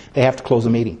meeting, they have to close the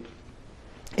meeting.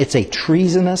 It's a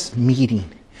treasonous meeting.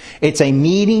 It's a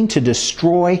meeting to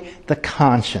destroy the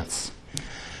conscience.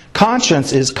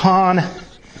 Conscience is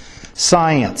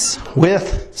science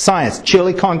with science.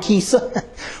 Chili con queso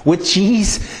with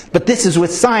cheese. But this is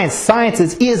with science. Science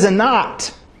is and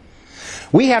not.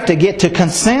 We have to get to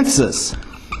consensus,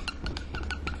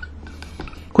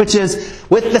 which is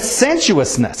with the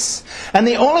sensuousness. And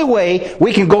the only way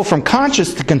we can go from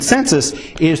conscious to consensus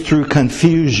is through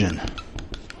confusion.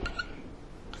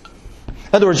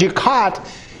 In other words, you're caught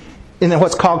in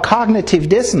what's called cognitive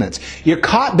dissonance. You're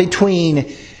caught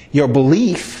between your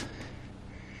belief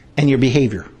and your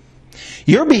behavior.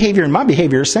 Your behavior and my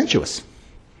behavior is sensuous.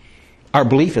 Our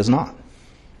belief is not.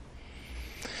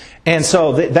 And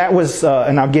so that was,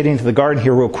 and I'll get into the garden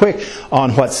here real quick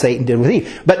on what Satan did with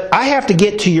Eve. But I have to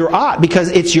get to your ought, because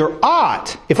it's your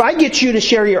ought. If I get you to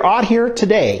share your ought here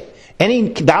today, any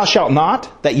thou shalt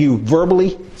not that you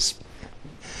verbally,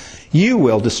 you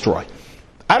will destroy.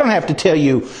 I don't have to tell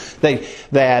you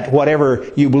that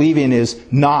whatever you believe in is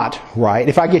not right.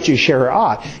 If I get you to share your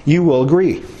ought, you will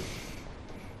agree.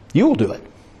 You will do it.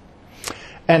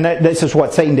 And this is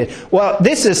what Satan did. Well,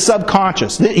 this is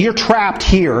subconscious. You're trapped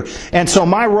here. And so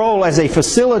my role as a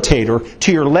facilitator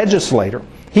to your legislator,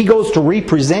 he goes to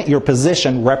represent your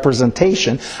position,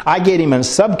 representation. I get him in a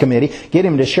subcommittee, get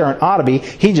him to share an ought-to-be.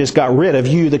 He just got rid of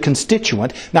you, the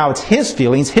constituent. Now it's his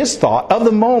feelings, his thought of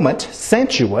the moment,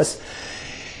 sensuous.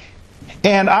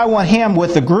 And I want him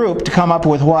with the group to come up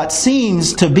with what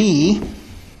seems to be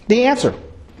the answer.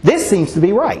 This seems to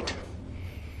be right.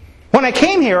 When I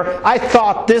came here, I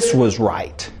thought this was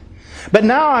right. But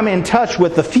now I'm in touch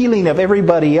with the feeling of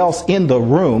everybody else in the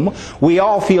room. We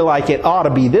all feel like it ought to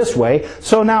be this way,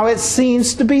 so now it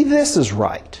seems to be this is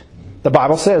right. The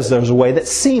Bible says there's a way that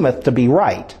seemeth to be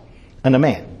right unto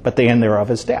man, but the end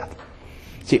thereof is death.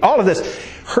 See, all of this,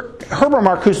 Herbert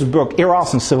Marcuse's book,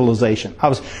 Eros and Civilization. I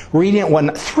was reading it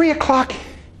one 3 o'clock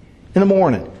in the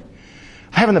morning,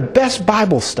 having the best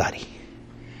Bible study.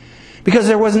 Because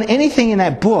there wasn't anything in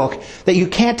that book that you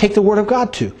can't take the Word of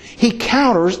God to. He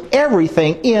counters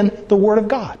everything in the Word of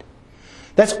God.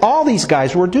 That's all these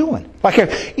guys were doing. Like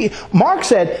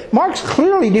Marx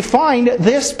clearly defined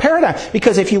this paradigm.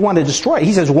 Because if you want to destroy it,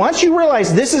 he says, once you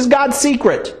realize this is God's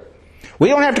secret, we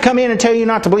don't have to come in and tell you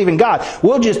not to believe in God.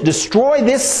 We'll just destroy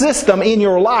this system in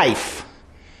your life.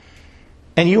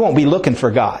 And you won't be looking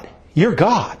for God. You're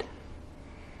God.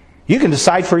 You can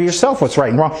decide for yourself what's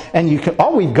right and wrong. And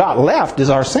all we've got left is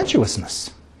our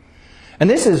sensuousness. And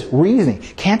this is reasoning.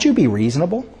 Can't you be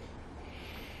reasonable?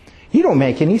 You don't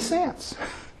make any sense.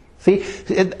 See,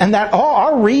 and that all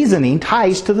our reasoning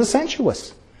ties to the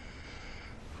sensuous.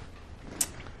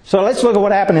 So let's look at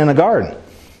what happened in the garden.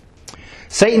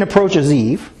 Satan approaches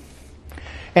Eve.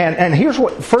 And here's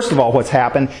what, first of all, what's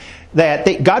happened.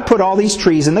 That God put all these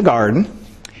trees in the garden.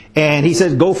 And he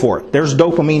says, go for it. There's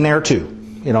dopamine there too.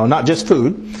 You know, not just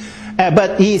food.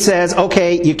 But he says,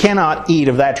 okay, you cannot eat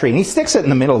of that tree. And he sticks it in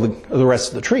the middle of the rest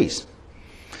of the trees.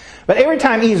 But every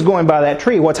time Eve's going by that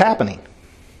tree, what's happening?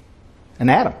 An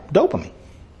atom, dopamine.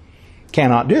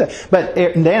 Cannot do that. But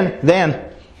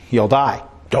then you'll die.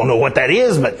 Don't know what that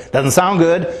is, but doesn't sound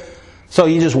good. So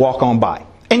you just walk on by.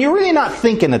 And you're really not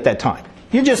thinking at that time.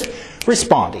 You're just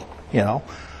responding, you know.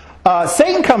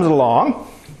 Satan comes along.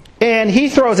 And he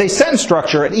throws a sentence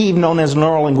structure at Eve known as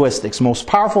neurolinguistics, most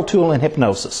powerful tool in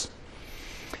hypnosis.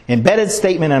 Embedded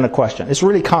statement and a question. It's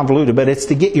really convoluted, but it's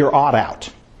to get your ought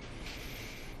out.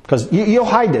 Because you'll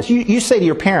hide this. You say to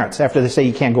your parents after they say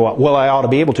you can't go out, well, I ought to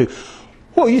be able to.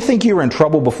 Well, you think you were in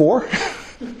trouble before?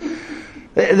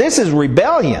 This is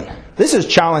rebellion. This is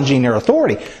challenging their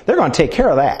authority. They're going to take care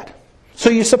of that.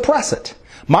 So you suppress it.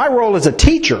 My role as a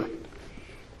teacher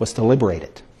was to liberate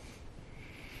it.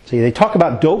 See, they talk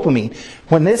about dopamine.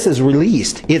 When this is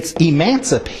released, it's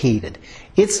emancipated.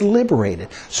 It's liberated.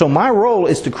 So my role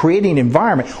is to create an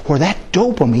environment where that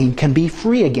dopamine can be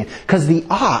free again. Because the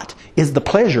ought is the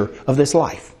pleasure of this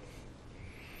life.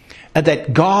 And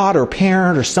that God or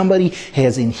parent or somebody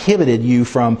has inhibited you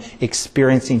from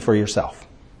experiencing for yourself.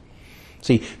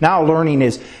 See, now learning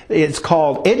it's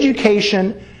called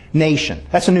education nation.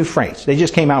 That's a new phrase. They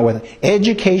just came out with it.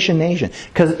 Education nation.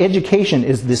 Because education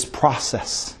is this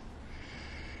process.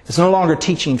 It's no longer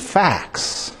teaching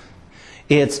facts.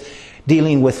 It's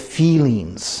dealing with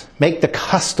feelings. Make the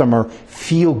customer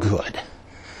feel good.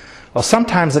 Well,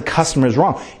 sometimes the customer is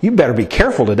wrong. You better be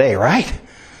careful today, right?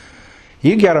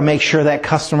 You got to make sure that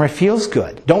customer feels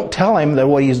good. Don't tell him that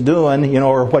what he's doing,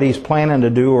 or what he's planning to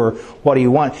do or what he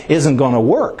wants isn't going to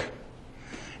work.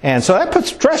 And so that puts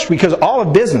stress because all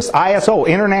of business, ISO,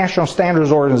 International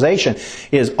Standards Organization,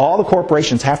 is all the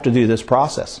corporations have to do this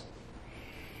process.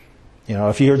 You know,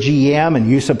 if you're GM and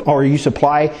you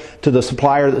supply to the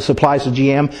supplier that supplies the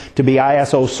GM, to be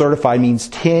ISO certified means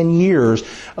 10 years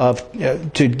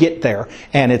to get there.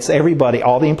 And it's everybody,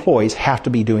 all the employees have to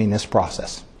be doing this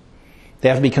process. They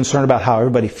have to be concerned about how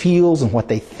everybody feels and what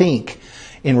they think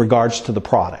in regards to the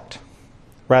product,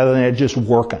 rather than it just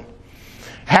working.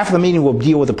 Half of the meeting will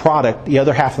deal with the product, the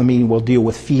other half of the meeting will deal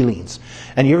with feelings.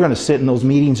 And you're going to sit in those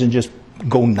meetings and just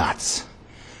go nuts,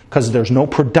 because there's no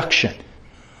production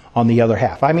on the other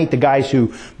half. I meet the guys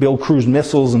who build cruise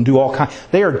missiles and do all kinds.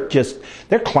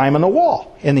 They're climbing the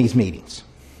wall in these meetings.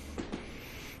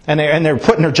 And they're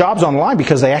putting their jobs on the line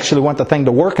because they actually want the thing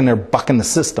to work, and they're bucking the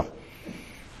system.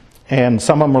 And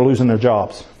some of them are losing their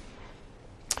jobs.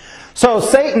 So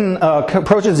Satan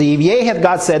approaches Eve. Yea, hath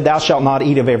God said, thou shalt not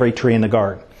eat of every tree in the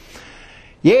garden.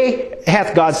 Yea,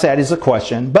 hath God said is a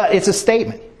question, but it's a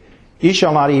statement. You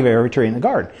shall not eat of every tree in the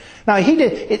garden. Now,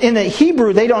 in the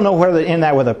Hebrew, they don't know whether to end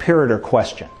that with a period or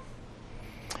question.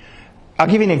 I'll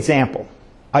give you an example.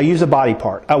 I use a body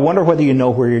part. I wonder whether you know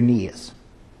where your knee is.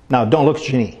 Now, don't look at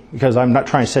your knee, because I'm not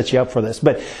trying to set you up for this.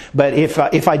 But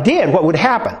if I did, what would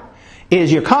happen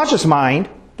is your conscious mind,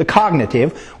 the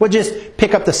cognitive, would just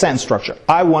pick up the sentence structure.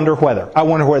 I wonder whether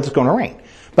it's going to rain.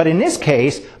 But in this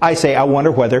case, I say, I wonder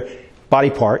whether, body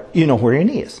part, you know where your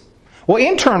knee is. Well,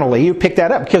 internally, you pick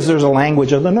that up because there's a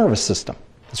language of the nervous system.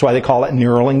 That's why they call it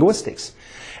neurolinguistics.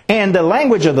 And the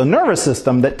language of the nervous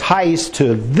system that ties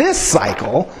to this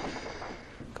cycle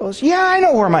goes, yeah, I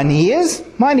know where my knee is.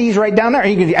 My knee's right down there.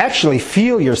 And you can actually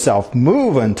feel yourself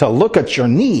moving to look at your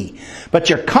knee. But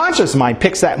your conscious mind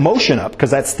picks that motion up,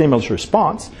 because that's stimulus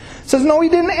response. It says, no, he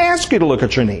didn't ask you to look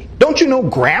at your knee. Don't you know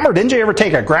grammar? Didn't you ever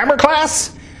take a grammar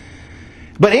class?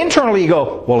 But internally you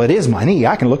go, well, it is my knee.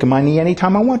 I can look at my knee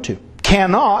anytime I want to.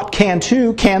 Cannot, can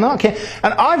to, cannot, can.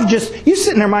 And you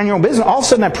sitting there minding your own business. All of a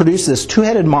sudden I produce this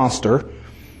two-headed monster.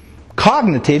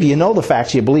 Cognitive, you know the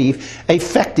facts, you believe.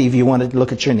 Affective, you want to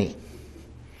look at your knee.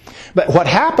 But what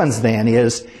happens then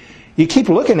is you keep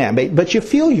looking at me, but you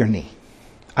feel your knee.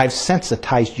 I've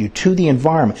sensitized you to the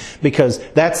environment, because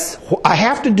that's what I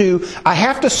have to do. I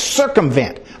have to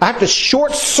circumvent. I have to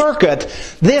short circuit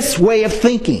this way of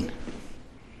thinking.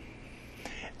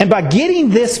 And by getting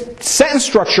this sentence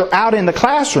structure out in the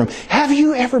classroom, have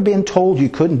you ever been told you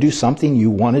couldn't do something you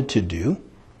wanted to do?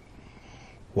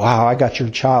 Wow, I got your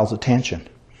child's attention.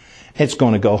 It's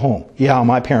going to go home. Yeah,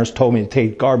 my parents told me to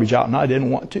take garbage out and I didn't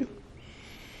want to.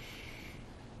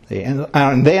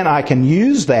 And then I can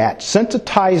use that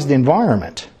sensitized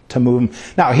environment to move them.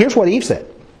 Now, here's what Eve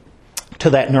said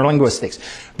to that neurolinguistics.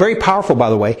 Very powerful,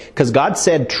 by the way, because God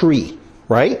said tree,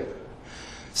 right?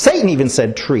 Satan even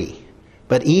said tree.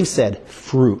 But Eve said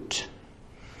fruit.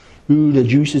 Ooh, the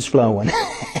juice is flowing.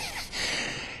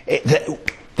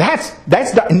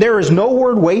 And there is no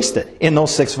word wasted in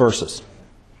those 6 verses.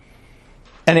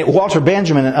 And Walter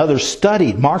Benjamin and others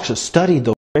studied, Marxists studied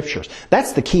those scriptures.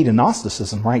 That's the key to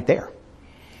Gnosticism right there.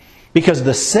 Because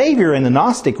the savior in the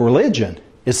Gnostic religion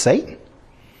is Satan.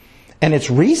 And it's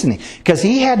reasoning. Because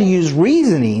he had to use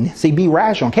reasoning, see, be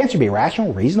rational. Can't you be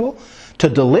rational, reasonable? To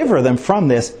deliver them from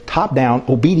this top-down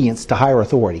obedience to higher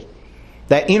authority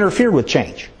that interfered with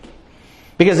change.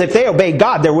 Because if they obeyed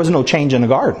God, there was no change in the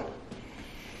garden.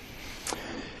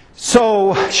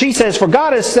 So she says, for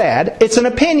God has said, it's an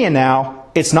opinion now,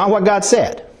 it's not what God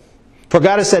said. For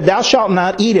God has said, thou shalt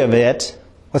not eat of it.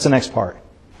 What's the next part?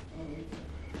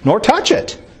 Nor touch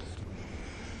it.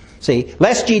 See,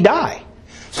 lest ye die.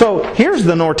 So here's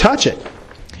the nor touch it.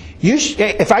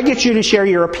 If I get you to share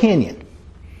your opinion,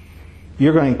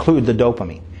 you're going to include the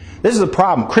dopamine. This is the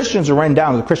problem. Christians are running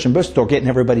down to the Christian bookstore getting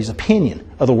everybody's opinion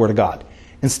of the Word of God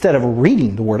instead of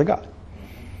reading the Word of God.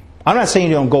 I'm not saying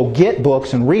you don't go get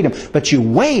books and read them, but you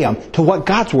weigh them to what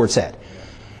God's Word said.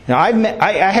 Now, I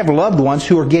have loved ones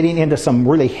who are getting into some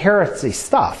really heresy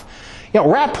stuff. You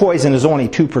know, rat poison is only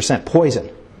 2% poison.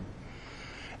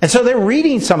 And so they're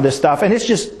reading some of this stuff, and it's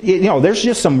just, you know, there's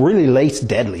just some really laced,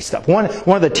 deadly stuff. One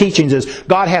of the teachings is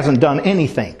God hasn't done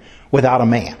anything without a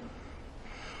man.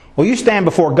 Well, you stand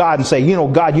before God and say, you know,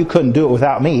 God, you couldn't do it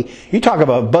without me. You talk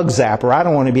about a bug zapper. I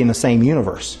don't want to be in the same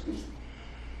universe.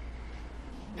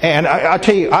 And I'll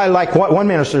tell you, I like what one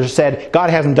minister said, God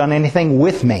hasn't done anything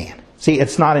with man. See,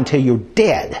 it's not until you're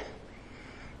dead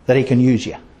that he can use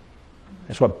you.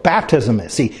 That's what baptism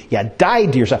is. See, you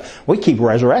died to yourself. We keep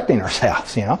resurrecting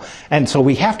ourselves, you know. And so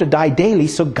we have to die daily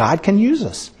so God can use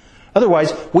us.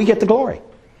 Otherwise, we get the glory.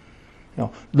 You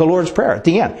know, the Lord's Prayer at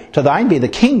the end. To thine be the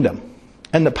kingdom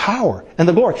and the power and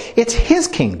the glory. It's His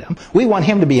kingdom. We want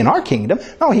Him to be in our kingdom.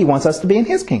 No, He wants us to be in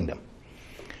His kingdom.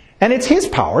 And it's His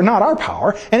power, not our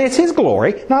power. And it's His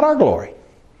glory, not our glory.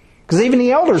 Because even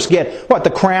the elders get, what, the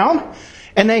crown?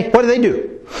 And what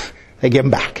do? They give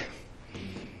them back.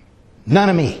 None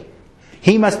of me.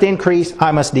 He must increase,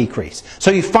 I must decrease.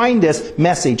 So you find this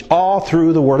message all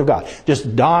through the Word of God.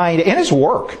 Just dying, and it's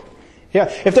work.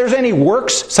 Yeah, if there's any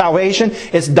works salvation,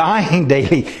 it's dying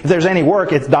daily. If there's any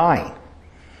work, it's dying.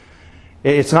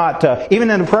 It's not, even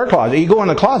in the prayer closet. You go in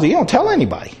the closet, you don't tell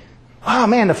anybody. Oh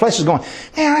man, the flesh is going,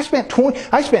 man, I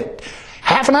spent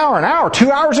half an hour,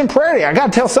 2 hours in prayer today. I got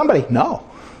to tell somebody. No.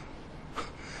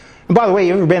 And by the way,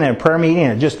 you ever been in a prayer meeting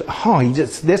and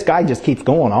this guy just keeps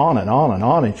going on and on and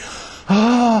on. And,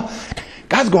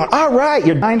 God's going, all right,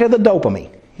 you're dying to the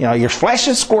dopamine. Your flesh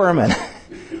is squirming.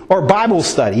 Or Bible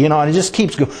study, and it just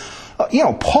keeps going.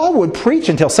 Paul would preach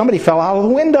until somebody fell out of the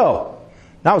window.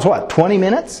 That was what, 20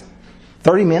 minutes?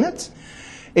 30 minutes?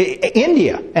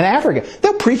 India and Africa,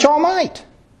 they'll preach all night.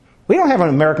 We don't have an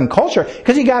American culture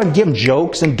because you got to give them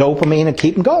jokes and dopamine and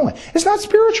keep them going. It's not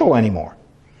spiritual anymore.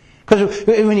 Because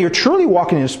when you're truly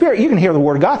walking in the Spirit, you can hear the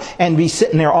Word of God and be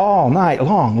sitting there all night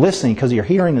long listening because you're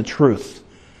hearing the truth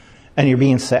and you're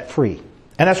being set free.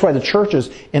 And that's why the churches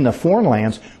in the foreign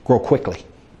lands grow quickly.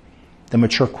 They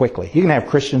mature quickly. You can have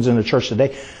Christians in the church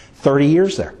today, 30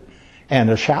 years there, and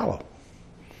they're shallow.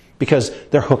 Because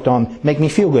they're hooked on, make me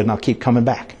feel good and I'll keep coming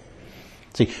back.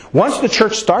 See, once the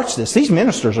church starts this, these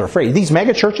ministers are afraid. These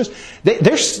mega churches,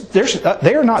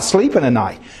 they're not sleeping at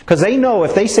night. Because they know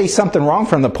if they say something wrong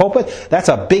from the pulpit, that's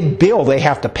a big bill they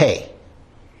have to pay.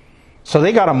 So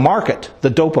they got to market the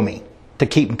dopamine to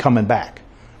keep them coming back.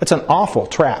 It's an awful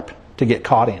trap to get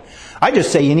caught in. I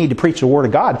just say you need to preach the Word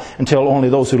of God until only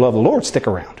those who love the Lord stick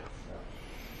around.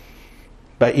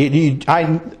 But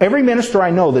every minister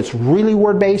I know that's really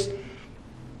Word-based,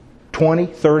 20,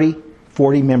 30,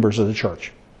 40 members of the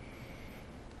church.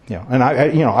 And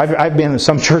I've been in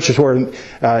some churches where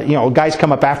guys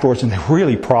come up afterwards and they're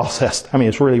really processed. I mean,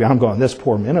 it's really, I'm going, this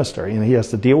poor minister, he has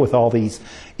to deal with all these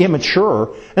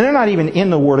immature, and they're not even in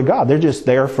the Word of God. They're just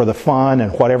there for the fun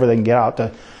and whatever they can get out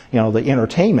to, the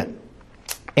entertainment.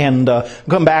 And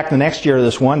come back the next year to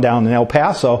this one down in El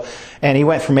Paso, and he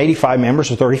went from 85 members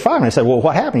to 35. And I said, well,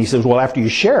 what happened? He says, well, after you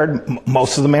shared,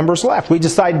 most of the members left. We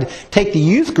decided to take the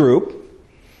youth group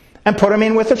and put them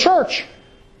in with the church.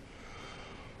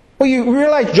 Well, you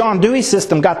realize John Dewey's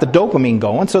system got the dopamine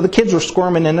going, so the kids were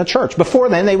squirming in the church. Before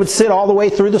then, they would sit all the way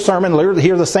through the sermon,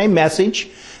 hear the same message.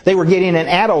 They were getting an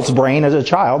adult's brain as a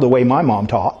child, the way my mom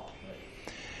taught.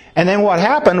 And then what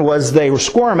happened was they were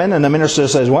squirming, and the minister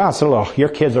says, well, so your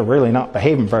kids are really not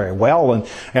behaving very well, and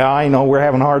I know we're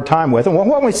having a hard time with them. Well,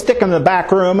 why don't we stick them in the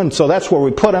back room? And so that's where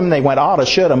we put them. They went, oughta,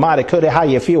 shoulda, mighta, coulda, how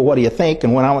you feel, what do you think?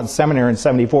 And when I went to seminary in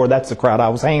 74, that's the crowd I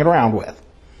was hanging around with.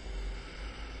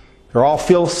 They're all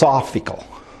philosophical.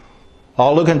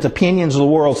 All looking at the opinions of the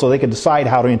world so they could decide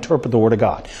how to interpret the Word of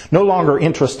God. No longer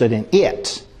interested in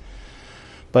it,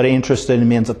 but interested in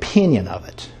men's opinion of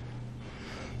it.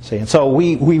 See, and so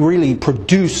we really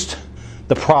produced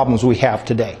the problems we have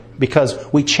today because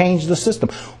we changed the system.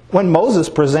 When Moses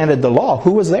presented the law,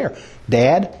 who was there?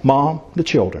 Dad, mom, the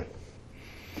children.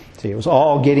 See, it was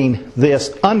all getting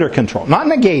this under control. Not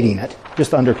negating it,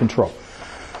 just under control.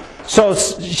 So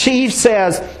she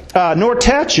says, nor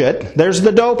touch it. There's the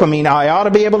dopamine. I ought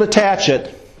to be able to touch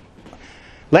it.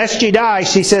 Lest you die,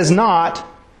 she says not.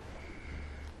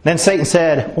 Then Satan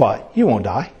said, what? You won't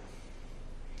die.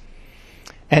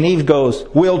 And Eve goes,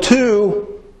 will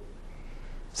to.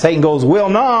 Satan goes, will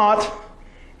not.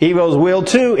 Eve goes, will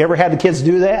to. Ever had the kids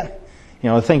do that?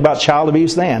 Think about child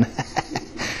abuse then.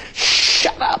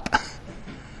 Shut up.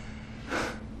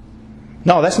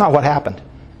 No, that's not what happened.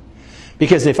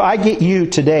 Because if I get you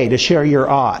today to share your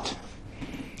ought,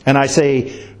 and I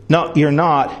say, no, you're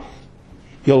not,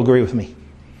 you'll agree with me.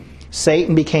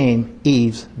 Satan became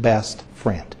Eve's best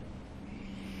friend.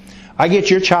 I get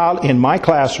your child in my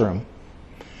classroom,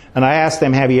 and I ask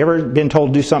them, have you ever been told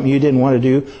to do something you didn't want to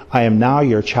do? I am now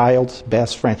your child's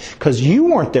best friend. Because you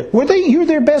weren't there. Were you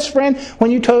their best friend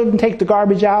when you told them to take the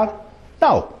garbage out?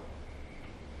 No.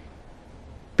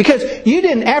 Because you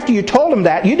didn't, after you told them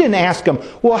that, you didn't ask them,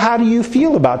 well, how do you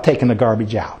feel about taking the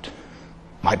garbage out?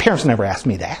 My parents never asked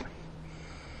me that.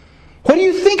 What do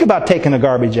you think about taking the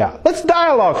garbage out? Let's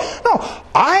dialogue. No,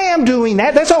 I am doing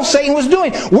that. That's all Satan was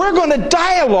doing. We're going to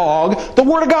dialogue the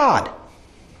Word of God.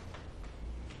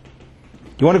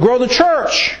 You want to grow the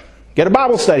church? Get a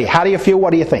Bible study. How do you feel? What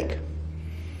do you think?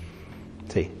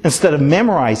 See, instead of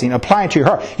memorizing, applying to your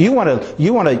heart. You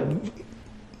want to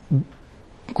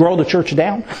grow the church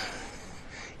down?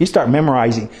 You start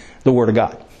memorizing the Word of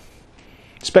God.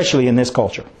 Especially in this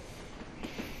culture.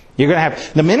 You're going to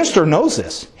have, the minister knows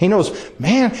this. He knows,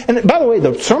 man, and by the way,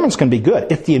 the sermons can be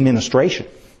good. It's the administration.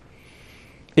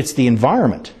 It's the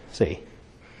environment, see.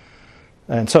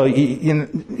 And so,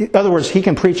 in other words, he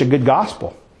can preach a good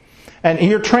gospel. And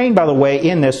you're trained, by the way,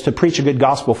 in this to preach a good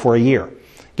gospel for a year.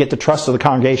 Get the trust of the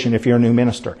congregation if you're a new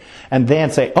minister. And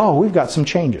then say, oh, we've got some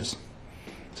changes.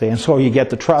 See, and so you get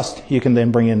the trust. You can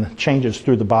then bring in changes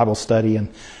through the Bible study.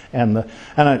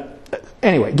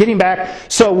 Anyway, getting back.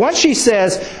 So once she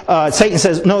says, Satan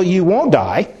says, no, you won't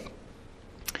die.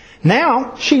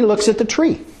 Now she looks at the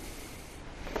tree.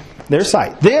 There's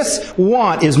sight. This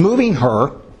want is moving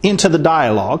her into the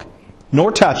dialogue,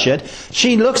 nor touch it.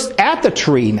 She looks at the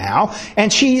tree now,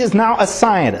 and she is now a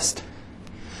scientist.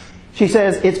 She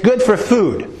says, it's good for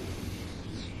food.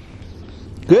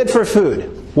 Good for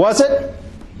food. Was it?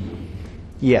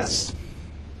 Yes.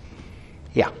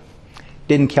 Yeah.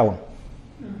 Didn't kill them.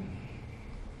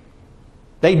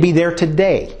 They'd be there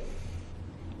today,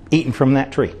 eating from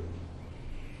that tree.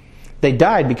 They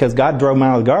died because God drove them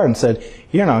out of the garden and said,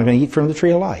 you're not going to eat from the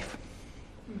tree of life.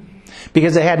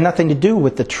 Because it had nothing to do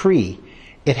with the tree.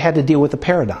 It had to deal with the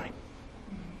paradigm.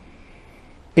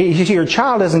 You see, your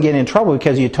child doesn't get in trouble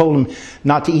because you told him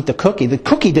not to eat the cookie. The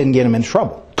cookie didn't get him in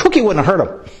trouble. Cookie wouldn't have hurt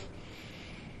him.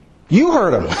 You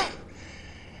hurt him.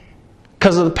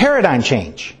 Because of the paradigm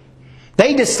change.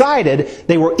 They decided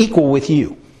they were equal with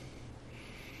you.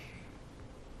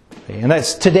 And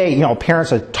that's today,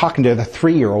 parents are talking to the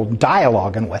 3-year-old,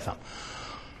 dialoguing with them.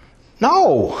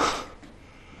 No,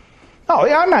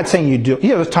 I'm not saying you do.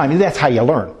 There's time. That's how you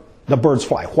learn. The birds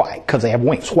fly. Why? Because they have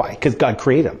wings. Why? Because God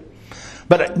created them.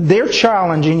 But they're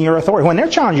challenging your authority. When they're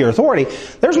challenging your authority,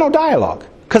 there's no dialogue.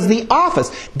 Because the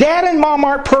office, Dad and Mom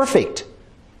aren't perfect.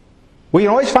 We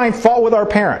can always find fault with our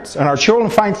parents. And our children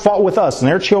find fault with us. And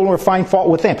their children will find fault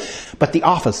with them. But the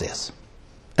office is.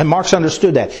 And Marx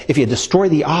understood that. If you destroy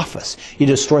the office, you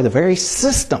destroy the very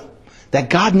system that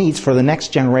God needs for the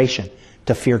next generation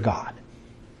to fear God.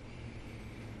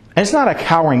 And it's not a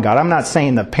cowering God. I'm not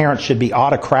saying the parents should be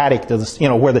autocratic,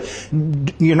 where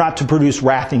you're not to produce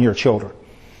wrath in your children.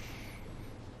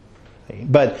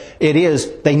 But it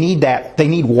is, they need that. They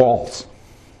need walls.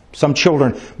 Some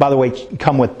children, by the way,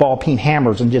 come with ball-peen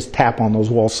hammers and just tap on those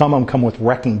walls. Some of them come with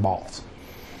wrecking balls.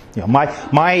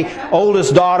 My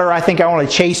oldest daughter, I think I only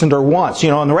chastened her once,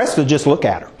 and the rest of it just look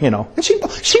at her, And she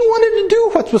wanted to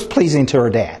do what was pleasing to her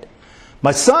dad.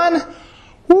 My son,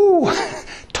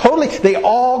 totally, they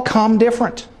all come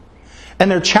different.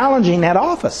 And they're challenging that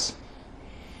office.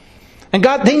 And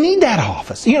God, they need that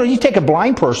office. You take a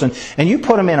blind person and you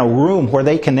put them in a room where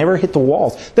they can never hit the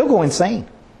walls, they'll go insane.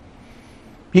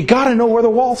 You got to know where the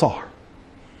walls are.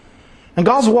 And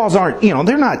God's walls aren't, you're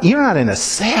not in a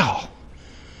cell.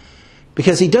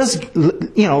 Because he does,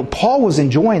 Paul was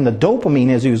enjoying the dopamine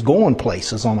as he was going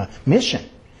places on a mission.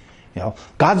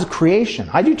 God's creation.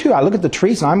 I do too. I look at the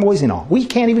trees and I'm always in awe. We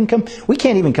can't even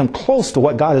come close to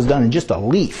what God has done in just a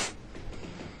leaf.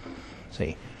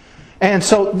 See? And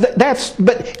so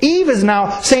but Eve is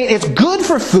now saying it's good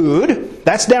for food.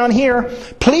 That's down here.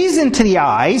 Pleasing to the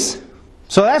eyes.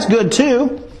 So that's good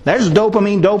too. There's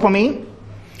dopamine.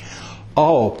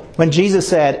 Oh, when Jesus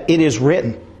said, it is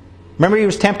written. Remember he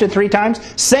was tempted 3 times?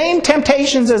 Same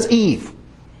temptations as Eve.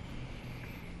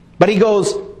 But he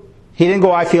didn't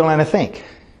go, I feel and I think.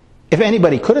 If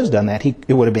anybody could have done that,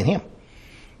 it would have been him.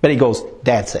 But he goes,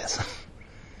 Dad says.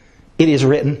 It is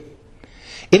written.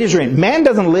 It is written. Man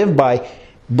doesn't live by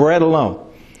bread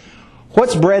alone.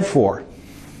 What's bread for?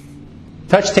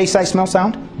 Touch, taste, sight, smell,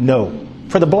 sound? No.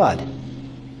 For the blood.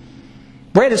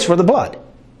 Bread is for the blood.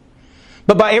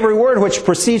 But by every word which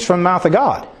proceeds from the mouth of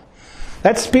God.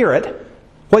 That's spirit.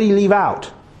 What do you leave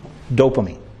out?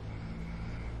 Dopamine.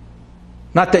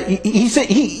 Not that he said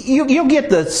you'll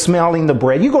get the smelling the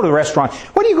bread. You go to the restaurant.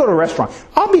 When do you go to a restaurant?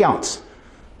 Ambiance,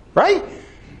 right?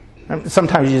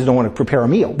 Sometimes you just don't want to prepare a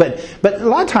meal, but a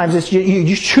lot of times it's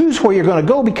you choose where you're going to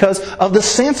go because of the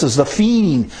senses, the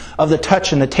feeding of the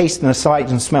touch and the taste and the sight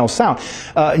and smell, sound.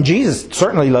 And Jesus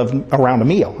certainly loved around a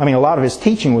meal. I mean, a lot of his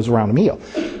teaching was around a meal,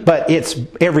 but it's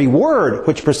every word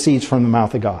which proceeds from the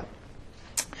mouth of God.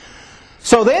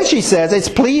 So then she says,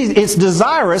 it's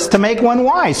desirous to make one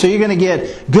wise. So you're going to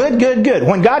get good, good, good.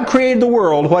 When God created the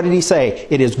world, what did he say?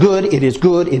 It is good, it is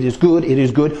good, it is good, it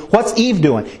is good. What's Eve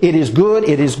doing? It is good,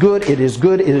 it is good, it is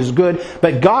good, it is good.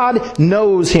 But God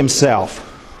knows himself.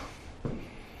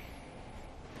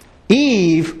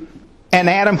 Eve and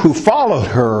Adam, who followed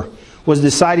her, was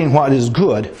deciding what is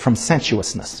good from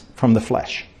sensuousness, from the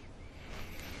flesh.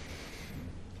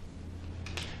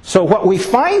 So what we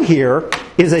find here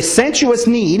is a sensuous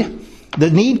need. The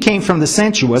need came from the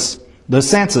sensuous, the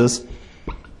senses.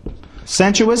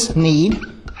 Sensuous need.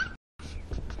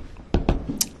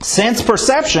 Sense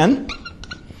perception.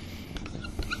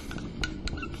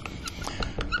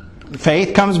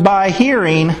 Faith comes by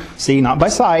hearing, see, not by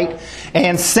sight,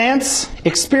 and sense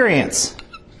experience.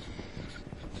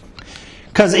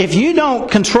 Because if you don't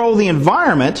control the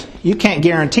environment, you can't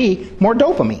guarantee more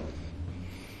dopamine.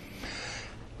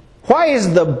 Why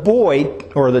is the boy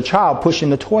or the child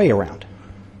pushing the toy around?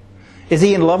 Is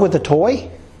he in love with the toy?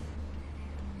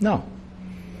 No.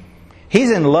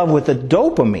 He's in love with the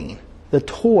dopamine the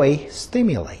toy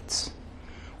stimulates.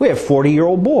 We have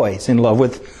 40-year-old boys in love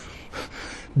with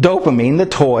dopamine the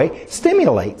toy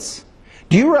stimulates.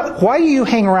 Why do you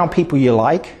hang around people you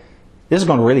like? This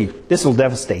will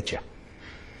devastate you.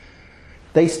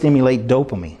 They stimulate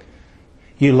dopamine.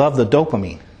 You love the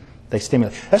dopamine they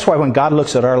stimulate. That's why when God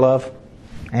looks at our love,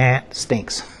 it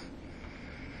stinks.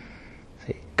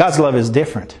 See, God's love is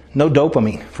different. No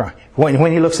dopamine.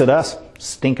 When He looks at us,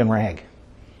 stinking rag.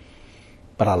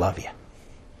 But I love you.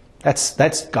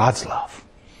 That's God's love.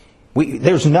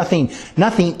 There's nothing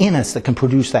in us that can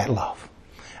produce that love.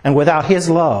 And without His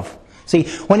love, see,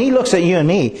 when He looks at you and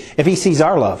me, if He sees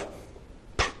our love,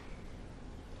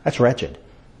 that's wretched.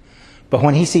 But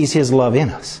when He sees His love in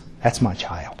us, that's my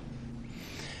child.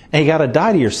 And you got to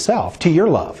die to yourself, to your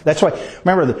love. That's why,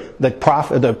 remember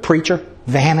the preacher,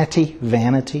 vanity,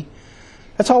 vanity.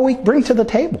 That's all we bring to the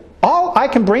table. All I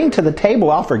can bring to the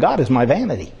table offer God is my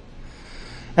vanity.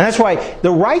 And that's why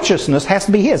the righteousness has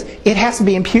to be His. It has to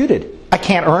be imputed. I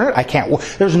can't earn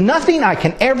it. There's nothing I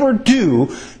can ever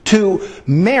do to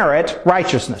merit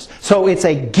righteousness. So it's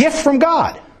a gift from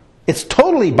God. It's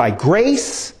totally by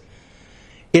grace.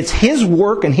 It's His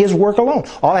work and His work alone.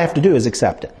 All I have to do is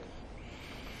accept it.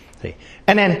 See?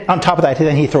 And then on top of that,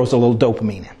 then He throws a little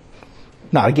dopamine in.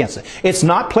 Not against it. It's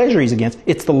not pleasure He's against.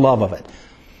 It's the love of it.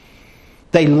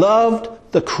 They loved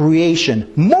the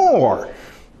creation more.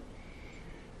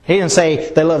 He didn't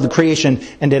say they loved the creation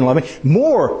and didn't love me.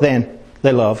 More than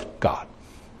they loved God.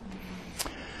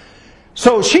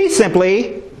 So she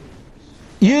simply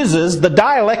uses the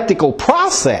dialectical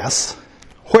process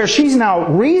where she's now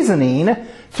reasoning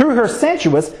through her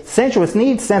sensuous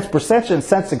needs, sense perception,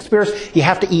 sense experience. You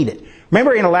have to eat it.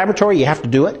 Remember, in a laboratory, you have to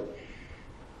do it.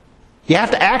 You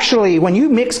have to actually, when you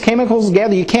mix chemicals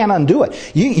together, you can't undo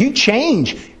it. You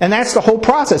change, and that's the whole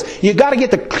process. You've got to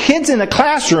get the kids in the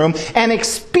classroom and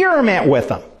experiment with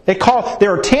them.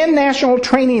 There are 10 national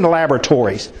training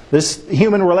laboratories. This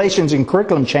Human Relations and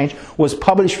Curriculum Change was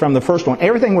published from the first one.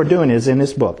 Everything we're doing is in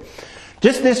this book.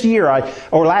 Just this year,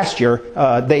 last year,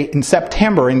 in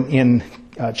September in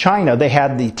China, they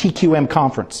had the TQM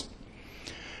conference.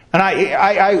 And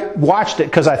I watched it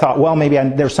because I thought, well, maybe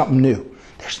there's something new.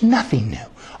 There's nothing new.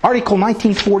 Article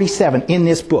 1947 in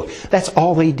this book, that's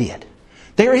all they did.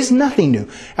 There is nothing new.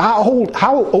 How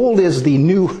old is the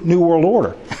New World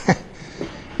Order?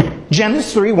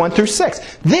 Genesis 3, 1 through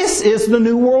 6. This is the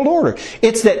New World Order.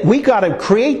 It's that we got to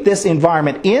create this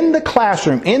environment in the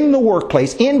classroom, in the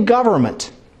workplace, in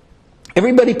government.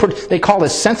 Everybody, they call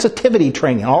this sensitivity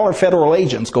training. All our federal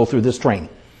agents go through this training.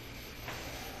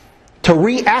 To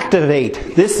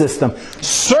reactivate this system,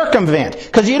 circumvent.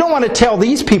 Because you don't want to tell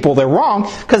these people they're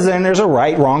wrong, because then there's a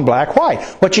right, wrong, black, white.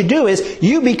 What you do is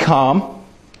you become,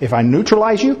 if I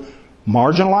neutralize you,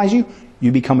 marginalize you,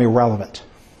 you become irrelevant.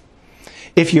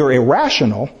 If you're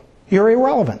irrational, you're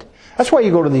irrelevant. That's why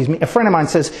you go to these meetings. A friend of mine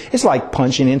says, it's like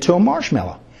punching into a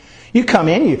marshmallow. You come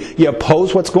in, you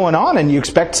oppose what's going on, and you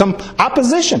expect some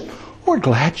opposition. We're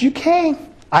glad you came.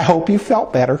 I hope you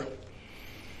felt better.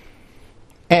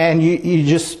 And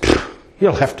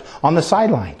you're left on the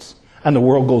sidelines. And the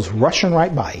world goes rushing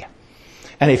right by you.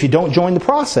 And if you don't join the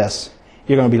process,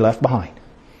 you're going to be left behind.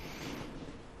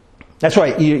 That's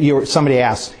why somebody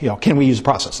asks, can we use the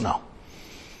process? No.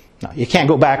 No, you can't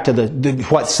go back to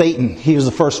what Satan, he was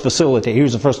the first facilitator, he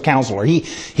was the first counselor.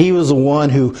 He was the one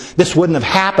who, this wouldn't have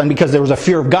happened because there was a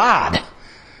fear of God.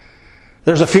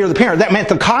 There's a fear of the parent. That meant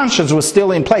the conscience was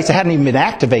still in place. It hadn't even been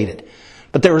activated.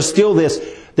 But there was still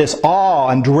this awe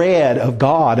and dread of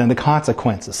God and the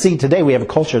consequences. See, today we have a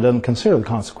culture that doesn't consider the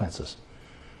consequences.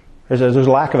 There's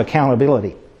a lack of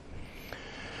accountability.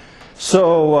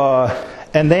 So,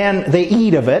 and then they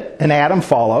eat of it, and Adam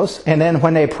follows. And then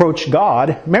when they approach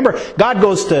God, remember, God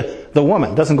goes to the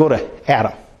woman, doesn't go to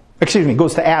Adam.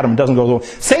 Goes to Adam, doesn't go to the woman.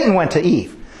 Satan went to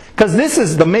Eve. Because this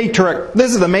is the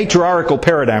matriarchal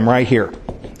paradigm right here.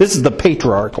 This is the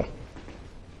patriarchal.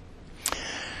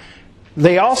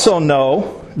 They also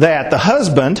know that the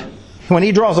husband, when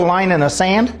he draws a line in the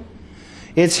sand,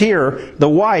 it's here. The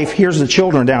wife, here's the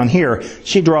children down here.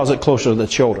 She draws it closer to the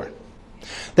children.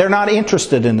 They're not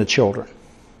interested in the children.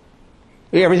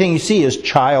 Everything you see is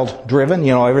child-driven.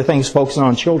 Everything's focusing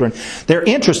on children. They're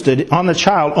interested on the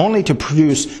child only to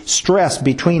produce stress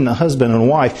between the husband and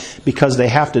wife because they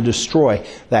have to destroy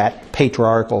that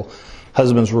patriarchal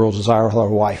husband's real desire with our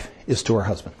wife is to her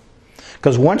husband.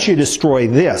 Because once you destroy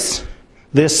this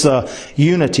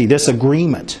unity, this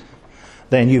agreement,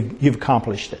 then you've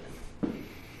accomplished it.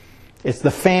 It's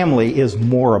the family is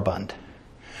moribund.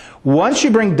 Once you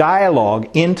bring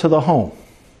dialogue into the home,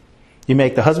 you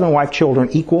make the husband, wife, children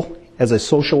equal as a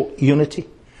social unity.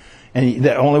 And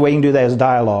the only way you can do that is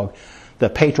dialogue. The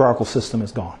patriarchal system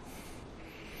is gone.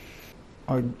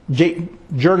 Jürgen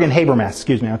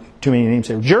Habermas, I have too many names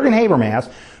here. Jürgen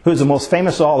Habermas, who's the most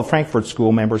famous of all the Frankfurt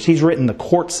School members, he's written the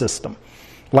court system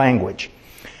language.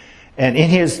 And in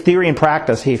his Theory and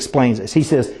Practice, he explains this. He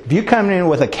says, if you come in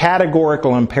with a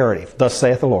categorical imperative, thus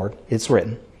saith the Lord, it's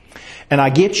written, and I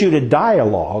get you to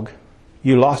dialogue,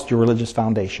 you lost your religious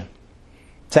foundation.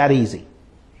 It's that easy.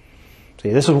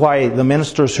 See, this is why the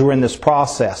ministers who are in this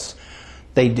process,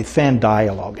 they defend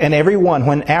dialogue. And everyone,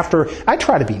 I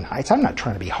try to be nice. I'm not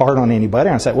trying to be hard on anybody.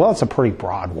 I say, well, it's a pretty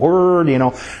broad word,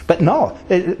 But no,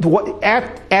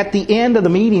 at the end of the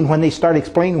meeting, when they start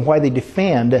explaining why they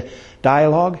defend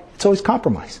dialogue, it's always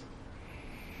compromise.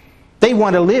 They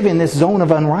want to live in this zone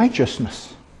of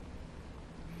unrighteousness.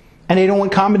 And they don't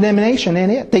want condemnation in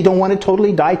it. They don't want to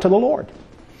totally die to the Lord.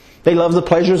 They love the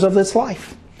pleasures of this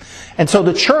life. And so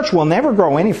the church will never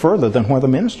grow any further than where the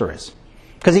minister is.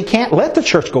 Because he can't let the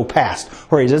church go past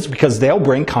where he is, because they'll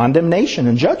bring condemnation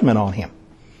and judgment on him.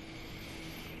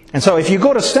 And so if you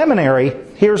go to seminary,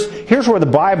 here's where the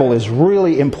Bible is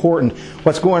really important.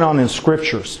 What's going on in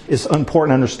Scriptures is important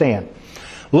to understand.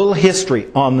 A little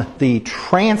history on the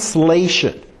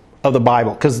translation of the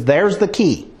Bible, because there's the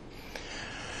key.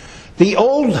 The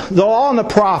Law and the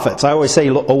Prophets, I always say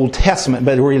Old Testament,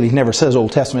 but it really never says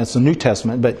Old Testament. It's the New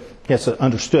Testament, but it's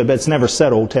understood, but it's never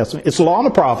said Old Testament. It's the Law and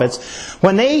the Prophets.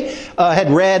 When they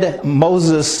had read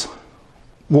Moses'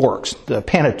 works, the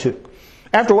Pentateuch,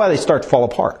 after a while they start to fall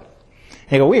apart.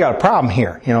 They go, we got a problem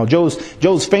here.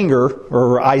 Joe's finger,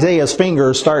 or Isaiah's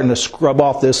finger, is starting to scrub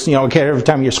off this, every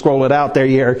time you scroll it out there,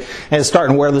 and it's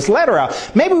starting to wear this letter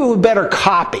out. Maybe we would better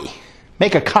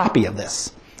make a copy of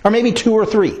this. Or maybe 2 or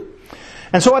 3.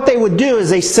 And so what they would do is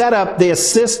they set up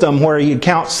this system where you'd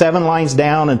count 7 lines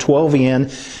down and 12 in.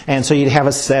 And so you'd have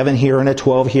a 7 here and a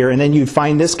 12 here. And then you'd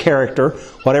find this character,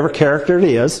 whatever character it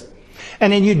is.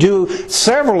 And then you do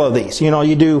several of these.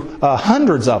 You do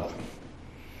hundreds of them.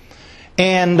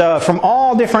 And from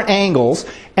all different angles.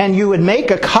 And you would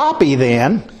make a copy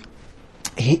then.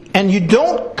 And you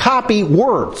don't copy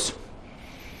words.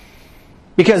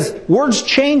 Because words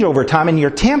change over time, and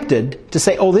you're tempted to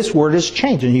say, oh, this word has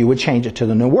changed, and you would change it to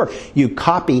the new word. You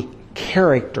copy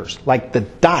characters, like the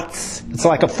dots. It's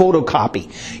like a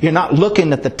photocopy. You're not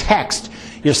looking at the text.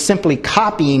 You're simply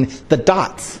copying the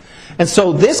dots. And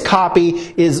so this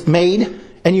copy is made,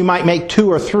 and you might make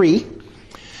 2 or 3.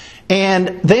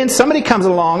 And then somebody comes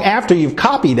along after you've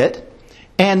copied it,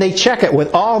 and they check it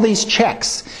with all these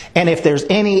checks. And if there's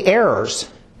any errors,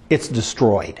 it's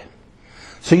destroyed.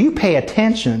 So you pay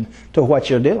attention to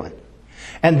what you're doing.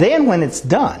 And then when it's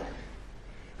done,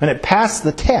 when it passed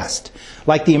the test,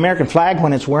 like the American flag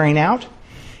when it's wearing out,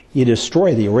 you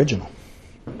destroy the original.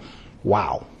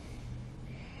 Wow.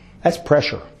 That's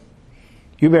pressure.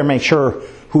 You better make sure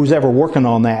who's ever working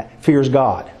on that fears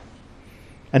God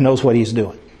and knows what he's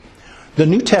doing. The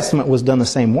New Testament was done the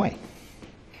same way.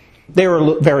 There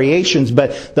were variations,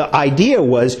 but the idea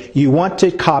was you want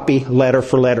to copy letter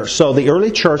for letter. So the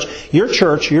early church,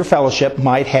 your fellowship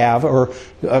might have, or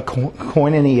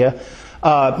koinonia,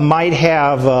 might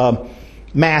have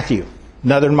Matthew.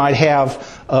 Another might have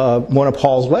one of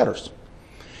Paul's letters.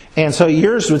 And so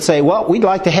yours would say, well, we'd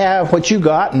like to have what you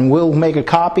got, and we'll make a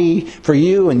copy for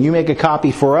you, and you make a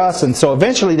copy for us. And so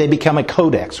eventually they become a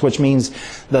codex, which means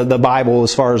the Bible,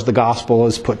 as far as the gospel,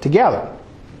 is put together.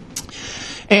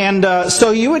 And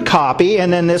so you would copy,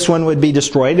 and then this one would be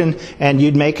destroyed, and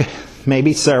you'd make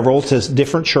maybe several to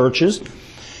different churches.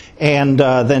 And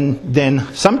then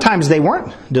sometimes they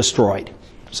weren't destroyed.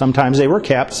 Sometimes they were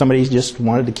kept. Somebody just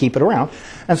wanted to keep it around.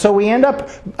 And so we end up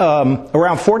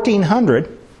around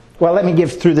 1400. Well, let me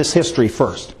give through this history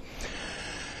first.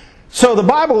 So the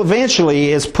Bible eventually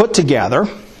is put together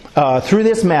through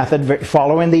this method,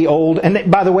 following the old. And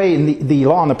by the way, in the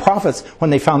Law and the Prophets, when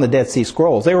they found the Dead Sea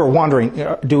Scrolls, they were wondering,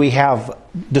 do we have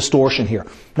distortion here?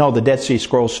 No, the Dead Sea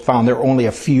Scrolls found there were only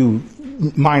a few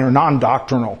minor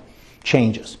non-doctrinal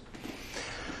changes.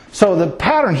 So the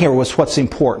pattern here was what's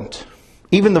important.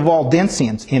 Even the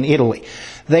Waldensians in Italy,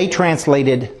 they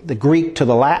translated the Greek to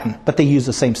the Latin, but they used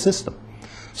the same system.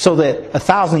 so that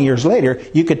 1,000 years later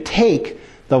you could take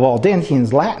the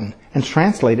Waldensians' Latin and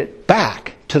translate it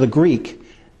back to the Greek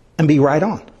and be right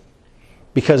on.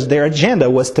 Because their agenda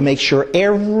was to make sure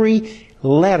every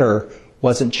letter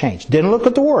wasn't changed. Didn't look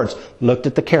at the words, looked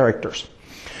at the characters.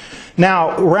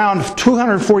 Now, around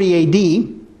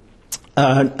 240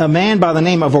 AD, a man by the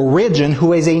name of Origen,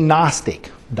 who is a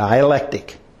Gnostic,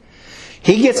 dialectic,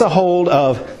 he gets a hold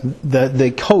of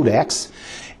the Codex,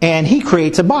 and he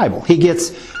creates a Bible. He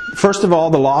gets, first of all,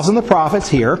 the Laws and the Prophets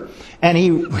here, and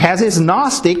he has his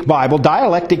Gnostic Bible,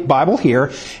 dialectic Bible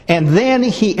here, and then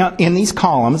he, in these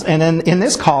columns, and then in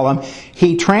this column,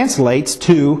 he translates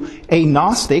to a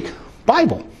Gnostic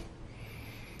Bible,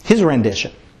 his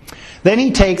rendition. Then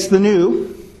he takes the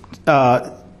New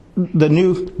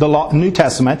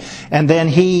Testament, and then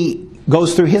he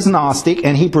goes through his Gnostic,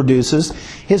 and he produces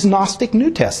his Gnostic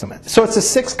New Testament. So it's a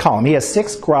 6 column. He has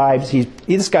 6 scribes.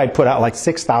 This guy put out like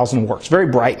 6,000 works. Very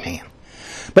bright man.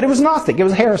 But it was Gnostic. It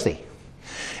was heresy.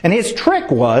 And his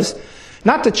trick was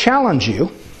not to challenge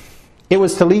you. It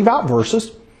was to leave out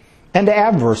verses and to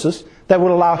add verses that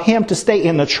would allow him to stay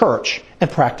in the church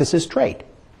and practice his trade.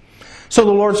 So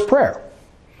the Lord's Prayer,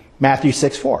 Matthew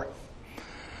 6:4.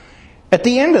 At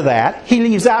the end of that, he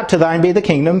leaves out, to thine be the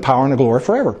kingdom, power, and the glory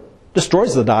forever.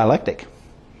 Destroys the dialectic.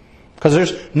 Because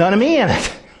there's none of me in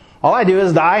it. All I do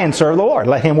is die and serve the Lord.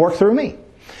 Let him work through me.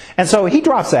 And so he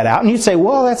drops that out, and you'd say,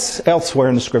 well, that's elsewhere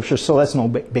in the Scriptures, so that's no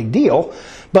big deal.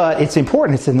 But it's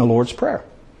important. It's in the Lord's Prayer.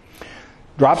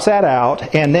 Drops that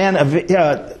out, and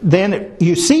then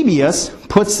Eusebius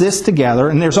puts this together,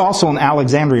 and there's also an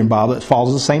Alexandrian Bible that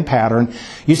follows the same pattern.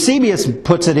 Eusebius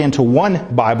puts it into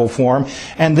one Bible form,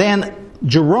 and then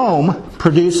Jerome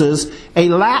produces a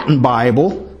Latin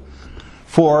Bible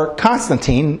for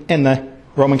Constantine in the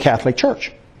Roman Catholic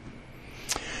Church.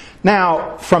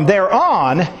 Now, from there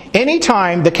on,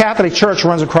 anytime the Catholic Church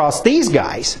runs across these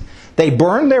guys, they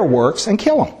burn their works and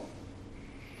kill them.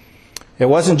 It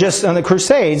wasn't just on the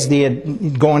Crusades,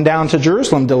 going down to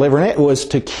Jerusalem delivering it. It was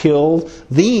to kill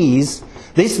these.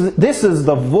 This is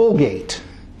the Vulgate.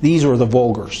 These were the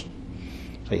vulgars.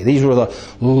 These were the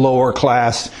lower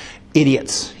class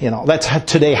idiots.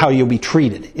 That's today how you'll be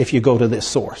treated if you go to this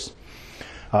source.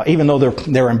 Even though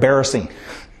they're embarrassing,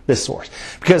 this source.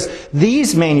 Because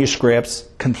these manuscripts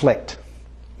conflict.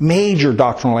 Major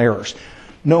doctrinal errors.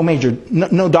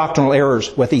 No doctrinal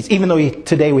errors with these, even though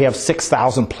today we have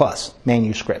 6,000 plus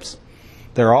manuscripts.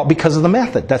 They're all because of the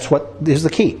method. That's what is the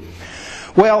key.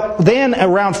 Well, then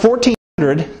around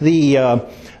 1400,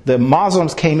 the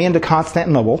Muslims came into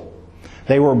Constantinople.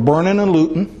 They were burning and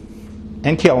looting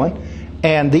and killing.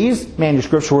 And these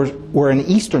manuscripts were in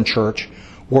the Eastern Church,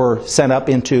 were sent up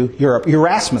into Europe.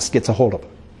 Erasmus gets a hold of them.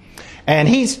 And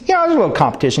there's a little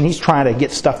competition. He's trying to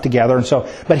get stuff together,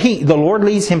 but the Lord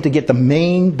leads him to get the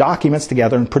main documents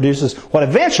together and produces what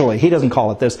eventually, he doesn't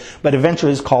call it this, but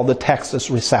eventually is called the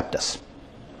Textus Receptus.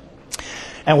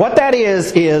 And what that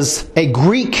is a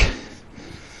Greek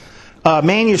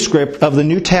manuscript of the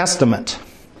New Testament.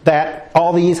 That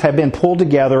all these have been pulled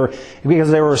together because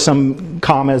there were some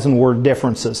commas and word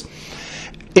differences.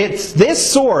 It's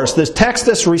this source, this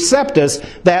Textus Receptus,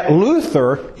 that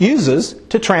Luther uses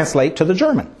to translate to the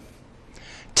German.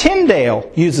 Tyndale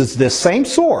uses this same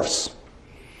source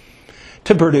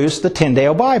to produce the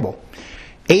Tyndale Bible.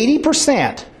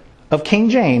 80% of King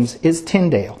James is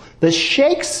Tyndale. The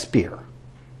Shakespeare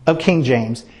of King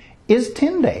James is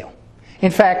Tyndale.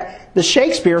 In fact, the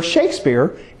Shakespeare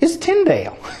is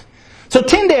Tyndale. So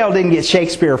Tyndale didn't get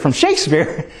Shakespeare from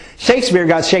Shakespeare. Shakespeare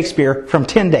got Shakespeare from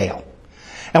Tyndale.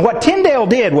 And what Tyndale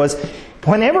did was,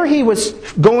 whenever he was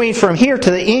going from here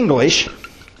to the English,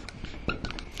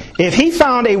 if he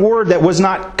found a word that was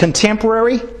not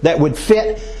contemporary, that would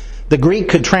fit, the Greek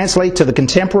could translate to the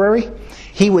contemporary,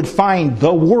 he would find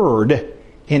the word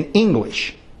in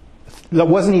English that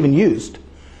wasn't even used,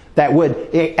 that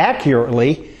would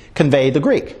accurately convey the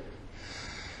Greek.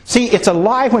 See, it's a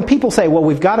lie when people say, well,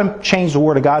 we've got to change the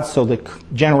Word of God so the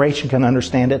generation can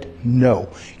understand it. No.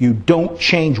 You don't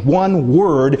change one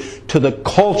word to the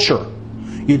culture.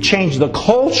 You change the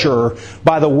culture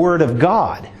by the Word of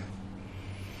God.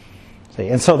 See,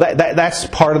 and so that's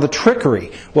part of the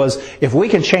trickery, was if we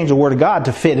can change the Word of God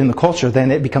to fit in the culture,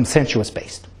 then it becomes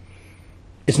sensuous-based.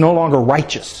 It's no longer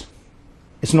righteous.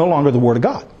 It's no longer the Word of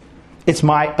God. It's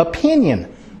my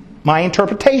opinion, my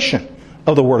interpretation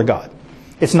of the Word of God.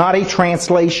 It's not a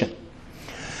translation.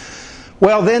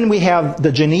 Well, then we have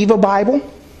the Geneva Bible.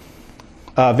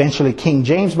 Eventually King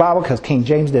James Bible, because King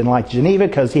James didn't like Geneva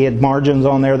because he had margins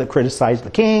on there that criticized the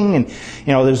king. And,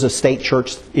 there's a state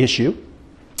church issue.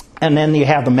 And then you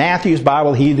have the Matthew's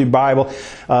Bible, Hebrew Bible,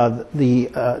 then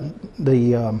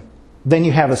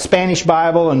you have a Spanish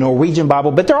Bible, a Norwegian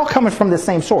Bible, but they're all coming from the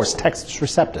same source, Textus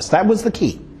Receptus. That was the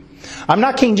key. I'm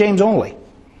not King James only.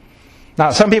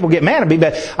 Now, some people get mad at me,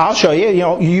 but I'll show you.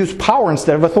 You use power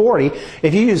instead of authority.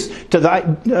 If you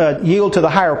yield to the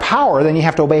higher power, then you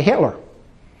have to obey Hitler.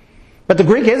 But the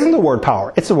Greek isn't the word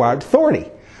power; it's the word authority.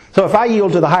 So if I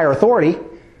yield to the higher authority,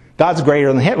 God's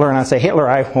greater than Hitler, and I say, Hitler,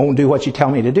 I won't do what you tell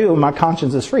me to do, and my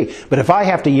conscience is free. But if I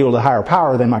have to yield to higher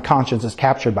power, then my conscience is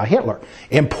captured by Hitler.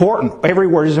 Important. Every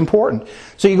word is important.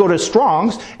 So you go to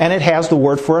Strong's, and it has the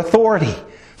word for authority.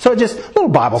 So just a little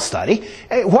Bible study.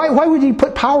 Why would you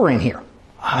put power in here?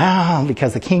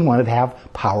 Because the king wanted to have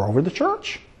power over the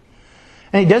church.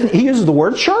 And he uses the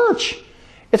word church.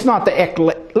 It's not the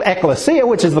ecclesia,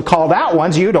 which is the called out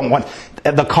ones. You don't want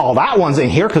the called out ones in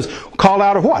here, because called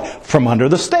out of what? From under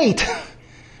the state.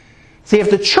 See,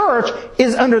 if the church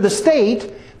is under the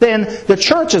state, then the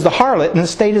church is the harlot and the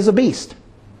state is the beast.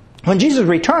 When Jesus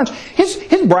returns,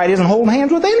 his bride isn't holding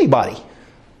hands with anybody.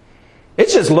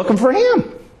 It's just looking for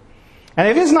him. And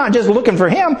if it's not just looking for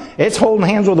him, it's holding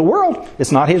hands with the world.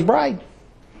 It's not his bride.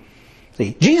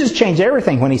 See, Jesus changed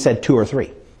everything when he said 2 or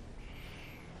 3.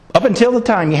 Up until the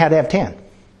time you had to have 10.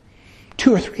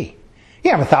 2 or 3.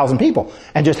 You have 1,000 people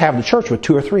and just have the church with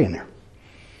 2 or 3 in there.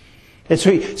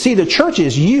 See, the church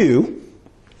is you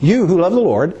who love the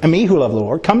Lord, and me who love the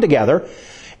Lord, come together,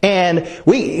 and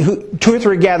 2 or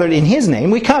 3 gathered in His name.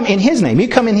 We come in His name. You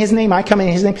come in His name, I come in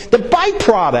His name. The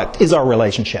byproduct is our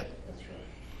relationship.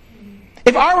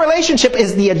 If our relationship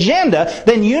is the agenda,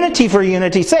 then unity for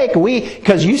unity's sake,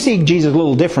 because you see Jesus a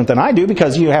little different than I do,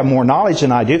 because you have more knowledge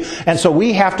than I do, and so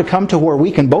we have to come to where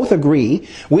we can both agree.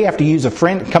 We have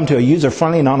to come to a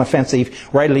user-friendly,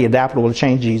 non-offensive, readily adaptable to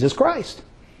change Jesus Christ.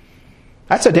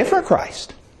 That's a different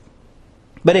Christ.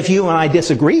 But if you and I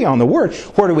disagree on the Word,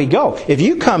 where do we go? If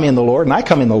you come in the Lord and I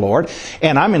come in the Lord,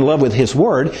 and I'm in love with His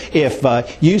Word, if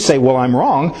you say, well, I'm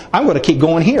wrong, I'm going to keep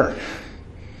going here.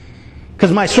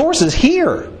 Because my source is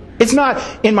here. It's not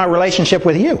in my relationship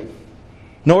with you.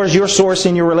 Nor is your source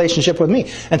in your relationship with me.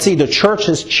 And see, the church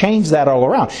has changed that all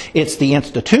around. It's the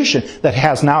institution that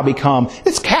has now become,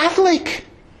 it's Catholic.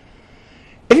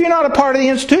 If you're not a part of the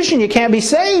institution, you can't be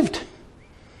saved.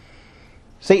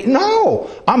 See, no.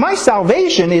 My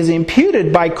salvation is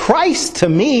imputed by Christ to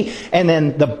me, and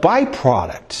then the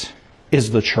byproduct is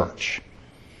the church.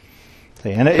 See,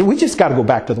 and we just got to go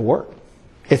back to the Word.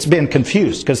 It's been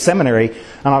confused, because seminary,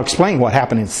 and I'll explain what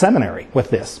happened in seminary with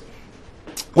this.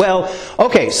 Well,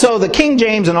 okay, so the King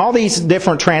James and all these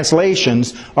different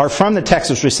translations are from the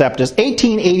Textus Receptus,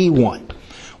 1881.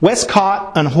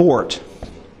 Westcott and Hort,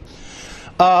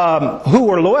 who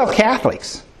were loyal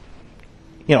Catholics,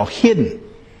 hidden.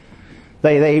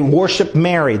 They worshipped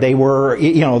Mary. They were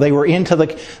into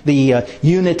the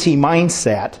unity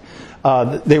mindset.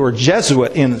 They were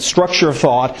Jesuit in structure of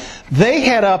thought. They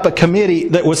had up a committee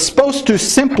that was supposed to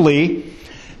simply,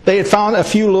 they had found a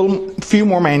few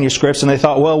more manuscripts, and they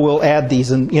thought, well, we'll add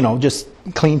these and, just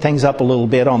clean things up a little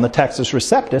bit on the Textus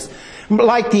Receptus.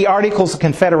 Like the Articles of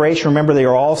Confederation, remember they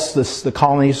were all, the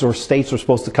colonies or states were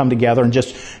supposed to come together and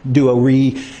just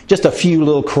do just a few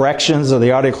little corrections of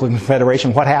the Articles of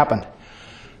Confederation. What happened?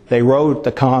 They wrote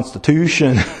the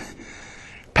Constitution.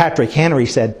 Patrick Henry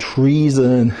said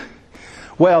treason.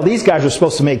 Well, these guys are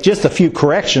supposed to make just a few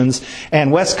corrections,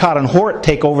 and Westcott and Hort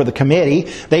take over the committee.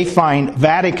 They find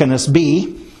Vaticanus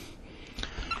B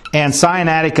and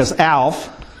Sinaiticus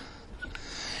Alf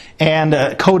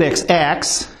and Codex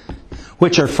X,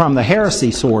 which are from the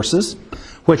heresy sources,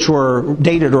 which were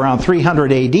dated around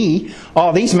 300 AD.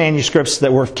 All these manuscripts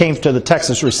that came to the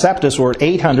Textus Receptus were at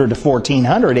 800 to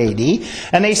 1400 AD.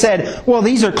 And they said, well,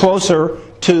 these are closer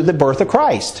to the birth of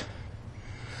Christ.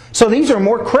 So these are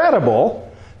more credible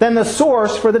than the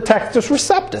source for the Textus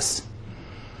Receptus.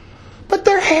 But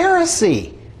they're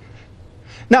heresy.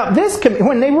 Now,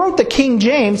 when they wrote the King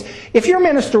James, if your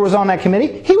minister was on that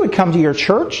committee, he would come to your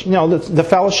church, the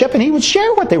fellowship, and he would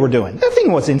share what they were doing.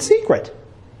 Nothing was in secret.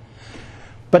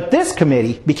 But this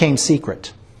committee became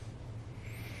secret.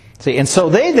 See, and so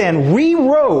they then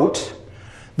rewrote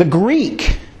the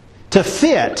Greek to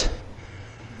fit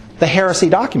the heresy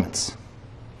documents.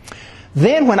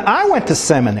 Then when I went to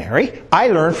seminary, I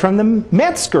learned from the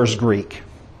Metzger's Greek,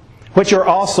 which are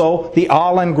also the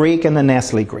Aulin Greek and the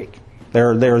Nestle Greek.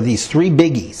 There are these 3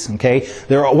 biggies. Okay,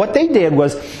 what they did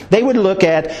was they would look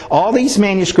at all these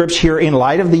manuscripts here in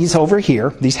light of these over here,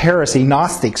 these heresy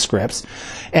Gnostic scripts,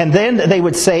 and then they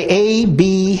would say A,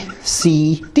 B,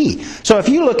 C, D. So if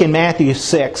you look in Matthew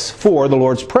 6:4, the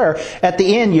Lord's Prayer, at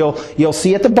the end you'll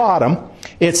see at the bottom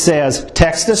it says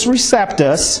Textus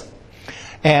Receptus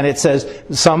And it says,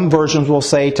 some versions will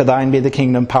say, to thine be the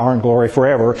kingdom, power, and glory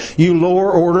forever. You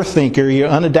lower order thinker, you're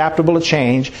unadaptable to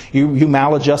change, you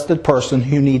maladjusted person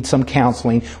who needs some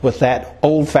counseling with that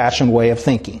old-fashioned way of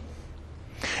thinking.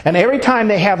 And every time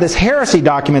they have this heresy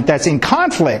document that's in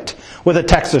conflict with a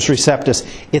Textus Receptus,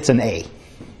 it's an A.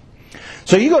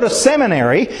 So you go to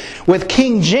seminary with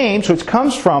King James, which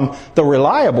comes from the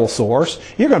reliable source,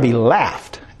 you're going to be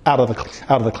laughed out of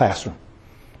the classroom.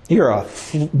 You're a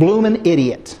blooming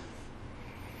idiot.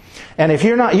 And if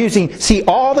you're not using, see,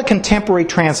 all the contemporary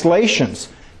translations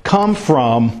come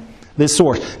from this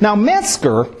source. Now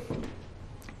Metzger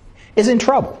is in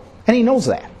trouble, and he knows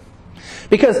that.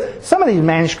 Because some of these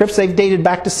manuscripts, they've dated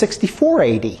back to 64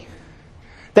 AD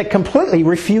that completely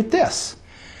refute this.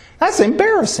 That's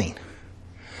embarrassing.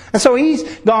 And so he's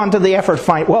gone to the effort to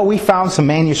find, well, we found some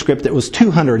manuscript that was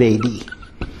 200 AD.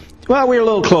 Well, we're a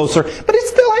little closer, but it's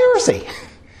still heresy.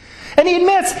 And he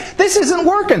admits, this isn't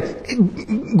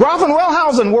working. Groff and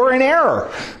Wellhausen were in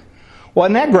error.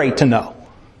 Wasn't that great to know?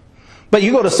 But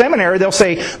you go to seminary, they'll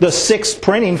say the sixth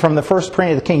printing from the first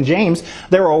printing of the King James,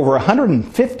 there are over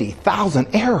 150,000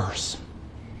 errors.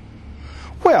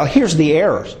 Well, here's the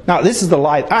errors. Now, this is the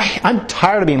lie. I'm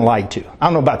tired of being lied to. I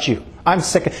don't know about you. I'm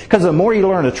sick of, because the more you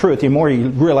learn the truth, the more you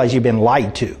realize you've been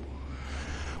lied to.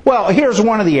 Well, here's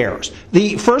one of the errors.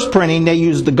 The first printing, they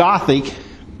used the Gothic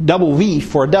double V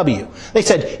for a W. They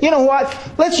said, you know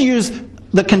what? Let's use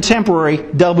the contemporary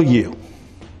W.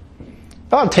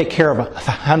 That'll take care of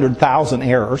 100,000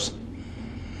 errors.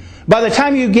 By the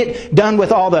time you get done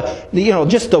with all the,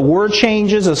 just the word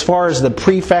changes as far as the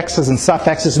prefixes and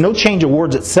suffixes, no change of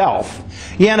words itself,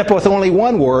 you end up with only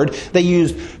one word. They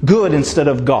used good instead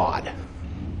of God.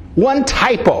 One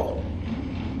typo.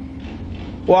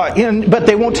 Well, but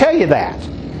they won't tell you that.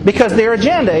 Because their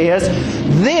agenda is,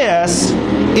 this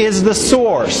is the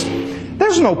source.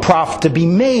 There's no profit to be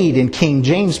made in King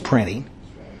James printing.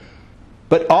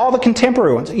 But all the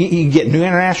contemporary ones, you get New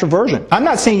International Version. I'm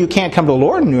not saying you can't come to the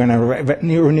Lord in New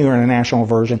International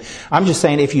Version. I'm just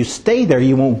saying if you stay there,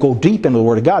 you won't go deep into the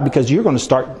Word of God because you're going to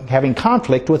start having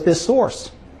conflict with this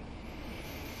source.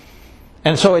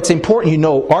 And so it's important you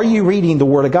know, are you reading the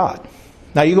Word of God?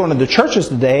 Now you go into the churches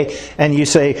today and you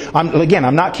say,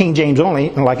 I'm not King James only.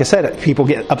 And like I said, people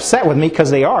get upset with me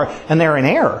because they are, and they're in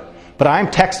error. But I'm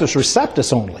Textus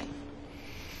Receptus only.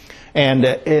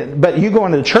 And but you go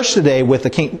into the church today with the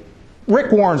King.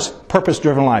 Rick Warren's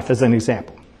Purpose-Driven Life as an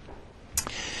example.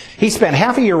 He spent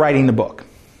half a year writing the book.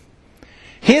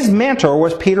 His mentor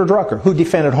was Peter Drucker, who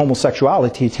defended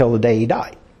homosexuality till the day he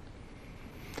died.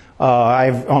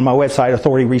 On my website,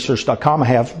 authorityresearch.com, I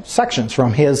have sections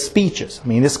from his speeches. I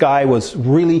mean, this guy was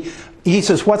really, he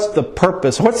says, what's the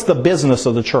purpose, what's the business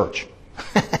of the church?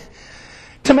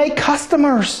 To make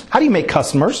customers. How do you make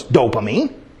customers?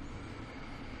 Dopamine.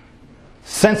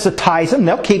 Sensitize them,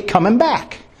 they'll keep coming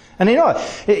back. And you know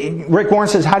what? Rick Warren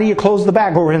says, how do you close the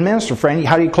back door? His minister friend,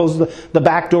 how do you close the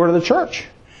back door to the church?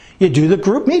 You do the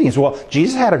group meetings. Well,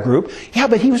 Jesus had a group. Yeah,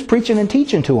 but he was preaching and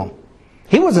teaching to them.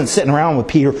 He wasn't sitting around with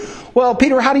Peter. Well,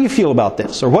 Peter, how do you feel about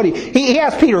this? Or what do you, he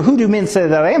asked Peter, who do men say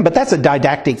that I am? But that's a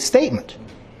didactic statement.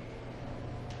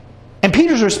 And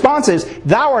Peter's response is,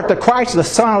 thou art the Christ, the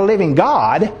Son of the living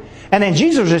God. And then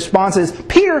Jesus' response is,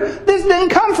 Peter, this didn't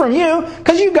come from you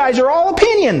because you guys are all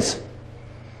opinions.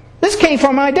 This came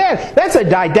from my dad. That's a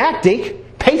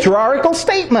didactic, patriarchal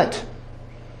statement.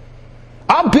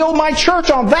 I'll build my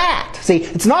church on that. See,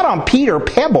 it's not on Peter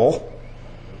Pebble.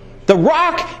 The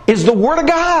rock is the Word of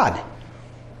God.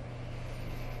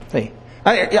 See,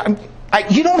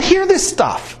 you don't hear this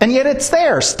stuff, and yet it's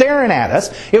there, staring at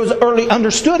us. It was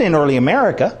understood in early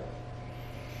America.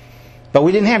 But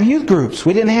we didn't have youth groups.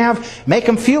 We didn't have make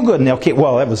them feel good. And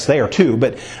well, that was there too,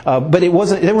 but it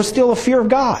wasn't. There was still a fear of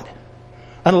God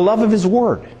and a love of His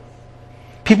Word.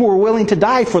 People were willing to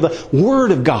die for the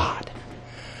Word of God.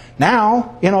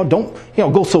 Now, don't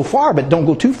go so far, but don't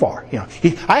go too far.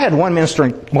 I had one minister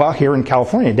here in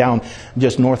California, down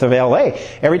just north of L.A.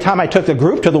 Every time I took the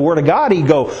group to the Word of God, he'd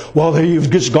go, "Well, you've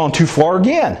just gone too far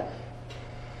again."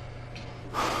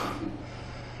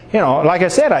 Like I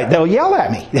said, they'll yell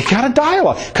at me. They got a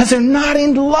dialogue because they're not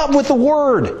in love with the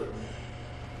Word.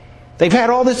 They've had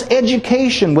all this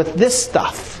education with this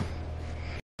stuff.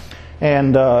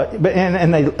 And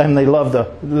they love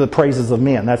the praises of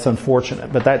men. That's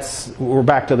unfortunate, but we're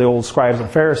back to the old scribes and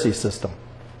Pharisees system.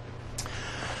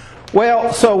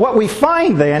 Well, so what we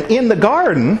find then in the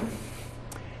garden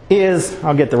is,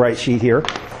 I'll get the right sheet here.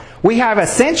 We have a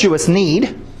sensuous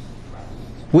need.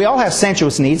 We all have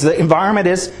sensuous needs. The environment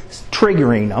is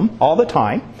triggering them all the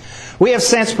time. We have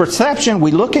sense perception.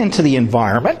 We look into the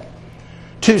environment.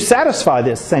 to satisfy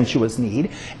this sensuous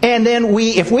need. And then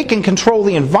if we can control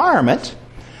the environment,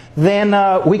 then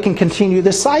we can continue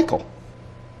this cycle.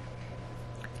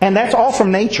 And that's all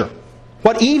from nature.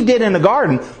 What Eve did in the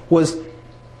garden was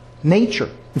nature.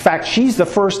 In fact, she's the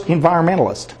first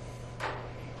environmentalist.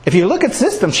 If you look at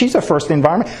systems, she's the first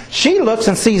environment. She looks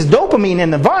and sees dopamine in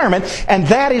the environment, and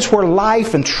that is where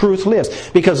life and truth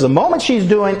lives. Because the moment she's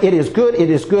doing, it is good,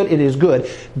 it is good, it is good,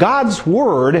 God's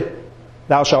word,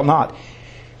 thou shalt not,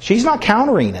 she's not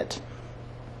countering it.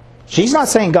 She's not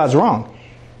saying God's wrong.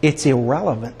 It's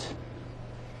irrelevant.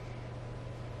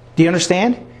 Do you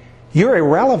understand? You're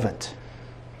irrelevant.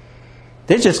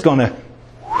 They're just going to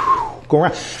go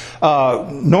around.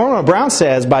 Norman Brown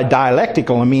says, by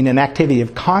dialectical, I mean an activity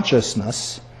of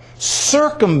consciousness,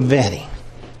 circumventing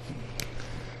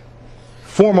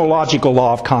formal logical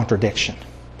law of contradiction.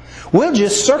 We'll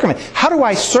just circumvent. How do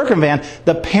I circumvent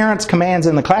the parents' commands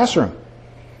in the classroom?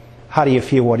 How do you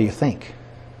feel? What do you think?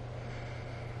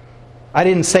 I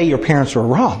didn't say your parents were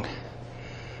wrong,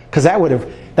 because that would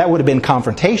have been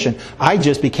confrontation. I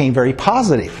just became very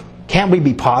positive. Can't we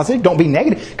be positive? Don't be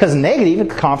negative. Because negative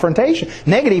is confrontation.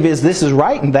 Negative is this is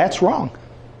right and that's wrong.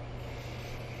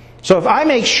 So if I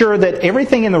make sure that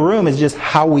everything in the room is just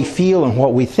how we feel and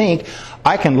what we think,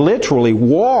 I can literally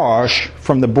wash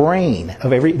from the brain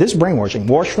of this is brainwashing,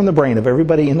 wash from the brain of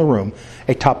everybody in the room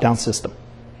a top-down system.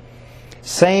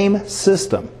 Same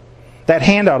system. That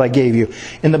handout I gave you.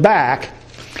 In the back,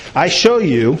 I show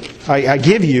you, I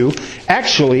give you,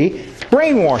 actually,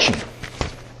 brainwashing.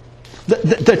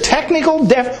 The technical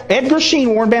Edgar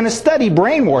Sheen, Warren Bennis studied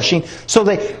brainwashing so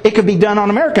that it could be done on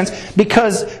Americans,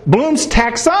 because Bloom's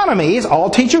taxonomy is all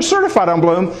teachers certified on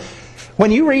Bloom.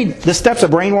 When you read the steps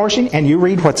of brainwashing and you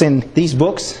read what's in these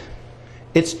books,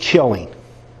 it's chilling.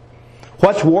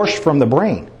 What's washed from the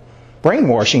brain?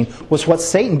 Brainwashing was what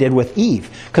Satan did with Eve.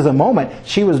 Because the moment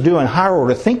she was doing higher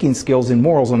order thinking skills in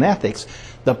morals and ethics,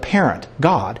 the parent,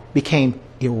 God, became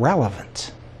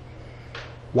irrelevant.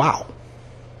 Wow.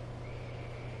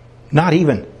 Not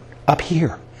even up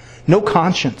here. No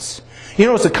conscience. You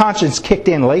notice the conscience kicked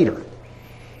in later.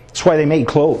 That's why they made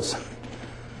clothes.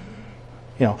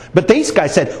 But these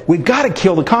guys said, we've got to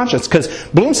kill the conscience, because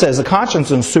Bloom says the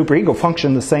conscience and the superego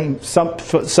function the same,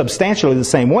 substantially the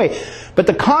same way. But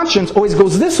the conscience always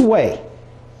goes this way.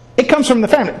 It comes from the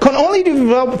family. It can only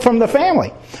develop from the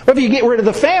family. But if you get rid of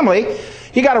the family,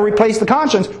 you got to replace the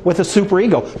conscience with the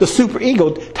superego. The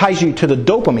superego ties you to the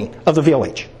dopamine of the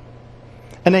village.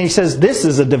 And then he says this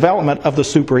is a development of the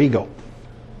superego.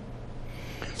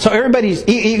 So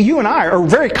you and I are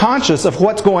very conscious of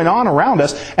what's going on around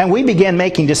us, and we begin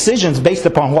making decisions based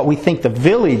upon what we think the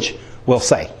village will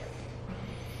say.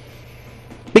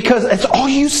 Because that's all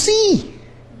you see.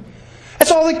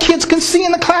 That's all the kids can see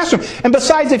in the classroom. And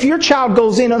besides, if your child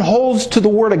goes in and holds to the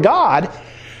Word of God,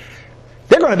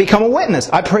 they're going to become a witness.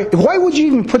 I pray. Why would you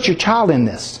even put your child in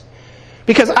this?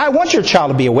 Because I want your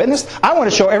child to be a witness. I want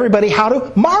to show everybody how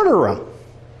to martyr them.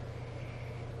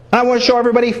 And I want to show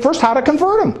everybody first how to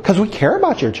convert them. Because we care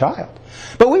about your child.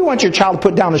 But we want your child to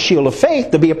put down the shield of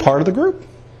faith to be a part of the group.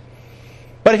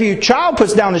 But if your child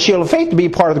puts down the shield of faith to be a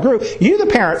part of the group, you, the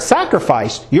parent,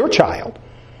 sacrificed your child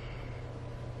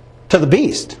to the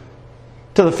beast,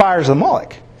 to the fires of the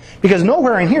Moloch. Because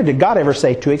nowhere in here did God ever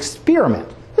say to experiment.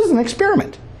 This is an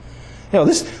experiment.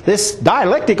 This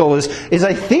dialectical is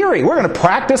a theory. We're going to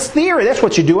practice theory. That's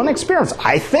what you do in experiments.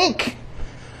 I think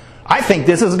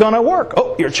this is going to work.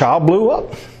 Oh, your child blew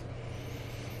up.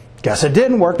 Guess it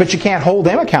didn't work, but you can't hold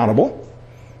them accountable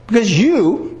because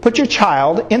you put your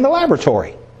child in the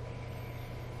laboratory.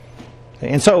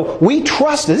 And so we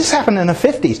trusted, this happened in the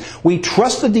 50s, we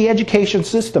trusted the education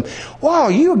system. Wow,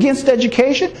 are you against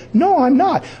education? No, I'm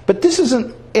not. But this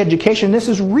isn't education, this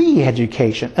is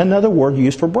re-education, another word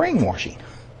used for brainwashing.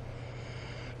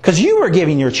 Because you were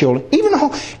giving your children, even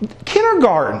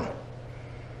kindergarten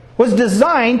was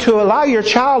designed to allow your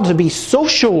child to be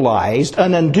socialized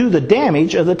and undo the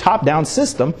damage of the top-down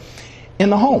system in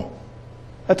the home.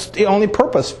 That's the only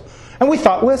purpose. And we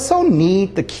thought, well, it's so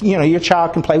neat. Your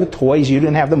child can play with toys you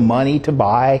didn't have the money to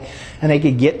buy, and they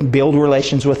could build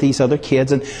relations with these other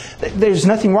kids. And there's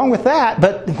nothing wrong with that.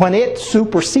 But when it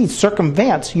supersedes,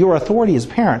 circumvents your authority as a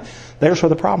parent, there's where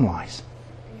the problem lies.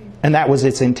 And that was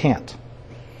its intent.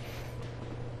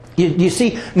 You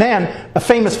see, then a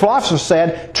famous philosopher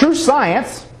said, true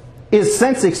science is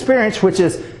sense experience, which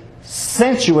is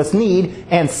sensuous need,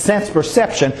 and sense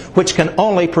perception, which can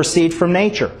only proceed from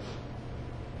nature.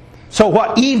 So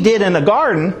what Eve did in the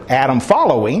garden, Adam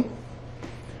following,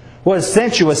 was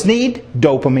sensuous need,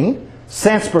 dopamine,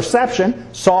 Sense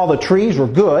perception saw the trees were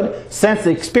good. Sense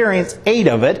experience ate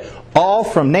of it, all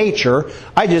from nature.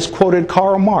 I just quoted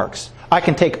Karl Marx. I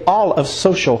can take all of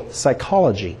social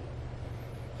psychology.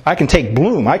 I can take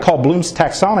Bloom. I call Bloom's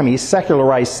taxonomy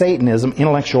secularized Satanism,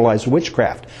 intellectualized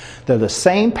witchcraft. They're the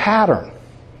same pattern.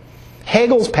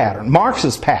 Hegel's pattern,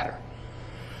 Marx's pattern.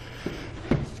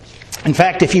 In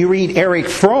fact, if you read Erich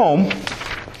Fromm,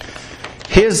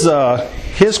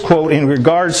 his quote in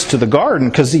regards to the garden,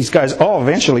 because these guys all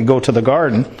eventually go to the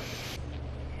garden,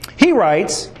 he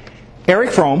writes, Erich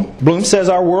Fromm, Bloom says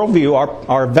our worldview,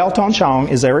 our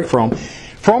Weltanschauung is Erich Fromm.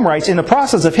 Fromm writes, in the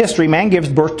process of history, man gives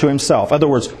birth to himself. In other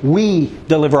words, we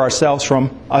deliver ourselves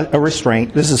from a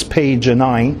restraint. This is page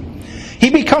 9. He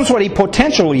becomes what he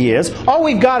potentially is. All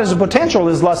we've got as a potential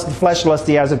is lust of the flesh, lust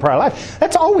he has in prior life.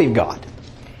 That's all we've got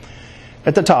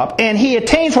at the top. And he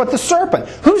attains what the serpent.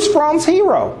 Who's Fromm's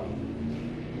hero?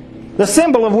 The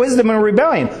symbol of wisdom and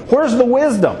rebellion. Where's the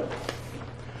wisdom?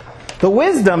 The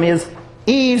wisdom is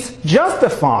Eve's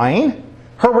justifying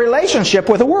her relationship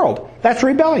with the world. That's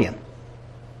rebellion.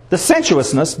 The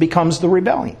sensuousness becomes the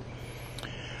rebellion.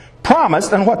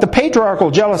 Promised, and what the patriarchal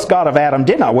jealous God of Adam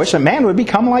did not wish, that man would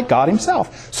become like God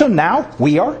himself. So now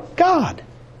we are God.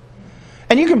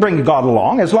 And you can bring God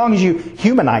along as long as you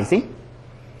humanize him.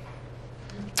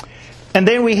 And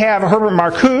then we have Herbert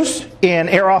Marcuse in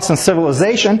Eros and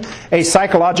Civilization, a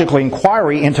psychological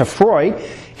inquiry into Freud.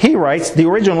 He writes, the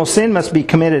original sin must be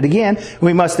committed again.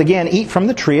 We must again eat from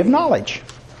the tree of knowledge.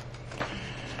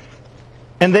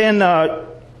 And then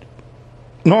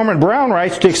Norman Brown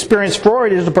writes, to experience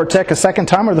Freud is to partake a second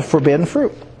time of the forbidden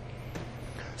fruit.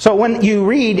 So when you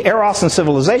read Eros and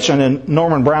Civilization and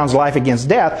Norman Brown's Life Against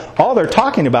Death, all they're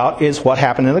talking about is what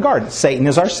happened in the garden. Satan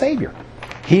is our Savior.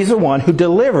 He's the one who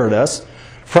delivered us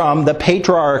from the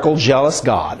patriarchal jealous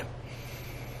God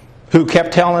who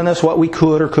kept telling us what we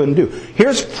could or couldn't do.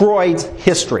 Here's Freud's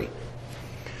history.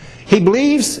 He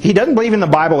doesn't believe in the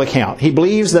Bible account. He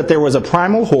believes that there was a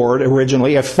primal horde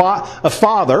originally, a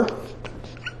father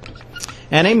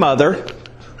and a mother.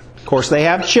 Of course, they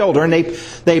have children.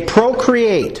 They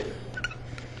procreate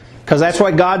because that's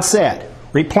what God said.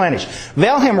 Replenish.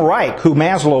 Wilhelm Reich, who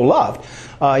Maslow loved,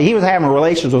 he was having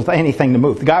relations with anything to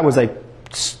move. The guy was a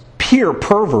pure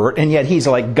pervert, and yet he's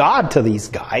like God to these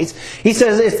guys. He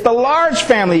says it's the large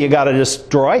family you got to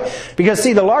destroy because,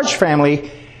 see, the large family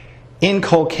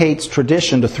inculcates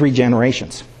tradition to 3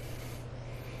 generations.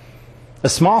 A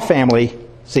small family,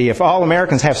 see, if all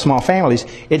Americans have small families,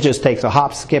 it just takes a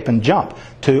hop, skip, and jump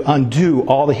to undo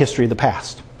all the history of the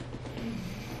past.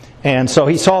 And so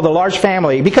he saw the large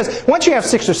family, because once you have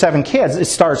 6 or 7 kids, you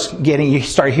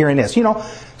start hearing this,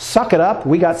 suck it up,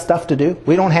 we got stuff to do.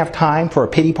 We don't have time for a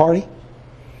pity party.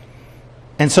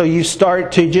 And so you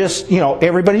start to just,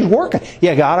 everybody's working.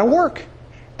 You got to work.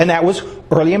 And that was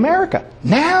early America.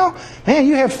 Now, man,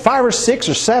 you have 5 or 6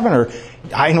 or 7, or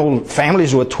I know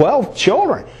families with 12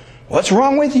 children. What's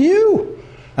wrong with you?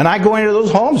 And I go into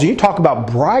those homes, and you talk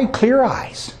about bright, clear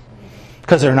eyes.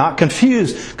 Because they're not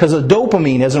confused, because the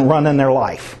dopamine isn't running their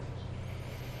life.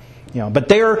 But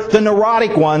they're the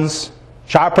neurotic ones.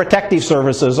 Child Protective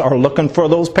Services are looking for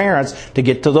those parents to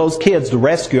get to those kids to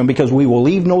rescue them, because we will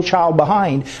leave no child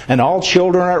behind, and all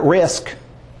children are at risk.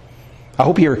 I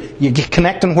hope you're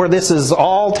connecting where this is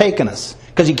all taking us,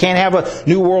 because you can't have a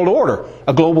new world order,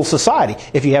 a global society,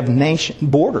 if you have nation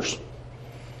borders.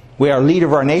 Our leader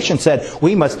of our nation said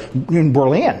we must, in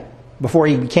Berlin, before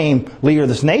he became leader of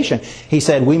this nation, he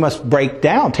said we must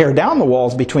tear down the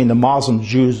walls between the Muslims,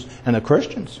 Jews, and the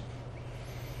Christians.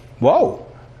 Whoa,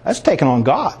 that's taking on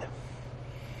God.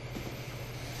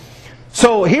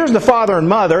 So here's the father and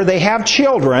mother. They have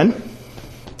children.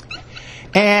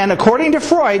 And according to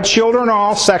Freud, children are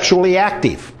all sexually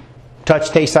active.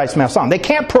 Touch, taste, sight, smell, sound. They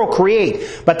can't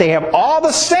procreate, but they have all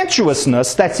the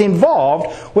sensuousness that's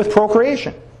involved with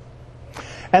procreation.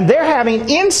 And they're having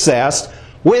incest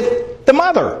with the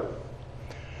mother.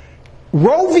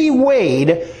 Roe v.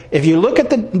 Wade, if you look at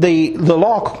the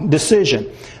law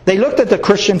decision, they looked at the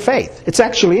Christian faith. It's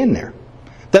actually in there.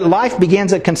 That life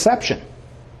begins at conception.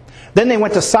 Then they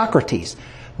went to Socrates.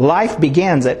 Life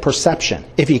begins at perception.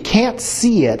 If you can't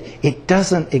see it, it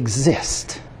doesn't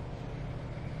exist.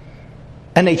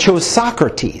 And they chose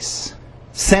Socrates.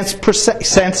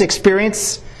 Sense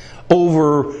experience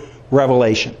over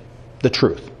revelation. The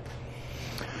truth.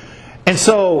 And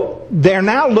so they're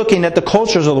now looking at the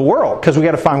cultures of the world, because we've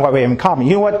got to find what we have in common.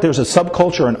 You know what? There's a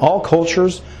subculture in all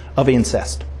cultures of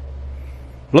incest.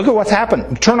 Look at what's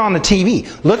happened. Turn on the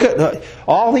TV. Look at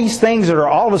all these things that are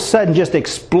all of a sudden just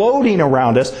exploding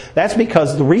around us. That's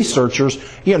because the researchers,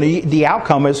 the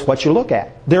outcome is what you look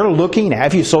at. They're looking at,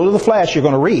 if you sow to the flesh, you're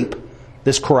going to reap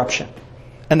this corruption.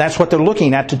 And that's what they're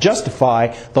looking at to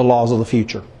justify the laws of the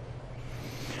future.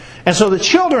 And so the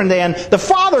children then, the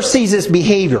father sees this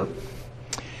behavior,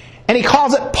 and he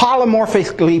calls it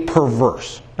polymorphically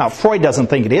perverse. Now, Freud doesn't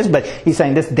think it is, but he's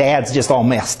saying this dad's just all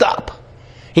messed up.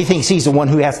 He thinks he's the one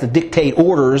who has to dictate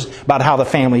orders about how the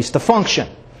family's to function.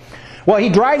 Well, he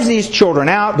drives these children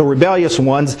out, the rebellious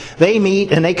ones. They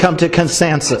meet and they come to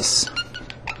consensus.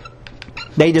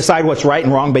 They decide what's right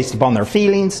and wrong based upon their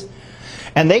feelings.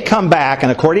 And they come back,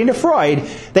 and according to Freud,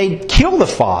 they kill the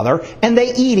father and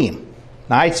they eat him.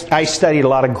 Now, I studied a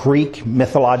lot of Greek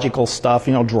mythological stuff,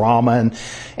 drama,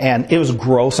 and it was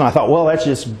gross. And I thought, well, that's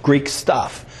just Greek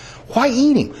stuff. Why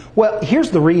eat him? Well,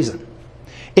 here's the reason.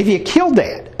 If you kill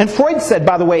Dad, and Freud said,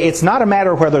 by the way, it's not a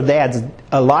matter of whether Dad's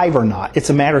alive or not. It's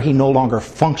a matter he no longer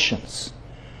functions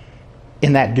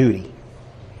in that duty.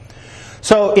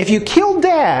 So if you kill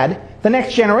Dad, the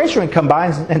next generation would come by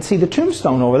and see the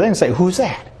tombstone over there and say, who's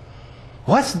that?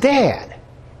 What's Dad?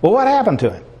 Well, what happened to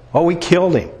him? Oh, we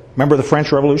killed him. Remember the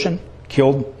French Revolution?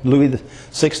 Killed Louis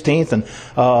XVI, and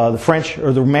the French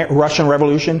or the Russian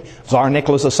Revolution, Tsar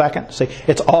Nicholas II. See,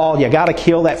 it's all, you got to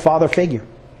kill that father figure.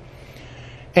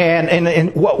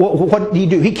 And what did he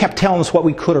do? He kept telling us what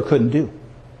we could or couldn't do.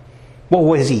 Well,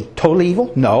 was he totally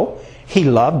evil? No. He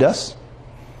loved us.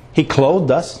 He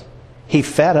clothed us. He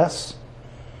fed us.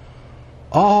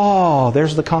 Oh,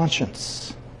 there's the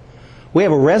conscience. We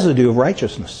have a residue of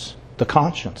righteousness, the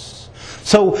conscience.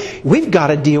 So we've got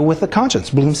to deal with the conscience.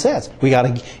 Bloom says we got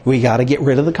to get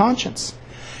rid of the conscience.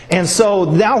 And so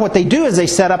now what they do is they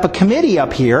set up a committee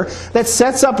up here that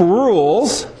sets up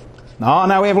rules. Oh,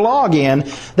 now we have law again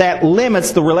that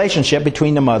limits the relationship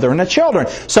between the mother and the children.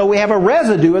 So we have a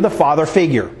residue of the father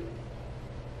figure.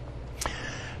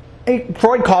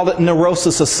 Freud called it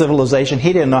neurosis of civilization.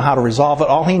 He didn't know how to resolve it.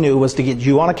 All he knew was to get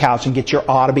you on a couch and get your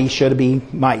ought to be, should be,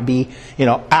 might be,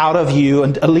 out of you,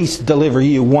 and at least deliver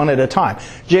you one at a time.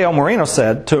 J.L. Moreno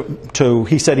said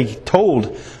he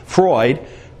told Freud,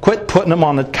 quit putting them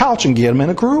on the couch and get them in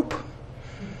a group.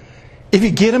 If you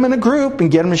get them in a group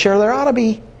and get them to share their ought to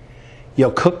be,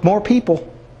 you'll cook more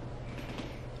people.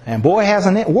 And boy,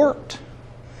 hasn't it worked.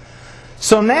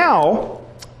 So now,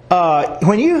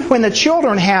 when the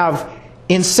children have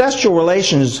incestual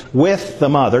relations with the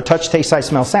mother, touch, taste, sight,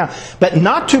 smell, sound, but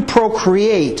not to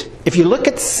procreate, if you look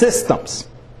at systems,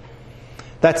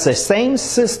 that's the same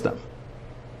system.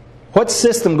 What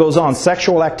system goes on?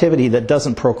 Sexual activity that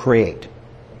doesn't procreate.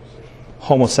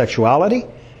 Homosexuality,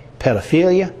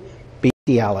 pedophilia,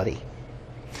 bestiality.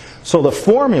 So the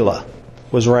formula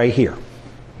was right here.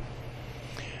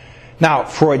 Now,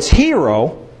 Freud's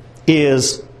hero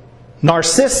is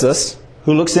Narcissus,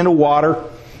 who looks into water,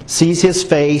 sees his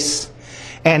face,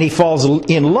 and he falls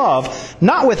in love,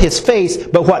 not with his face,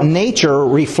 but what nature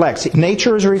reflects.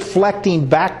 Nature is reflecting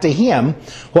back to him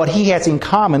what he has in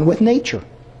common with nature.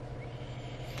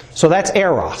 So that's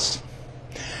Eros.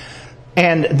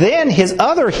 And then his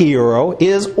other hero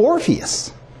is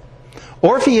Orpheus.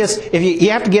 Orpheus, if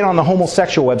you have to get on the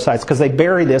homosexual websites because they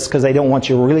bury this because they don't want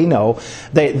you to really know.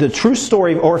 The true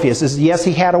story of Orpheus is, yes,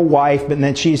 he had a wife, but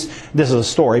then this is a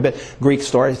story, but Greek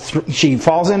story. She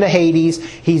falls into Hades.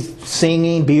 He's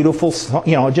singing, beautiful,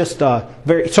 just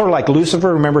very sort of like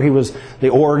Lucifer. Remember, he was the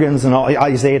organs and all.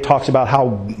 Isaiah talks about how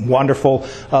wonderful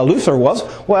Lucifer was.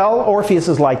 Well, Orpheus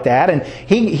is like that, and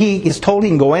he is told he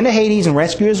can go into Hades and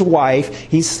rescue his wife.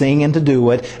 He's singing to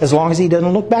do it as long as he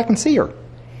doesn't look back and see her.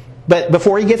 But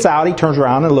before he gets out, he turns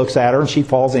around and looks at her, and she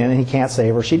falls in, and he can't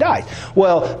save her. She dies.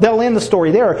 Well, they'll end the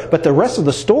story there, but the rest of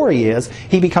the story is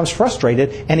he becomes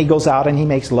frustrated, and he goes out and he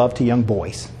makes love to young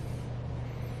boys.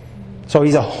 So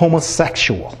he's a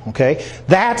homosexual, okay?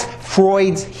 That's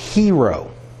Freud's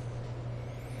hero.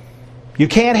 You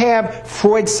can't have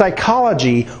Freud's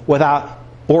psychology without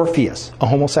Orpheus, a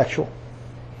homosexual.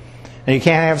 And you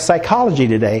can't have psychology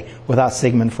today without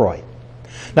Sigmund Freud.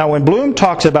 Now, when Bloom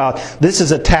talks about this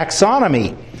is a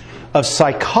taxonomy of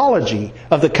psychology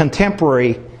of the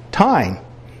contemporary time,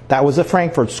 that was the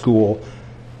Frankfurt School.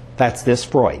 That's this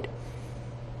Freud.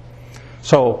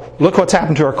 So, look what's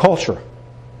happened to our culture.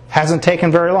 Hasn't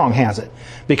taken very long, has it?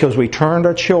 Because we turned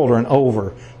our children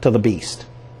over to the beast.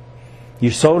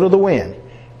 You sow to the wind,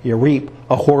 you reap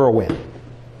a whirlwind.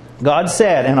 God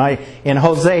said in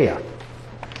Hosea,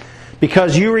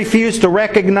 because you refuse to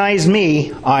recognize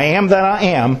me, I am that I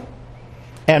am,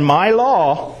 and my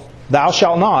law, thou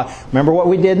shalt not. Remember what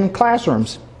we did in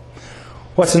classrooms.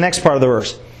 What's the next part of the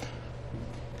verse?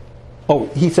 Oh,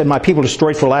 he said, my people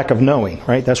destroyed for lack of knowing,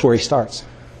 right? That's where he starts.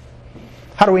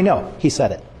 How do we know? He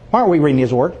said it. Why aren't we reading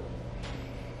his word?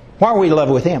 Why are we in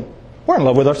love with him? We're in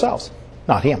love with ourselves,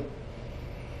 not him.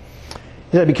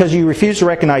 He said, because you refuse to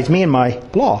recognize me and my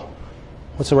law.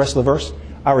 What's the rest of the verse?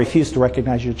 I refuse to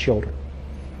recognize your children.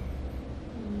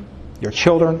 Your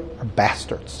children are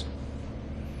bastards.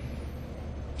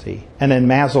 See? And then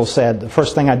Maslow said, the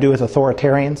first thing I do with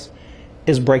authoritarians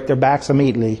is break their backs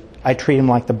immediately. I treat them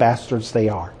like the bastards they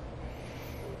are.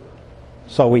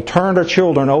 So we turned our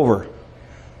children over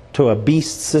to a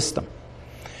beast system.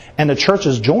 And the church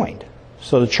has joined.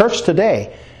 So the church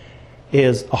today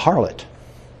is a harlot,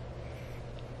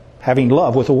 having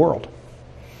love with the world.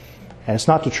 And it's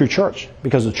not the true church,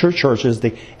 because the true church is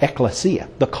the ecclesia,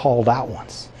 the called out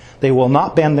ones. They will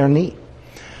not bend their knee.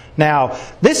 Now,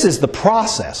 this is the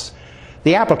process.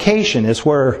 The application is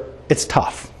where it's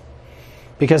tough.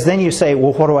 Because then you say,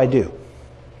 well, what do I do?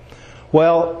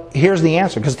 Well, here's the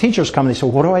answer. Because teachers come and they say,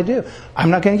 what do I do?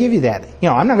 I'm not going to give you that.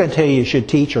 I'm not going to tell you should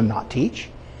teach or not teach.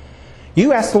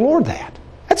 You ask the Lord that.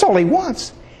 That's all He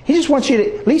wants. He just wants you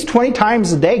to at least 20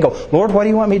 times a day go, Lord, what do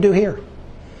you want me to do here?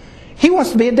 He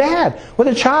wants to be a dad with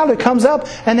a child that comes up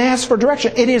and asks for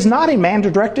direction. It is not in man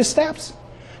to direct his steps.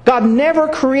 God never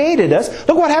created us.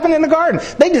 Look what happened in the garden.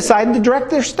 They decided to direct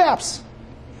their steps.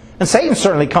 And Satan's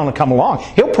certainly going to come along.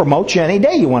 He'll promote you any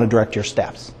day you want to direct your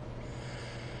steps.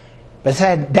 But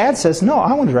Dad says, no,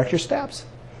 I want to direct your steps.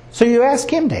 So you ask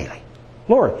Him daily,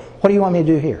 Lord, what do you want me to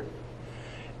do here?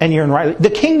 And you're in right. The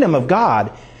kingdom of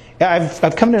God,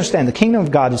 I've come to understand, the kingdom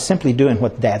of God is simply doing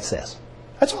what Dad says.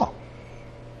 That's all.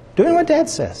 Doing what Dad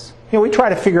says. We try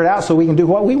to figure it out so we can do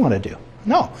what we want to do.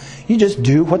 No, you just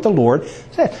do what the Lord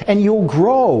says. And you'll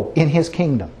grow in His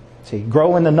kingdom. See,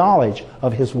 grow in the knowledge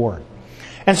of His Word.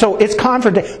 And so it's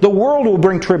confrontation. The world will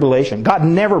bring tribulation. God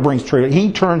never brings tribulation.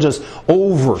 He turns us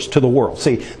over to the world.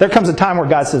 See, there comes a time where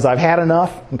God says, I've had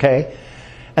enough, okay?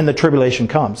 And the tribulation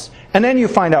comes. And then you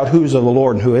find out who's of the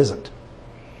Lord and who isn't.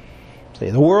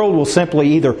 See, the world will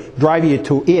simply either drive you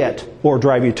to it or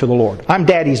drive you to the Lord. I'm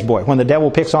Daddy's boy. When the devil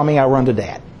picks on me, I run to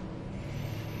Dad.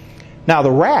 Now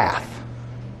the wrath.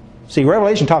 See,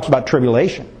 Revelation talks about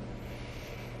tribulation.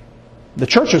 The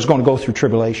church is going to go through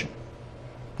tribulation.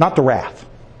 Not the wrath.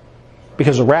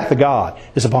 Because the wrath of God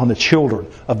is upon the children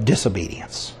of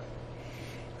disobedience.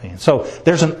 And so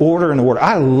there's an order in the Word.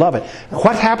 I love it.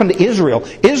 What happened to Israel?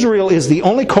 Israel is the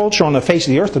only culture on the face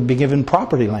of the earth to be given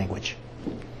property language.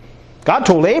 God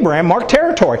told Abraham, mark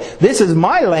territory. This is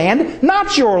my land,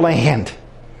 not your land.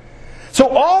 So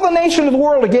all the nations of the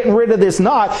world are getting rid of this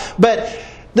knot, but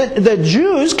the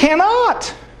Jews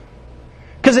cannot.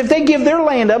 Because if they give their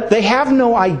land up, they have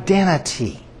no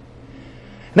identity.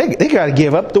 They got to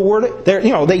give up the word.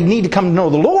 They need to come to know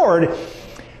the Lord,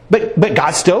 but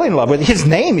God's still in love with it. His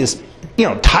name is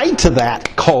tied to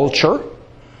that culture.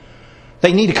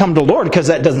 They need to come to the Lord because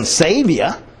that doesn't save you.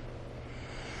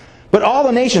 But all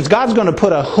the nations, God's going to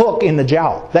put a hook in the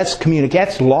jowl. That's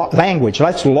communication. That's language.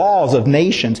 That's laws of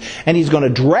nations, and He's going to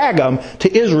drag them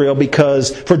to Israel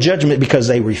for judgment because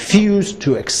they refuse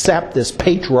to accept this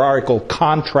patriarchal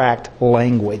contract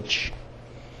language.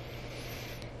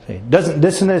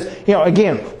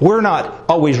 Again, we're not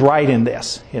always right in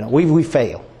this. We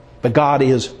fail. But God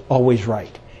is always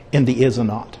right in the is and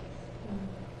not.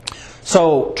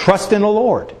 So trust in the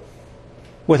Lord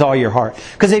with all your heart.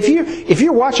 Because if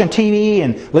you're watching TV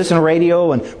and listening to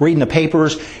radio and reading the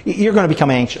papers, you're going to become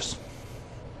anxious.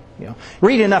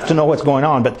 Read enough to know what's going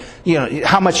on, but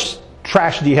how much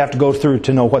trash do you have to go through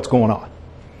to know what's going on?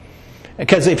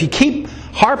 Because if you keep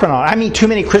harping on it, too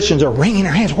many Christians are wringing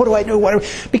their hands. What do I do?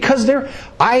 Because their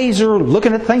eyes are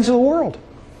looking at things of the world.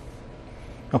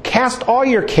 Cast all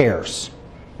your cares.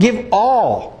 Give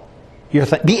all your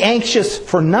be anxious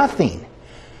for nothing.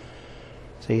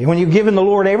 See, when you've given the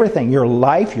Lord everything, your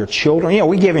life, your children,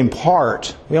 we give Him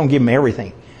part. We don't give Him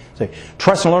everything. So,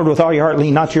 trust in the Lord with all your heart,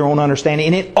 lean not to your own understanding,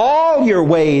 and in all your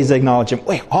ways acknowledge Him.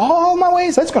 Wait, all my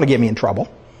ways? That's going to get me in trouble.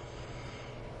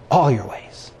 All your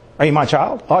ways. Are you my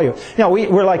child?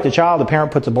 We're like the child. The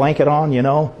parent puts a blanket on,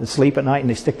 they sleep at night and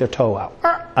they stick their toe out.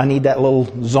 I need that little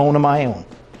zone of my own.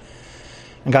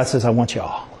 And God says, I want you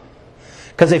all.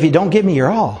 Because if you don't give me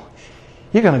your all,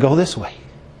 you're going to go this way.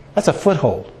 That's a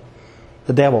foothold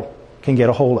the devil can get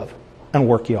a hold of and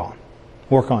work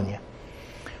on you.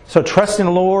 So trust in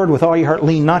the Lord with all your heart.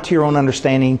 Lean not to your own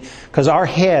understanding, because our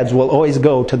heads will always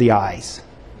go to the eyes.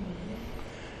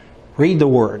 Read the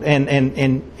Word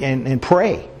and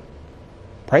pray.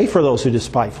 Pray for those who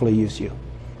despitefully use you.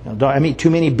 I meet too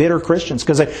many bitter Christians,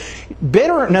 because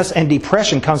bitterness and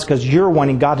depression comes because you're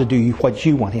wanting God to do what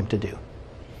you want Him to do.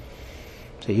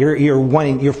 So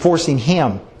you're forcing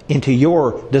Him into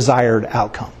your desired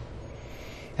outcome.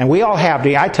 And we all have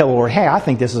to. I tell the Lord, hey, I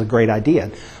think this is a great idea.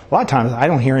 A lot of times I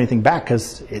don't hear anything back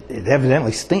because it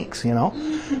evidently stinks, you know.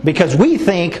 Because we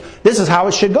think this is how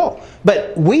it should go.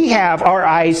 But we have our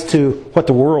eyes to what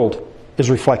the world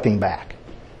is reflecting back.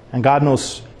 And God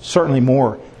knows certainly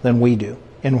more than we do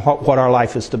in what our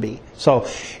life is to be. So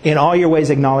in all your ways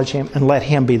acknowledge Him and let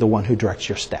Him be the one who directs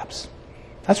your steps.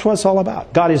 That's what it's all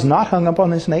about. God is not hung up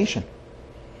on this nation.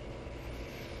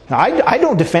 Now, I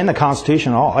don't defend the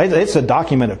Constitution at all. It's a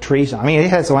document of treason. I mean, it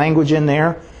has language in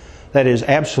there that is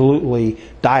absolutely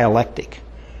dialectic.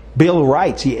 Bill of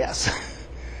Rights, yes.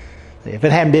 If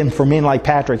it hadn't been for men like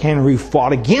Patrick Henry who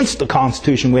fought against the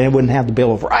Constitution, we wouldn't have the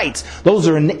Bill of Rights. Those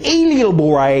are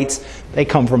inalienable rights. They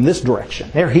come from this direction.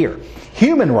 They're here.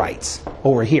 Human rights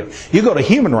over here. You go to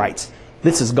human rights,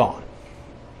 this is gone.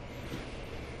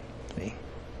 See?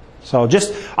 So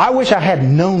I wish I had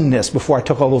known this before I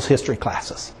took all those history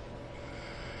classes.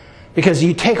 Because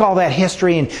you take all that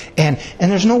history and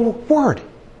there's no word.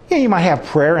 Yeah, you might have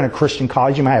prayer in a Christian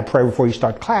college. You might have prayer before you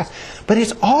start class. But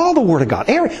it's all the Word of God.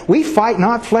 We fight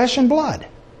not flesh and blood.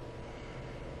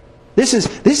 This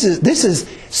is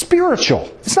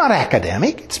spiritual. It's not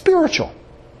academic. It's spiritual.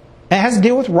 And it has to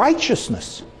deal with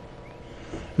righteousness.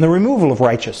 And the removal of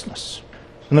righteousness.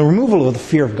 And the removal of the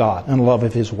fear of God and the love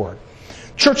of His Word.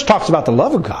 Church talks about the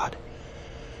love of God.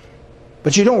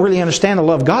 But you don't really understand the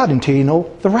love of God until you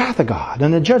know the wrath of God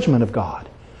and the judgment of God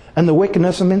and the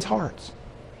wickedness of men's hearts.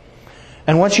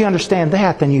 And once you understand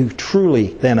that, then you truly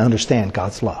then understand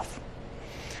God's love.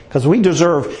 Because we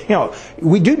deserve,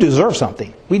 we do deserve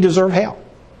something. We deserve hell.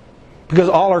 Because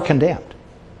all are condemned.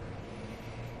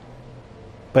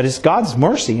 But it's God's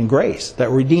mercy and grace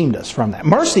that redeemed us from that.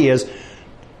 Mercy is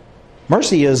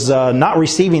not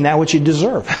receiving that which you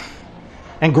deserve.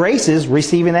 And grace is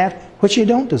receiving that which you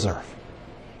don't deserve.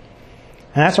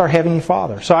 And that's our Heavenly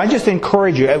Father. So I just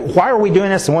encourage you. Why are we doing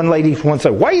this? And one lady once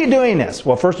said, why are you doing this?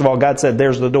 Well, first of all, God said,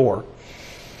 there's the door.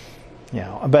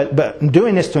 But I'm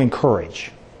doing this to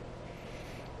encourage.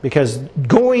 Because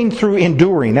going through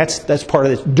enduring, that's part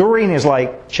of this. Enduring is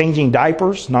like changing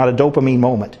diapers, not a dopamine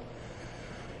moment.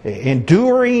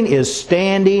 Enduring is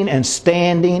standing and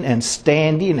standing and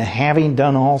standing and having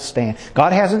done all stand.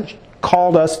 God hasn't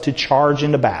called us to charge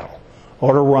into battle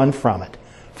or to run from it,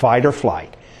 fight or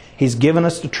flight. He's given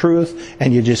us the truth,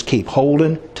 and you just keep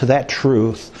holding to that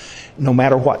truth no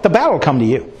matter what. The battle will come to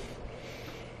you.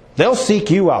 They'll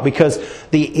seek you out because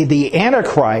the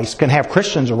Antichrist can have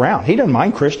Christians around. He doesn't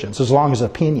mind Christians as long as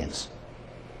opinions.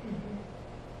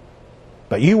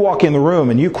 But you walk in the room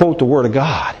and you quote the Word of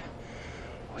God.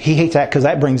 He hates that because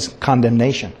that brings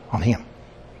condemnation on him.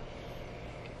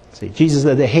 See, Jesus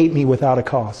said, they hate me without a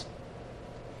cause.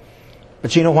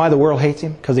 But you know why the world hates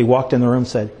him? Because he walked in the room and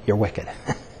said, you're wicked.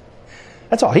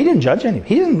 That's all. He didn't judge any.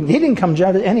 He didn't come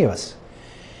judge any of us.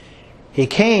 He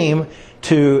came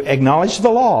to acknowledge the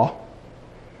law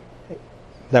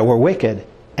that we're wicked,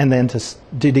 and then to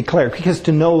declare. Because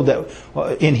to know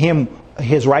that in Him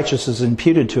His righteousness is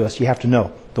imputed to us, you have to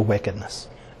know the wickedness.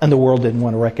 And the world didn't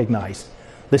want to recognize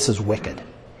this is wicked.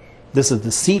 This is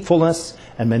deceitfulness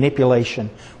and manipulation,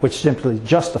 which simply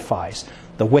justifies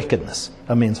the wickedness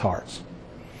of men's hearts.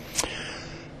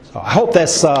 So I hope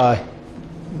that's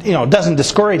doesn't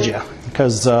discourage you,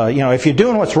 because if you're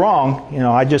doing what's wrong,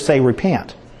 I just say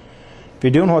repent. If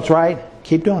you're doing what's right,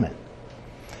 keep doing it.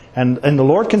 And the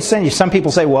Lord can send you. Some people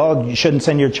say, well, you shouldn't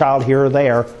send your child here or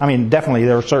there. I mean, definitely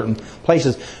there are certain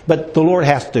places, but the Lord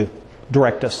has to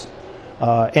direct us.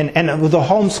 And the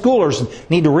homeschoolers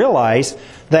need to realize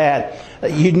that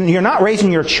you're not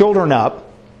raising your children up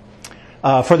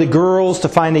for the girls to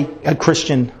find a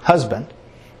Christian husband,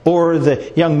 or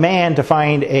the young man to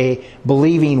find a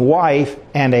believing wife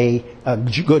and a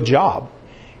good job.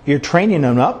 You're training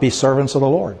them up to be servants of the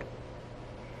Lord.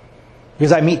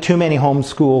 Because I meet too many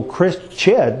homeschool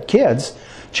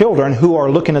children who are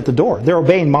looking at the door. They're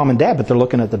obeying mom and dad, but they're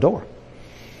looking at the door.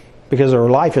 Because their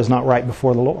life is not right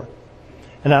before the Lord.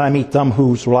 And then I meet them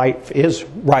whose life is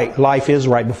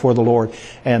right before the Lord.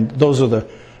 And those are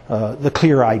the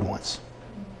clear-eyed ones.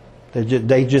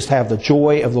 They just have the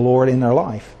joy of the Lord in their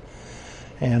life.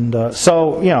 And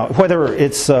whether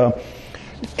it's...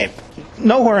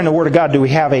 nowhere in the Word of God do we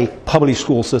have a public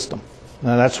school system.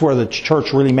 That's where the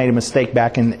church really made a mistake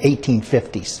back in the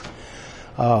 1850s.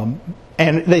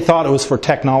 And they thought it was for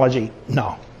technology.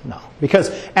 No.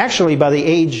 Because actually by the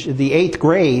 8th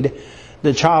grade,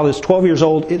 the child is 12 years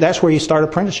old. That's where you start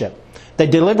apprenticeship. They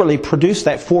deliberately produce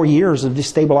that 4 years of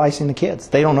destabilizing the kids.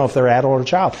 They don't know if they're adult or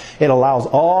child. It allows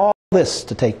all this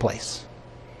to take place.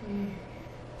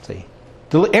 See,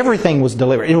 everything was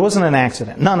deliberate. It wasn't an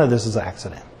accident. None of this is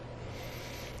accident.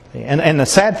 And the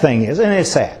sad thing is, and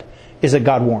it's sad, is that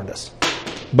God warned us.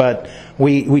 But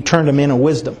we turned him into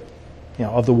wisdom,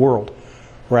 of the world,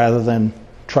 rather than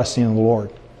trusting in the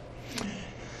Lord.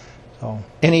 So,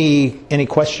 any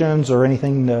questions or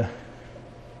anything?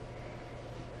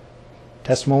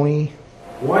 Testimony?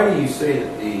 Why do you say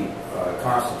that the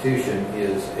Constitution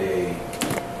is a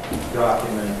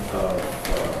document of,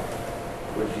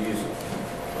 what did you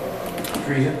use,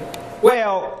 treason?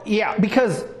 Well, yeah,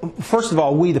 because, first of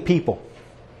all, we the people.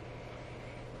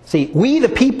 See, we the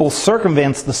people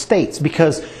circumvents the states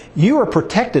because you are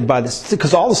protected by this,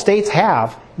 because all the states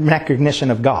have recognition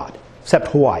of God, except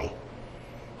Hawaii.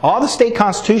 All the state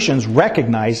constitutions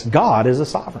recognize God as a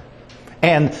sovereign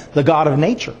and the God of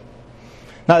nature.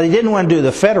 Now, they didn't want to do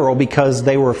the federal because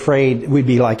they were afraid we'd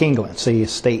be like England, see, a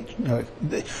state.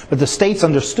 But the states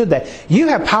understood that. You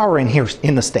have power in here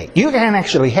in the state. You can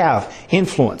actually have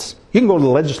influence. You can go to the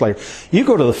legislature. You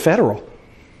go to the federal.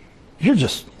 You're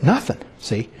just nothing,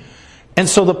 see. And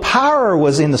so the power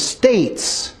was in the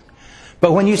states.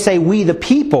 But when you say we the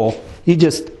people, you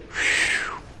just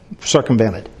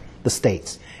circumvented the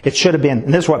states. It should have been,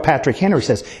 and this is what Patrick Henry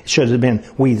says, it should have been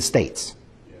we the states.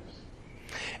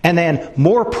 And then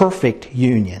more perfect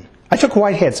union. I took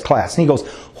Whitehead's class and he goes,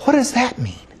 what does that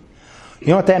mean? You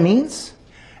know what that means?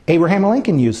 Abraham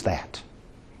Lincoln used that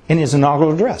in his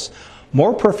inaugural address.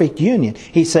 More perfect union.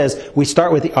 He says, we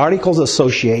start with the Articles of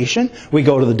Association. We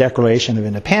go to the Declaration of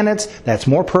Independence. That's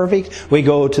more perfect. We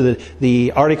go to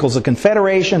the Articles of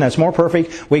Confederation. That's more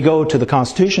perfect. We go to the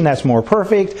Constitution. That's more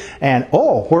perfect. And,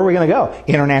 where are we going to go?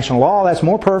 International law. That's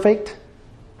more perfect.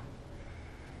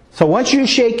 So once you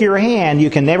shake your hand, you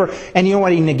can never... And you know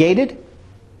what he negated?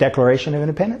 Declaration of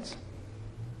Independence.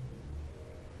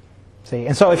 See?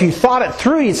 And so if you thought it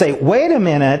through, you'd say, wait a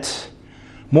minute.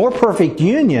 More perfect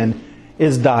union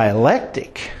is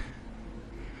dialectic.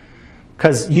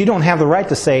 Because you don't have the right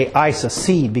to say, I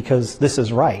secede because this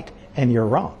is right and you're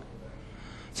wrong.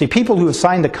 See, people who have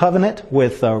signed the covenant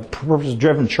with a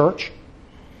purpose-driven church,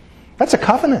 that's a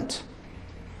covenant.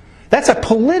 That's a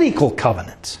political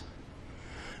covenant.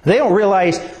 They don't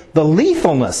realize the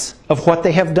lethalness of what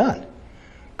they have done.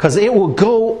 Because it will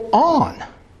go on.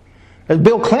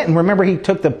 Bill Clinton, remember he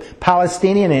took the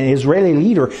Palestinian and Israeli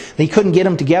leader, he couldn't get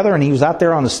them together and he was out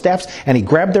there on the steps and he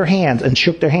grabbed their hands and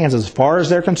shook their hands as far as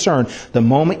they're concerned. The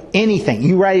moment anything,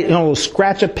 you write it on a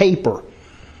scratch of paper,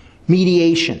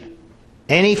 mediation,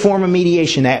 any form of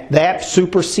mediation, that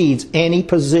supersedes any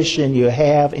position you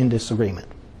have in disagreement.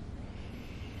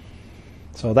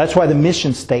 So that's why the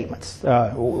mission statements, I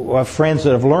have friends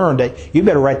that have learned that you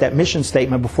better write that mission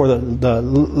statement before the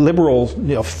liberals,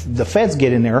 the feds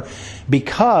get in there,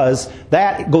 because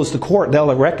that goes to court.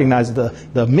 They'll recognize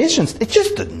the missions. It's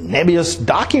just a nebulous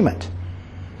document.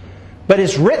 But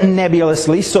it's written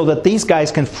nebulously so that these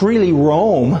guys can freely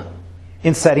roam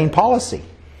in setting policy.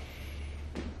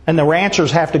 And the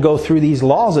ranchers have to go through these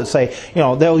laws that say,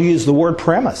 they'll use the word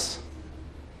premise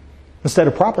instead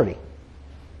of property.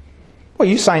 Well,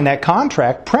 you sign that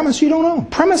contract. Premise you don't own.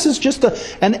 Premise is just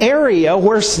an area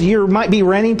where you might be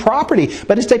renting property.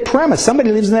 But it's a premise.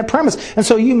 Somebody lives in that premise. And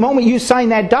so the moment you sign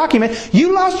that document,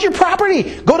 you lost your property.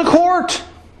 Go to court.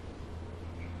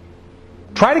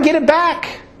 Try to get it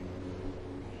back.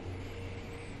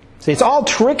 See, it's all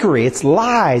trickery. It's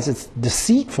lies. It's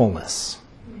deceitfulness.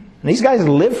 And these guys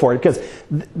live for it because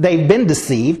they've been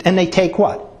deceived. And they take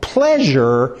what?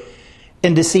 Pleasure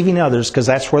in deceiving others, because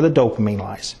that's where the dopamine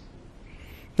lies.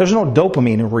 There's no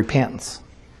dopamine in repentance.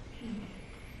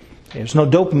 There's no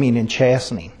dopamine in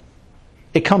chastening.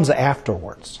 It comes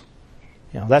afterwards.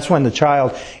 That's when the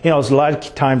child, a lot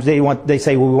of times they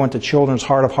say, well, we want the children's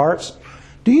heart of hearts.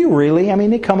 Do you really? I mean,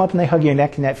 they come up and they hug your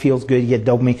neck and that feels good, you get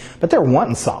dopamine, but they're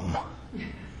wanting something.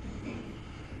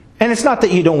 And it's not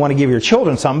that you don't want to give your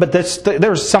children something, but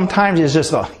there's sometimes it's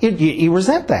just, you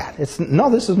resent that.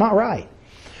 No, this is not right.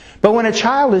 But when a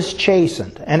child is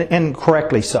chastened, and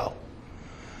correctly so,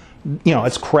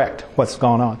 it's correct what's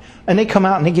going on. And they come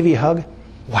out and they give you a hug.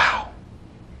 Wow.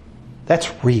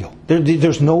 That's real.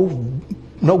 There's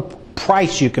no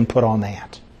price you can put on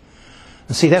that.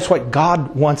 And see, that's what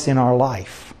God wants in our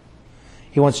life.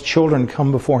 He wants children to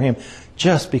come before Him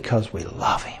just because we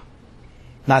love Him.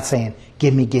 Not saying,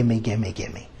 give me, give me, give me,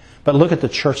 give me. But look at the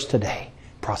church today.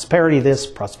 Prosperity this,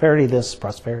 prosperity this,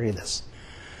 prosperity this.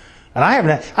 And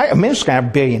a minister can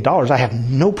have $1 billion. I have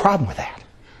no problem with that.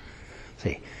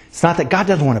 See, it's not that God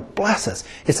doesn't want to bless us.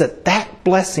 It's that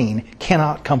blessing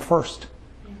cannot come first.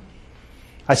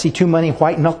 I see too many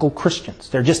white-knuckle Christians.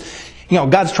 They're just,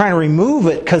 God's trying to remove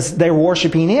it because they're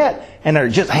worshiping it. And they're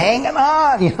just hanging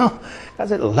on, God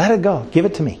said, let it go. Give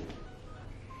it to me.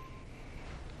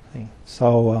 See?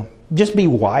 So just be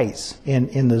wise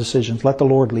in the decisions. Let the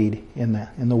Lord lead in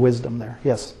the wisdom there.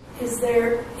 Yes? Is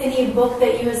there any book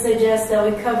that you would suggest that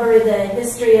would cover the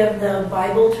history of the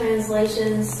Bible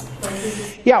translations?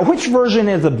 Yeah, which version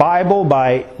is the Bible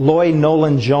by Lloyd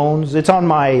Nolan Jones? It's on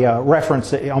my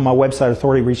reference on my website,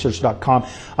 authorityresearch.com.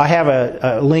 I have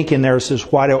a link in there that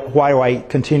says, why do I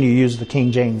continue to use the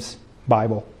King James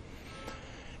Bible?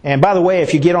 And by the way,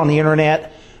 if you get on the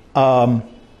internet,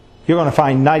 you're going to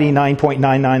find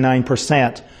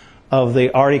 99.999% of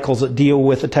the articles that deal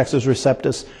with the Textus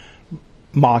Receptus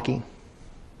mocking.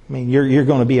 I mean, you're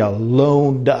going to be a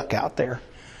lone duck out there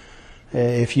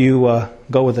if you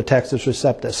go with the Textus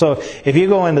Receptus. So if you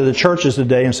go into the churches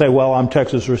today and say, well, I'm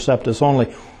Textus Receptus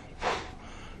only,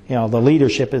 the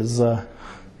leadership is going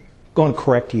to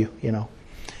correct you,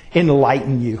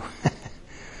 enlighten you.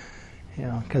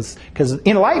 Because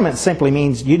enlightenment simply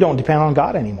means you don't depend on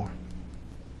God anymore.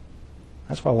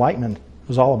 That's what enlightenment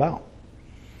was all about.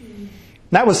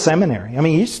 That was seminary. I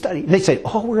mean, they say,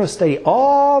 oh, we're going to study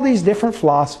all these different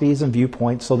philosophies and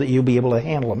viewpoints so that you'll be able to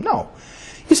handle them. No.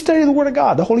 You study the Word of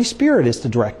God. The Holy Spirit is to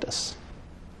direct us.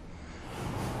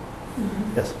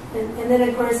 Mm-hmm. Yes? And then,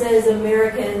 of course, as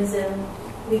Americans, and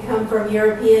we come from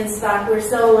European stock, we're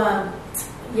so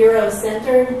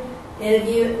Euro-centered. And have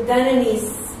you done any,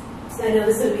 I know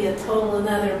this would be a total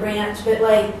another branch, but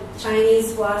like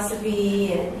Chinese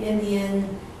philosophy and Indian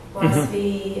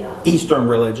philosophy, Eastern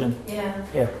religion.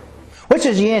 Yeah. Which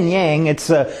is yin yang. It's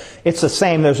the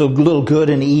same. There's a little good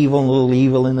in the evil, and a little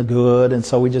evil in the good, and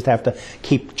so we just have to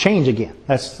keep change again.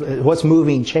 That's what's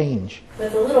moving change.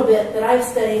 But the little bit that I've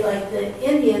studied, like the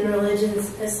Indian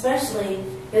religions, especially,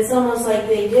 it's almost like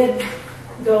they did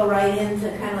go right into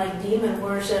kind of like demon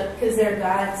worship because their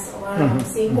gods, a lot of them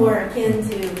seem more akin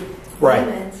to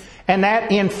demons. And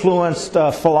that influenced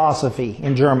philosophy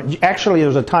in Germany. Actually, there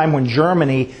was a time when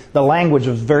Germany, the language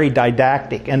was very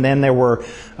didactic, and then there were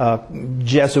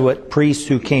Jesuit priests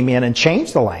who came in and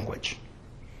changed the language.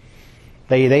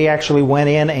 They actually went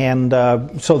in, and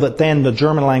so that then the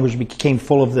German language became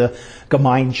full of the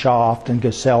Gemeinschaft and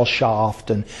Gesellschaft,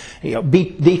 and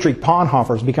Dietrich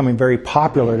Bonhoeffer is becoming very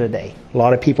popular today. A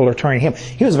lot of people are turning to him.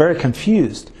 He was very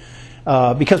confused.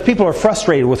 Because people are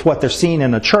frustrated with what they're seeing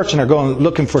in the church and they're going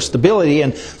looking for stability,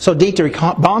 and so Dietrich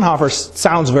Bonhoeffer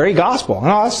sounds very gospel, and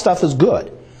all that stuff is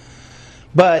good.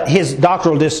 But his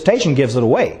doctoral dissertation gives it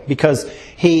away because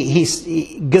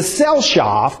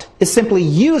Gesellschaft is simply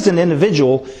you as an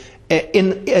individual,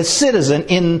 a citizen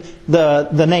in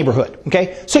the neighborhood.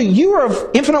 Okay, so you are of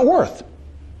infinite worth.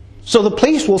 So the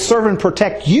police will serve and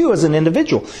protect you as an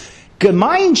individual.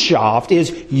 Gemeinschaft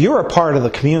is you're a part of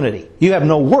the community. You have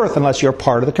no worth unless you're a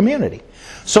part of the community.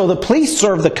 So the police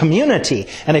serve the community,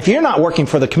 and if you're not working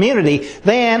for the community,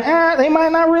 then they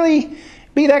might not really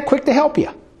be that quick to help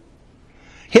you.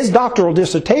 His doctoral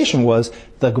dissertation was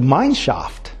the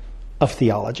Gemeinschaft of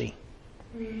theology.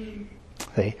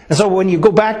 See? And so when you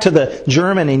go back to the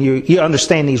German and you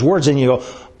understand these words and you go,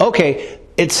 okay,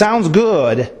 it sounds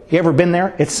good. You ever been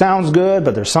there? It sounds good,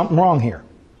 but there's something wrong here.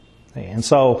 And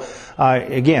so,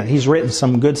 again, he's written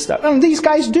some good stuff. And these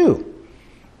guys do.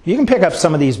 You can pick up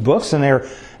some of these books, and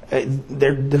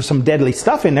there's some deadly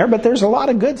stuff in there, but there's a lot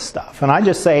of good stuff. And I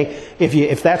just say,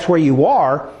 if that's where you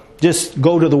are, just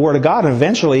go to the Word of God, and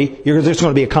eventually there's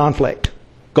going to be a conflict.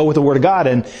 Go with the Word of God,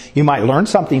 and you might learn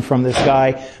something from this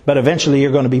guy, but eventually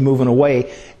you're going to be moving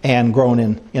away and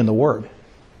growing in the Word.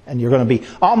 And you're going to be,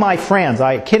 all my friends,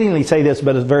 I kiddingly say this,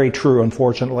 but it's very true,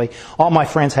 unfortunately, all my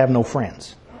friends have no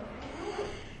friends.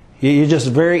 You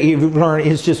learn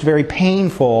it's just very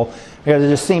painful because it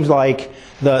just seems like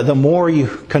the more you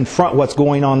confront what's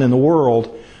going on in the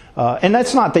world, and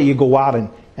that's not that you go out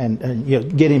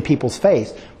and get in people's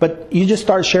face, but you just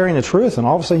start sharing the truth, and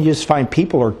all of a sudden you just find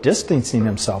people are distancing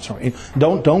themselves from you.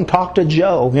 Don't talk to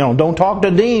Joe, don't talk to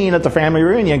Dean at the family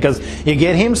reunion because you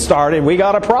get him started, we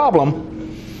got a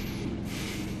problem.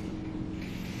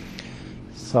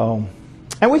 So.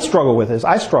 And we struggle with this.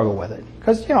 I struggle with it.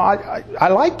 Because, I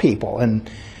like people, and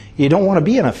you don't want to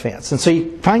be an offense. And so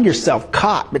you find yourself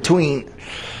caught between,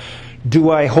 do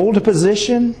I hold a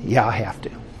position? Yeah, I have to.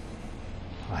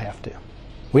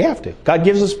 We have to. God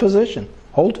gives us a position.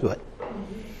 Hold to it.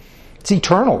 It's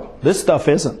eternal. This stuff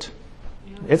isn't.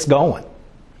 It's going.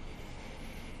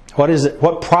 What is it?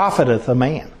 What profiteth a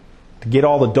man to get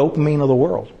all the dopamine of the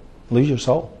world? Lose your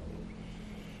soul.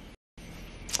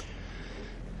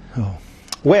 Oh.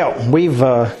 Well,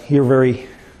 you're very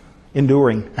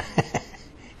enduring.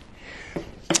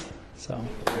 So,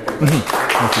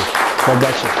 thank you. God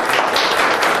bless you.